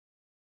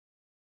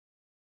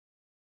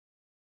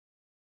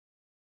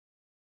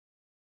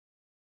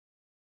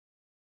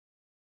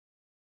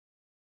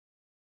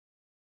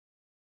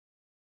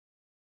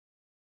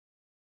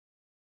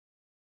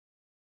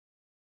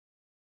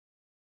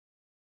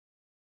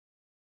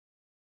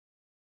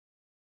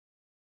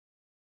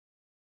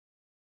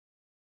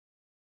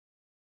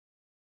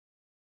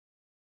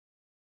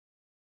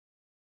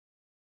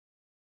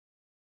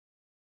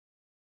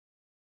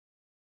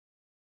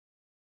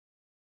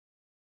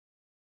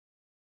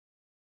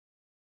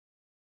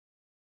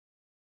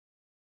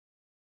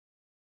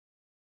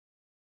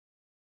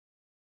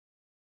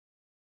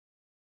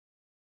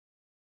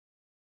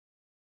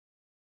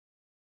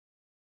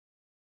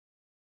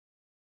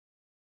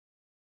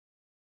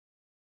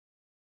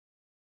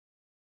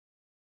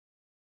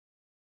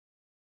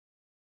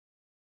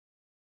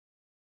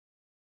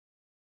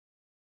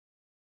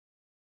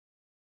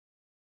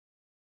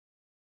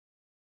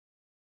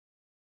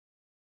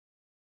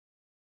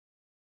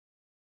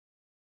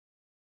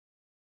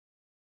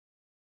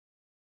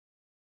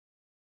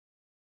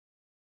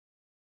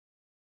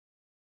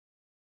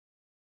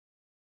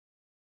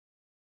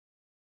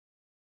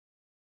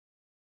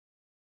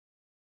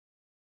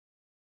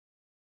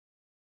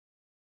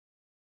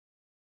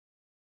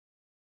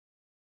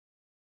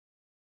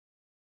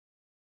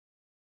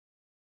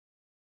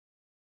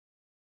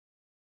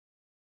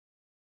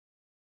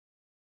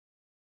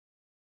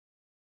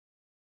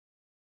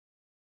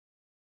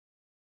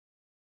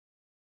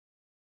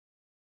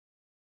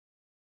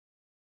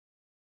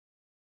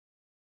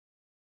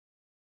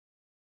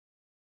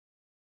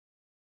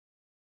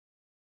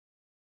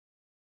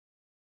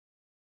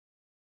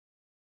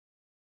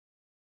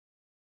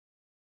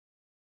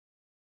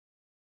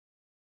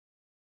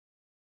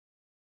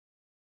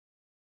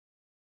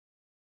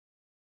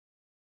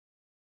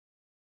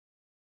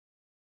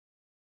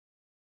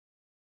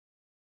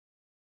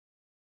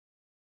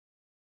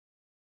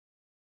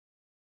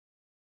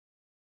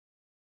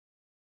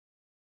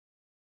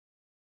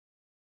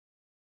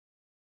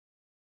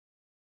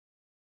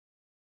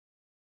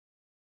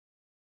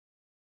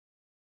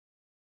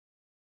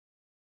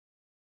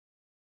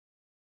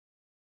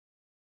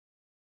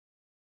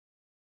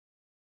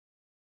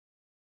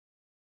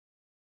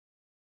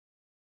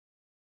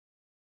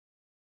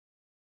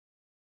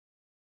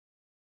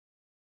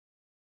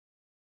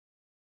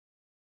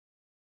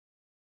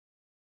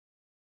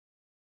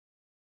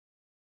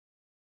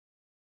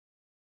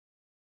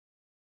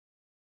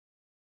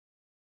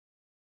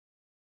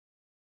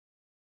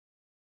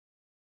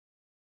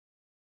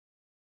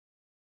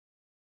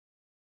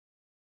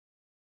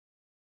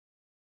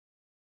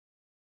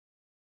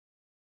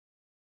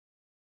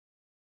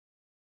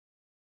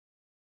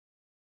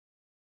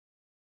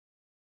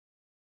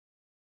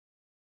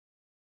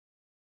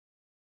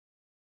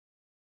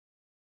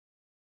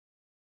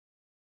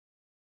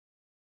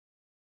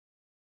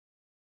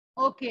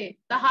 Okay,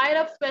 the hire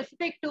of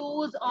specific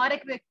tools or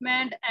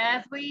equipment,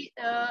 as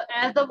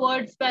the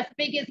word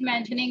specific is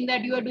mentioning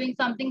that you are doing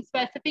something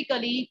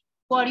specifically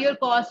for your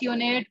cost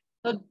unit.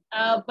 So,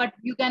 but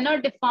you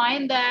cannot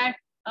define that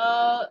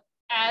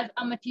as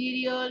a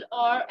material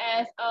or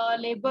as a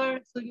labor.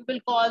 So you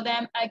will call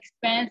them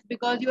expense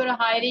because you are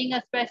hiring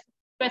a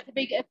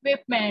specific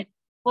equipment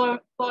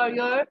for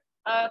your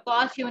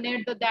cost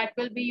unit. So that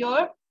will be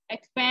your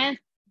expense.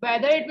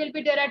 Whether it will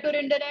be direct or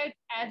indirect,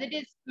 as it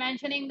is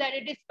mentioning that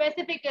it is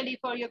specifically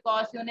for your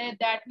cost unit,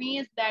 that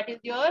means that is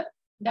your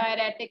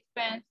direct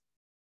expense.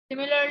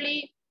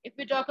 Similarly, if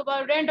we talk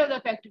about rent of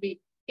the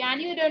factory, can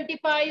you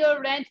identify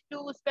your rent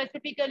to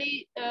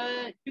specifically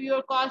to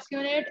your cost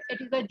unit? It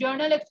is a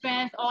journal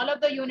expense. All of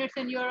the units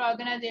in your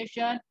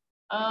organization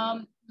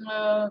um,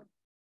 uh,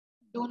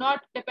 do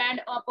not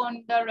depend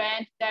upon the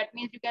rent. That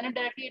means you cannot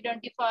directly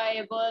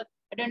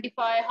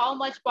identify how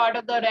much part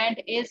of the rent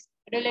is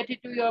related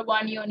to your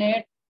one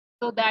unit.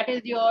 So that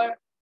is your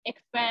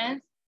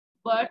expense,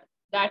 but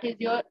that is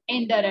your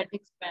indirect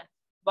expense.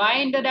 Why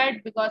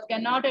indirect? Because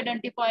cannot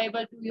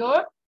identifiable to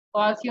your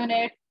cost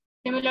unit.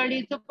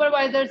 Similarly,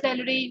 supervisor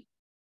salary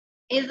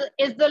is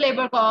the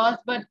labor cost,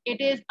 but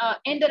it is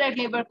indirect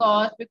labor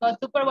cost because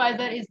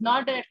supervisor is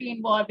not directly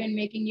involved in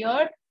making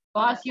your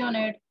cost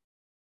unit.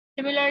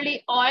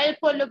 Similarly, oil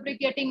for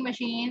lubricating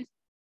machines.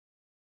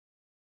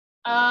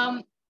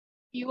 Um,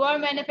 you are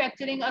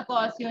manufacturing a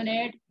cost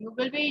unit. You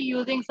will be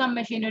using some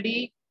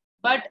machinery,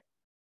 but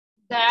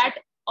that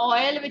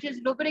oil which is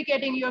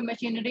lubricating your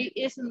machinery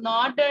is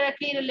not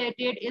directly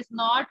related, is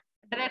not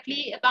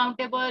directly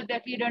accountable,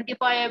 directly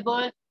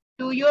identifiable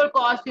to your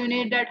cost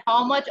unit, that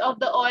how much of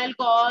the oil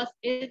cost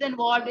is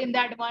involved in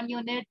that one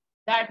unit.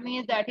 That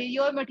means that is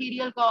your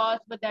material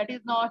cost, but that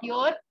is not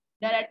your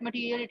direct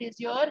material, it is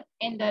your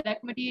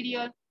indirect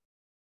material.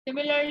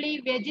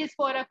 Similarly, wages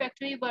for a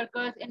factory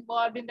workers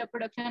involved in the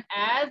production,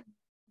 as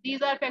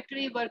these are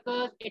factory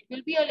workers, it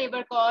will be a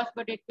labor cost,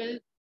 but it will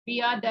be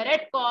a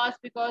direct cost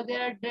because they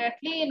are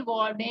directly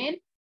involved in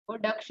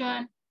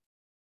production.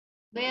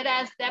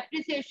 Whereas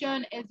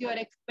depreciation is your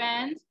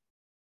expense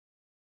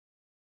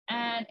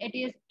and it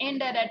is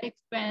indirect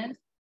expense.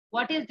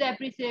 What is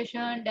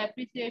depreciation?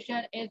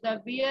 Depreciation is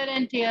the wear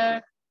and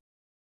tear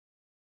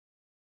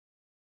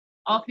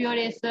of your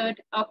asset,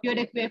 of your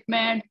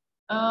equipment.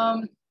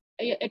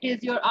 It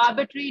is your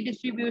arbitrary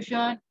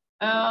distribution.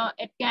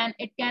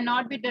 It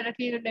cannot be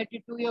directly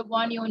related to your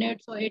one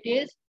unit, so it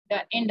is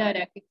the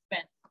indirect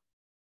expense.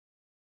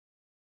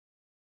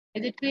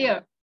 Is it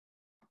clear?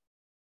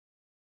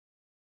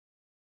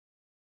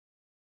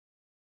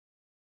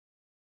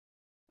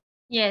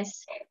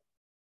 Yes.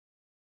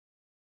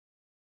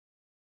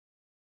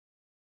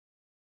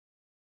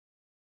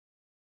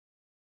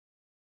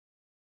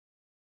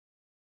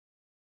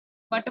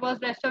 What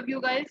about rest of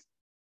you guys?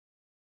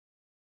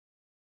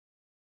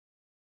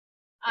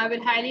 I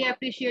will highly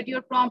appreciate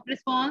your prompt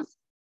response.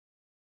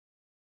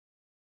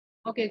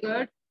 Okay,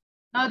 good.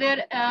 Now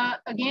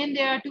again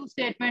there are two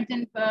statements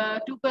in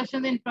two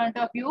questions in front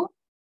of you.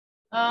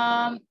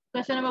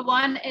 Question number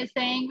one is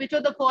saying which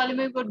of the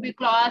following would be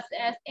classed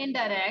as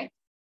indirect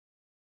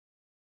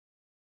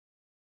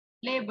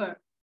labor?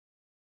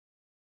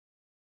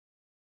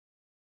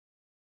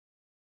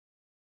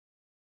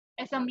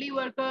 Assembly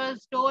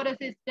workers, store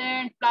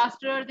assistant,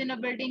 plasterers in a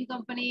building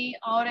company,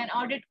 or an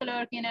audit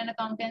clerk in an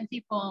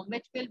accountancy firm.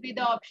 Which will be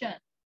the option?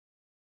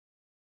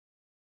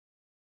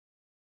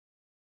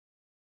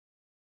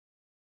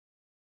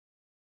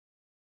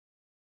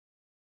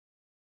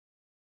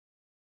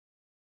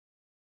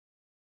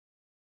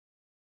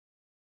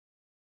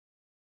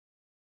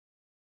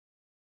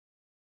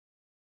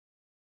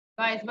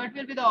 Guys, what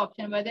will be the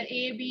option? Whether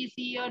A, B,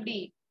 C, or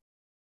D?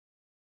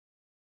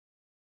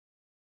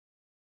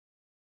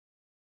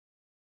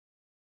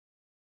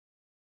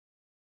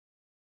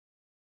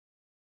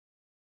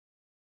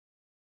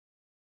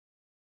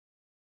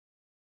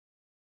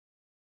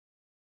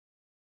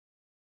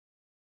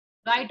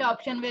 Right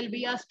option will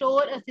be a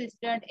store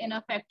assistant in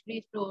a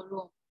factory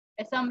storeroom.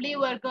 Assembly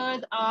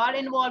workers are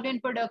involved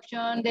in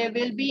production. They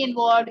will be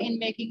involved in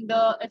making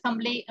the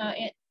assembly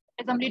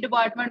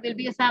department will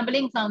be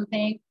assembling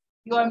something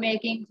you are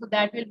making. So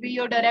that will be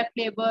your direct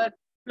labor.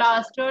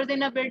 Plasters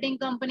in a building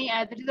company,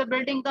 as it is a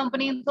building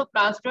company, so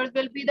plasters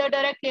will be the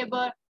direct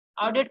labor.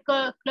 Audit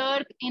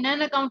clerk in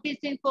an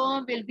accounting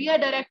firm will be a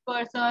direct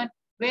person,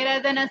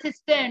 whereas an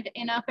assistant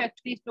in a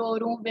factory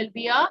storeroom will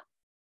be a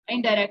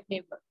indirect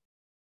labor.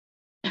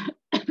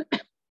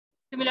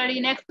 Similarly,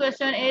 next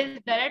question is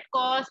direct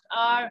costs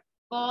are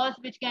costs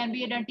which can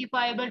be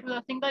identifiable to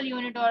a single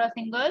unit or a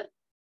single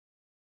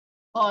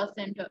cost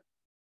center.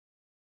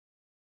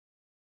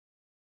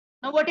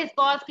 Now, what is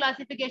cost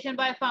classification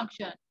by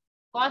function?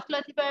 Cost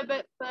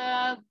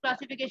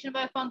classification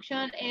by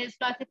function is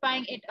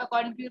classifying it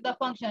according to the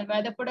function,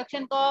 whether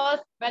production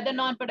cost, whether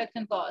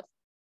non-production cost.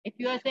 If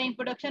you are saying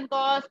production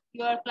cost,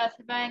 you are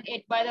classifying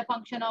it by the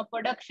function of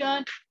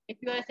production. If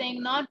you are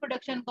saying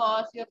non-production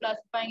cost, you are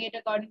classifying it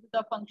according to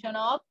the function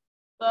of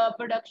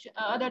production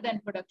other than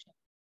production.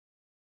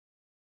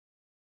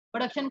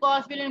 Production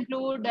cost will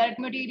include direct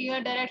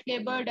material, direct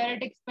labor,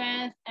 direct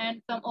expense,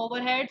 and some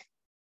overheads,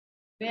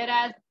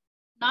 whereas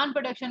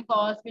non-production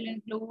costs will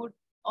include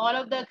all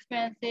of the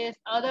expenses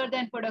other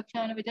than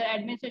production, which are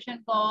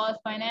administration costs,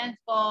 finance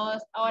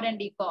costs,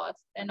 R&D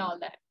costs, and all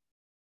that.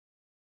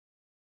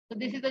 So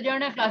this is the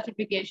general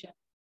classification.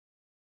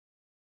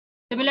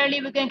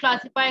 Similarly, we can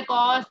classify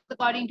costs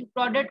according to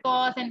product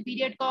cost and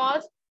period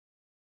cost.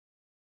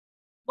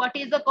 What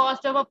is the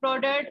cost of a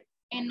product?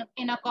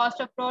 In a cost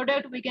of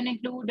product, we can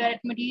include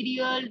direct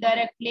material,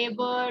 direct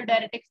labor,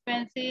 direct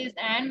expenses,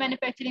 and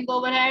manufacturing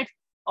overheads.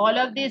 All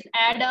of these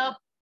add up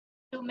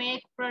to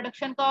make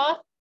production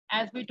cost,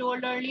 as we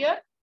told earlier.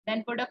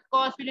 Then product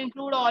cost will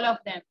include all of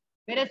them.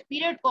 Whereas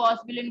period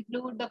cost will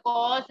include the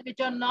costs which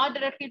are not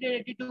directly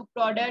related to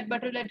product,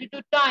 but related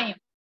to time.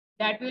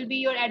 That will be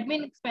your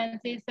admin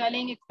expenses,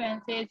 selling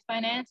expenses,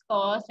 finance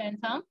cost, and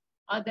some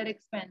other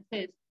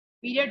expenses.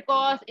 Period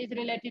cost is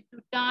related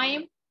to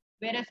time,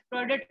 whereas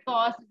product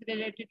cost is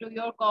related to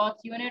your cost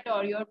unit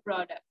or your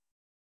product.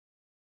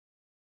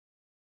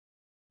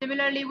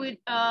 Similarly, we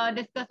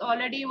discussed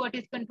already what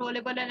is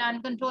controllable and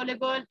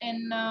uncontrollable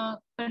in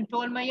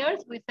control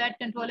measures. We said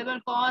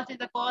controllable cost is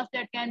a cost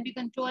that can be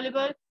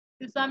controllable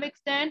to some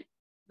extent,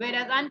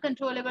 whereas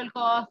uncontrollable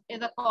cost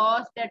is a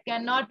cost that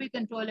cannot be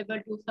controllable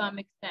to some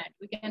extent.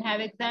 We can have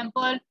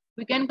example.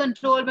 We can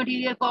control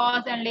material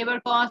costs and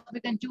labor costs.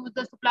 We can choose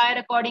the supplier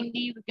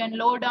accordingly. We can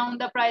lower down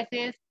the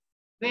prices,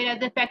 whereas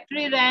the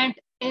factory rent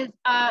is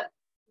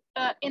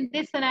in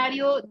this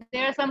scenario,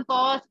 there are some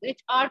costs which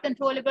are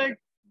controllable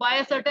by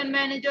a certain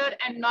manager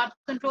and not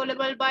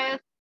controllable by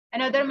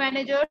another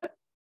manager.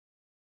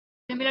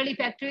 Similarly,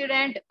 factory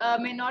rent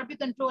may not be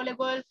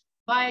controllable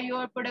by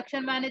your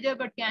production manager,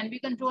 but can be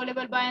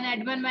controllable by an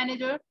admin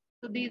manager.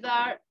 So these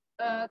are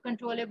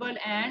controllable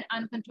and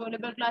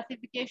uncontrollable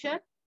classification.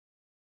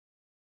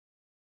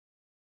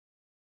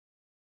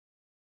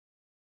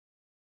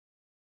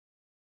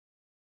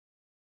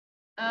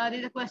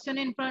 There's a question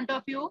in front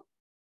of you.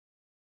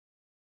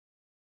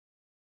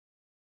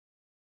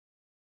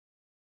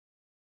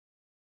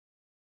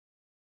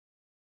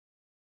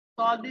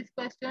 Solve this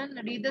question,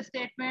 read the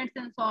statements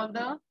and solve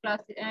the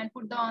class and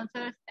put the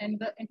answers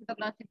into the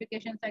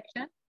classification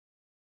section.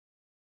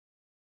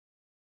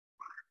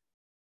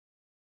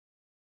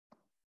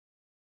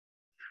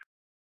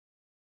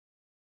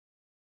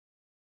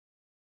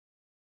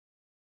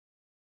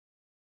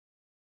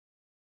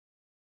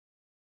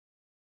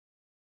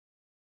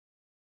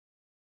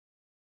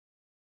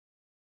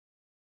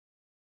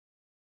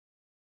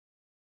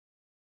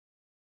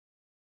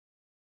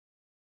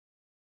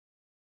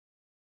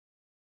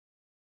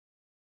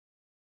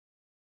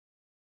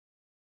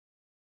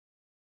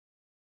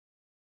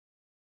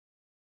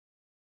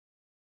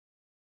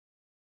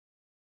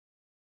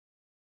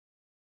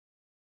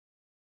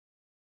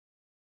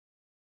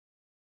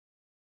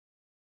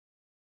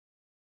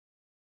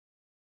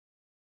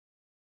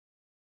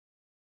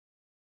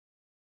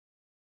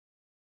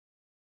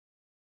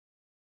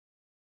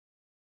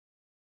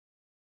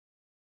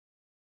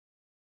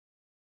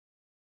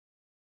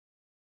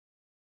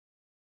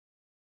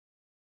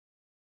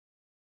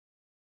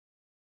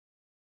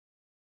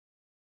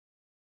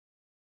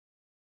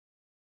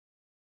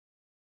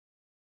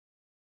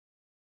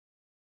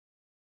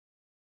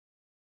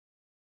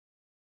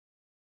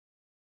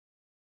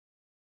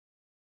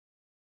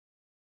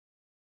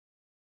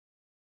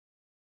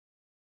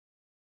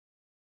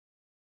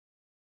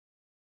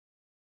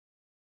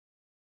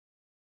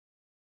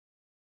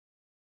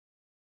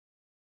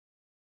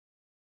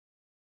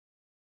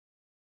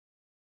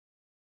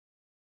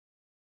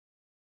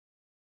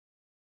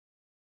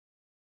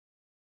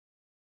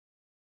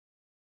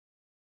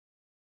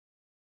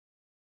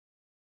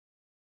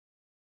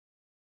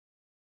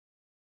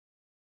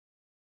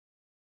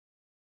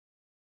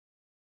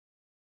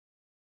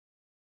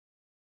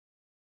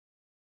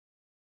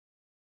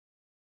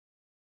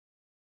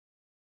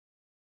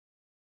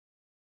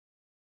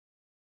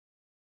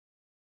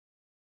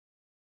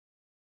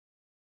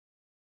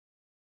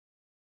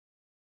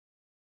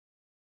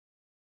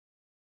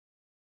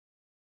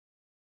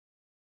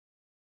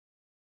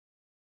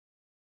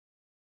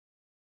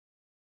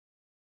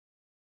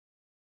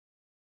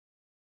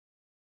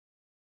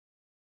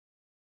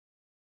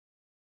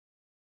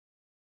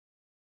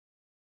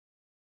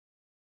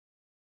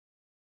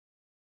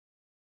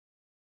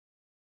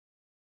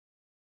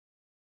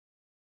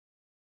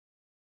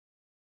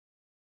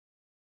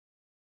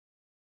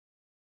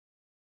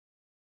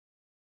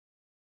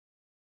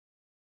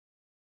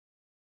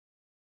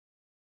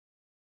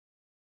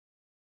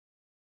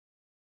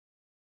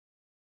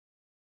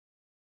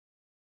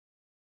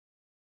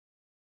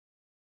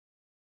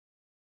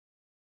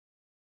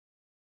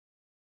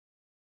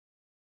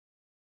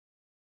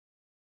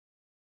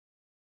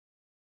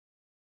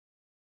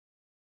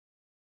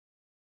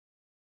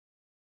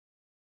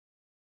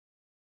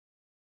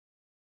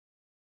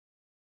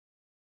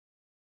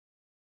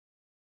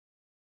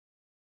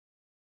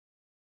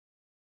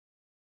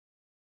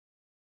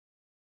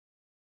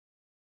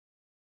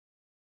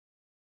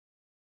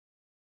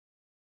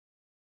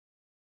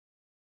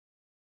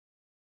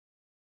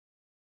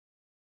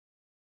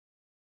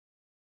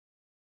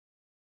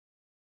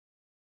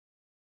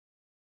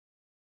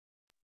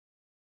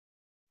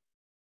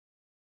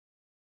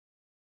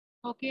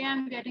 Okay,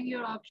 I'm getting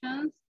your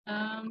options.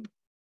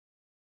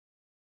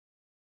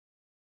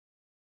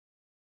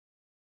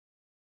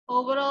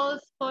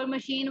 Overalls for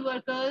machine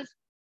workers.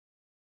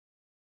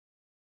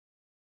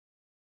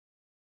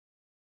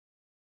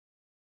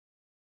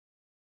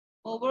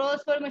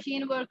 Overalls for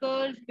machine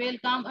workers will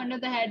come under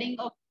the heading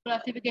of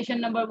classification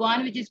number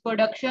 1, which is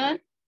production,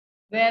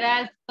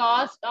 whereas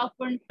cost of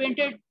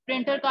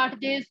printer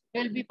cartridges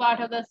will be part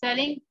of the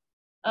selling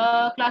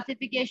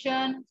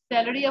classification.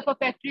 Salary of a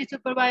factory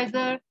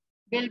supervisor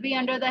will be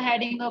under the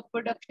heading of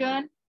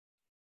production.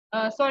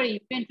 Sorry,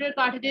 printer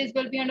cartridges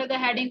will be under the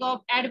heading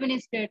of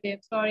administrative,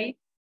 sorry.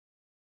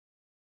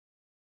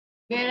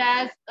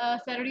 Whereas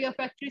salary of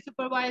factory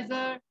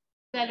supervisor,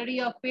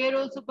 salary of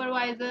payroll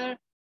supervisor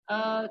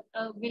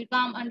will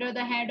come under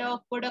the head of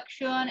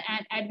production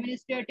and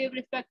administrative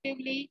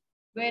respectively,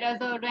 whereas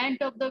the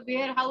rent of the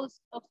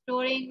warehouse of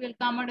storing will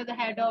come under the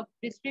head of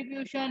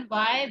distribution.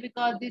 Why?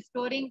 Because the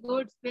storing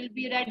goods will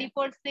be ready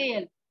for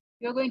sale.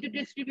 You're going to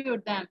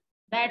distribute them.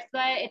 That's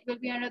why it will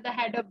be under the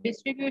head of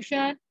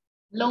distribution.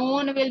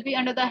 Loan will be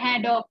under the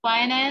head of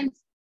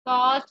finance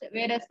cost,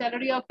 whereas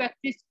salary of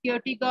factory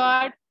security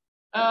guard,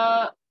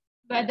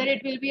 whether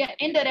it will be an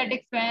indirect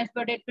expense,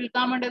 but it will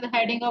come under the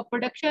heading of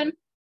production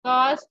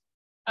cost.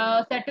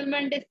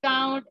 Settlement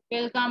discount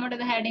will come under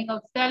the heading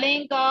of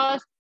selling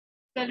cost.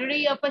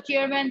 Salary of a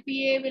chairman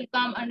PA will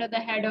come under the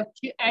head of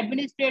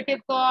administrative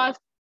cost,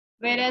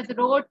 whereas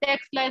road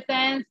tax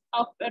license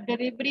of a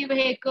delivery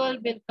vehicle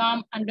will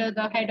come under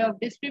the head of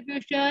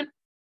distribution,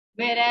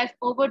 whereas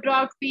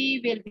overdraft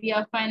fee will be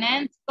a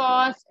finance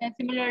cost, and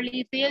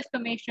similarly sales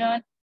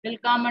commission will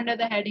come under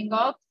the heading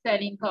of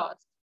selling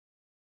cost.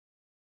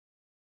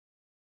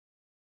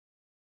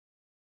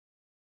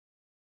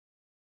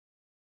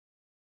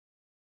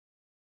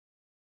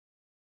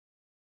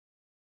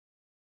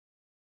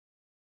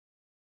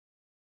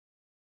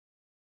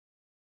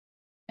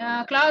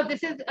 Klaus,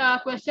 this is a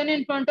question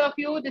in front of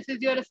you. This is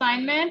your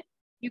assignment.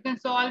 You can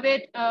solve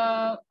it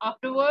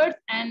afterwards,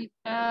 and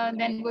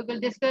then we will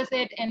discuss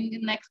it in the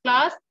next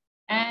class.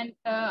 And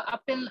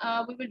up till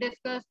we will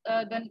discuss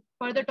the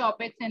further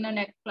topics in the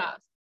next class.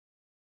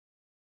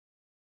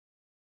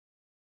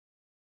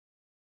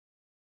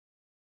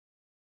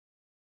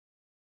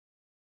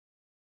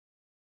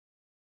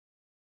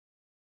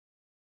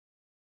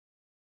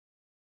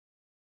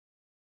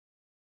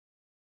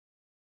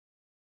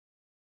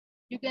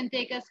 You can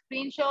take a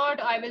screenshot.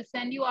 I will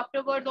send you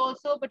afterwards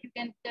also, but you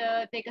can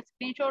take a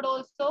screenshot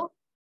also.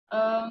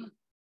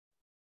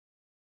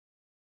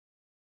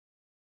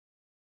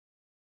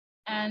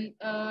 And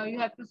you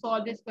have to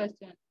solve this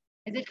question.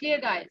 Is it clear,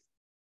 guys?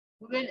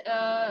 We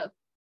will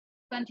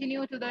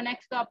continue to the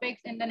next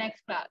topics in the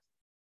next class.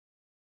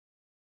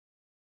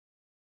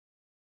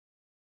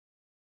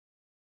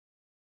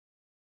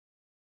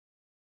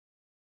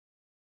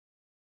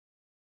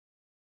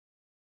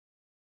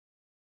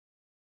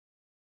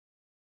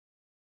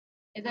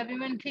 Is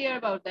everyone clear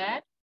about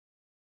that?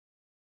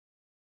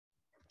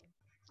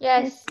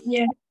 Yes.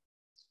 Yeah.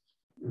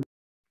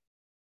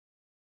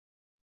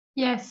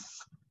 Yes.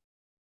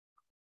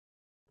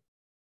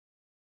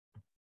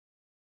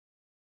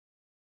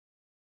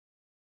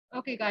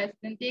 Okay, guys,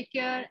 then take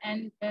care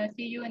and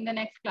see you in the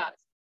next class.